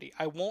society,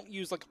 I won't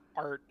use like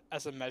art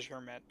as a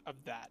measurement of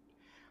that.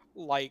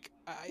 Like,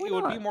 Why it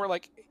would be not? more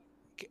like,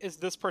 is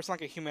this person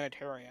like a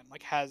humanitarian?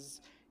 Like,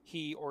 has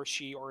he or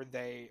she or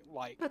they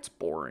like That's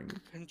boring.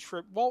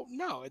 Well,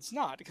 no, it's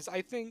not, because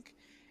I think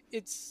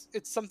it's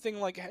something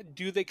like,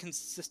 do they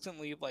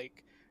consistently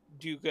like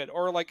do good?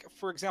 Or like,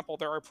 for example,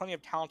 there are plenty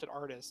of talented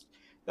artists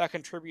that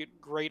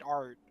contribute great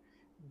art,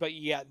 but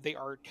yet they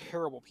are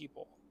terrible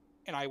people,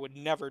 and I would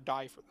never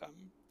die for them.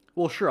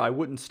 Well, sure, I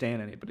wouldn't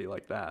stand anybody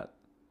like that.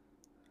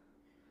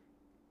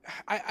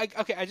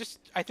 Okay,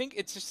 I think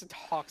it's just a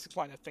toxic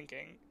line of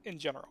thinking in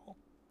general.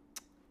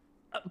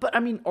 But I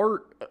mean,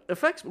 art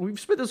affects. We've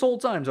spent this whole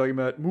time talking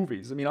about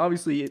movies. I mean,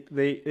 obviously,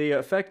 they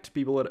affect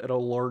people at a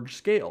large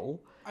scale.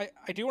 I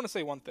do want to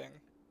say one thing.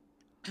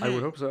 I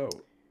would hope so.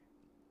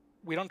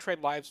 We don't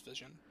trade lives,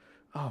 Vision.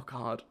 Oh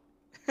God,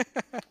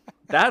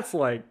 that's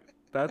the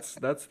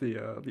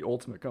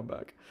ultimate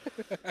comeback.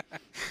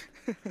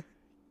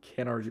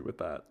 Can't argue with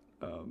that.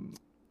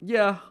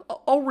 Yeah,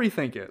 I'll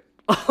rethink it.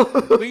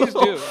 Please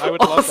do. I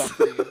would love that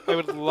for you. I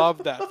would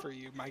love that for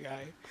you, my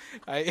guy.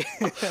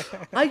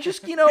 I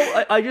just,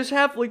 I just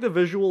have like the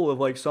visual of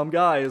like some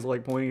guy is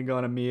like pointing a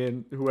gun at me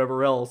and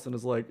whoever else, and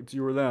is like, it's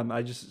you or them.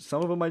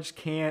 Some of them I just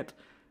can't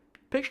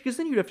picture, because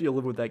then you'd have to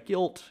live with that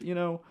guilt,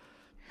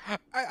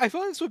 I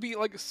feel like this would be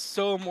like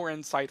so more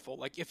insightful.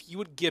 Like if you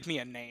would give me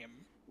a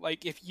name,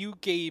 like if you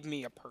gave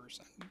me a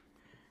person.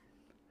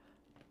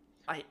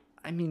 I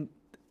mean,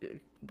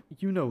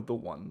 you know the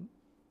one.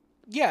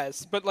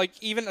 Yes, but like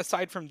even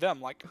aside from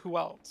them, like who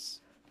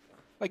else?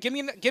 Like give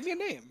me a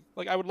name.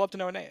 Like I would love to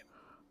know a name.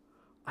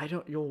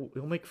 You'll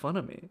make fun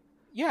of me.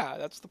 Yeah,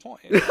 that's the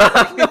point. No,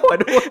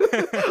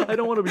 I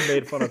don't want to be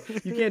made fun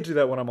of. You can't do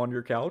that when I'm on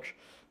your couch.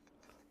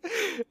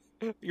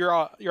 You're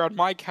on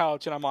my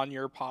couch and I'm on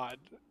your pod.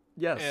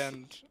 Yes.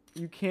 And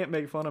you can't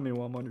make fun of me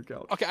while I'm on your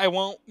couch. okay, I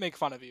won't make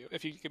fun of you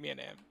if you give me a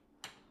name.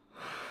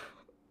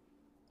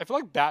 I feel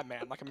like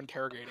Batman, like I'm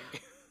interrogating you.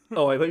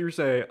 Oh, I thought you were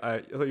saying. I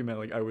thought you meant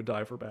like I would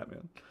die for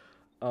Batman.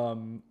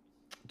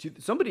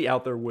 Somebody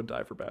out there would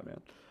die for Batman.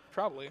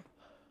 Probably.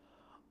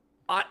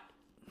 God,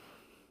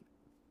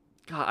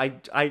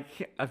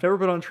 I've never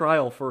been on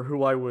trial for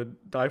who I would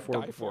die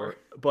for before,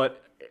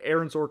 but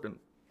Aaron Sorkin.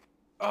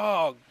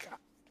 Oh God.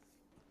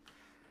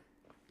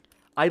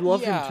 I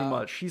love him Yeah. too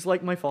much. He's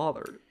like my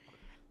father.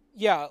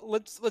 Yeah,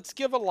 let's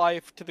give a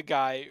life to the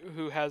guy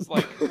who has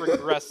like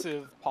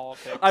regressive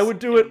politics. I would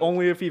do it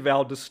only if he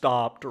vowed to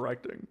stop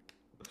directing.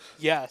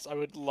 Yes, I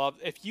would love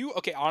if you.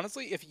 Okay,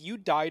 honestly, if you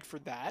died for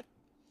that,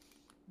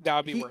 that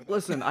would be worth it.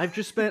 Listen, I've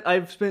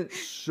spent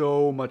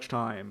so much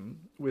time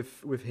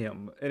with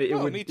him, and it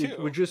me it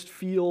too. would just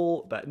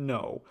feel that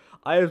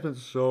I have spent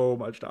so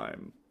much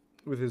time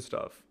with his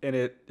stuff, and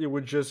I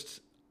would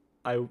just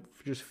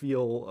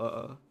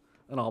feel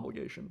an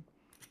obligation.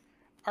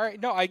 All right,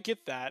 no, I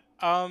get that.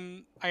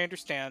 I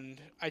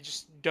understand. I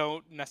just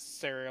don't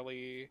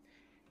necessarily.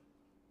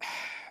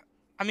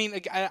 I mean,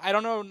 like, I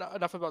don't know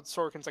enough about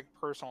Sorkin's like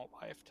personal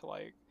life to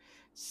like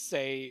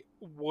say,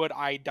 would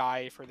I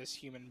die for this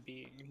human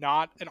being?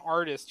 Not an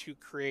artist who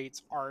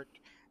creates art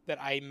that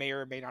I may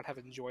or may not have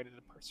enjoyed at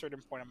a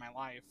certain point in my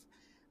life,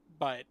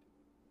 but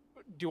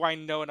do I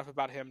know enough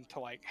about him to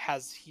like,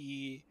 has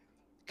he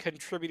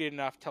contributed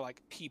enough to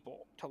like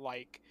people, to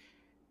like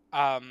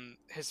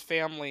his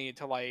family,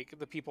 to like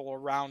the people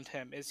around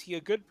him? Is he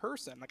a good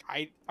person? Like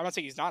I'm not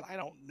saying he's not. I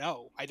don't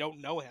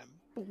know him.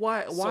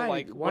 Why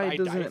like, why would I die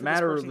doesn't for it this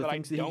matter person the that I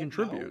things that he don't know?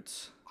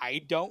 contributes?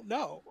 I don't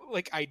know.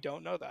 Like I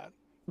don't know that.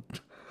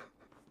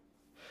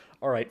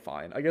 All right,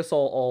 fine. I guess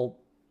I'll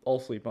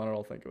sleep on it.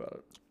 I'll think about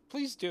it.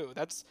 Please do.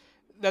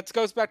 That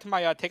goes back to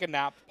my take a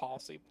nap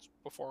policy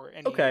before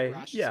any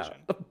rash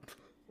decision.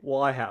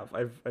 Well,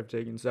 I've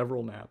taken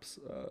several naps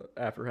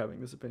after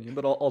having this opinion,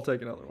 but I'll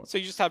take another one. So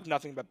you just have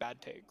nothing but bad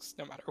takes,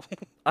 no matter what.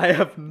 I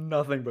have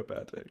nothing but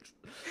bad takes.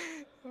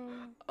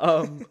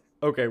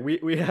 Okay,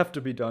 we have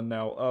to be done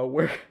now.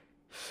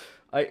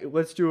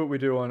 Let's do what we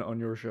do on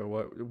your show.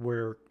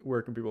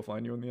 Where can people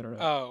find you on the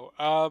internet?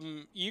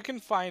 You can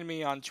find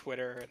me on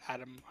Twitter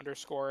at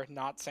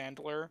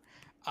Adam_not_Sandler.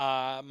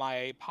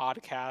 My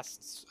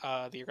podcasts,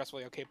 the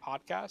Aggressively Okay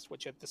podcast,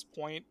 which at this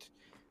point,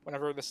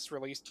 whenever this is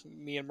released,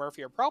 me and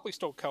Murphy are probably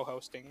still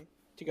co-hosting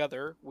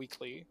together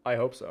weekly. I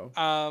hope so.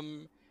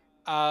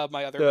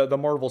 My other the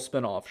Marvel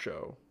spin-off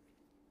show,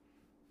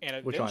 and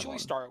eventually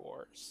Star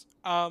Wars.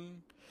 And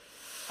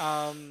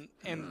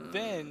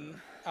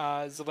then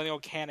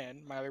Zillennial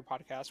Canon, my other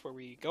podcast, where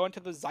we go into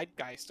the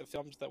zeitgeist of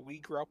films that we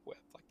grew up with,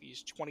 like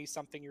these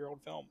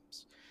 20-something-year-old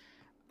films.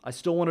 I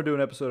still want to do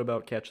an episode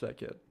about Catch That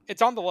Kid.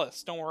 It's on the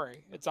list. Don't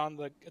worry. It's on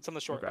the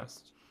short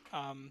list.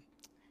 I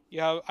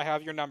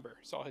have your number,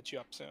 so I'll hit you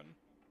up soon.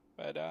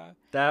 But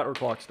that or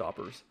Clock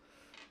Stoppers.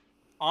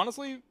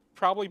 Honestly,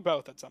 probably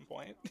both at some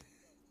point.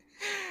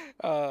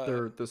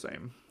 They're the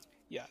same.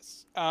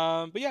 Yes.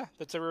 But yeah,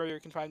 that's everywhere you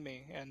can find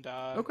me. And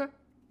okay.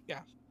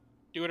 Yeah.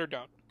 Do it or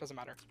don't. Doesn't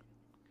matter.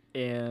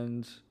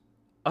 And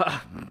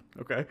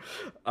okay.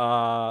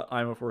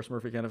 I'm of course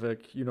Murphy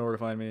Kenefick. You know where to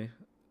find me.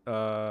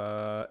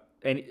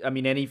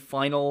 Any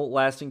final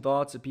lasting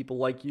thoughts? If people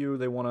like you,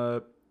 they want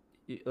to,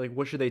 like,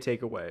 what should they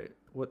take away?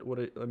 What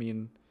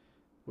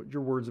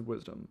your words of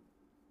wisdom?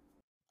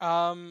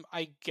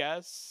 I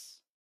guess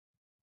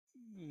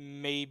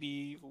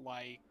maybe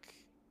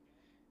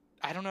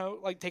I don't know,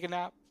 take a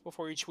nap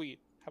before you tweet.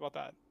 How about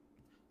that?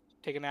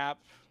 Take a nap.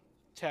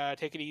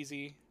 Take it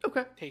easy.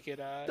 Okay. Take it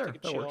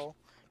That chill. works.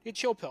 Take a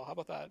chill pill. How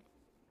about that?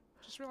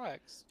 Just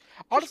relax.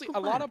 Honestly,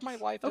 relax. a lot of my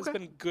life has Okay.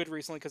 been good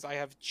recently because I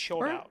have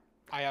chilled Right. out.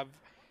 I have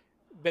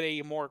been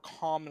a more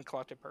calm and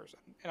collected person,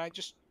 and I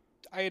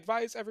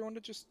advise everyone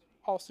to just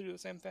also do the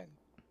same thing.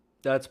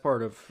 That's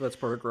part of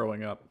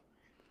growing up.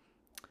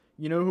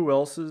 You know who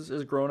else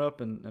is grown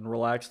up and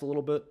relaxed a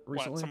little bit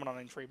recently? Someone on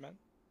any treatment.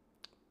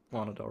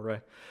 Lana Del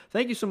Rey.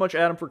 Thank you so much,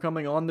 Adam, for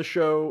coming on the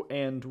show,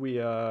 and we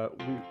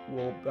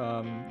will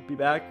be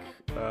back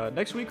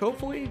next week,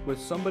 hopefully, with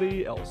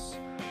somebody else.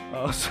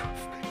 So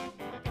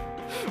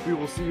we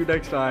will see you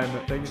next time.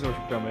 Thank you so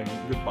much for coming.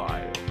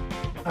 Goodbye.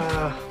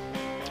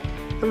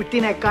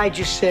 Everything that guy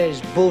just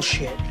says,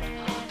 bullshit.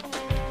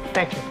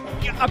 Thank you.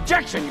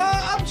 Objection!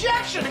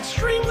 Objection!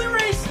 Extremely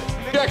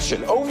racist!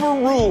 Objection!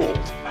 Overruled!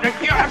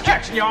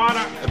 Objection, Your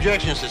Honor!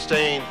 Objection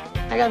sustained.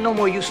 I got no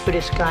more use for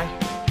this guy.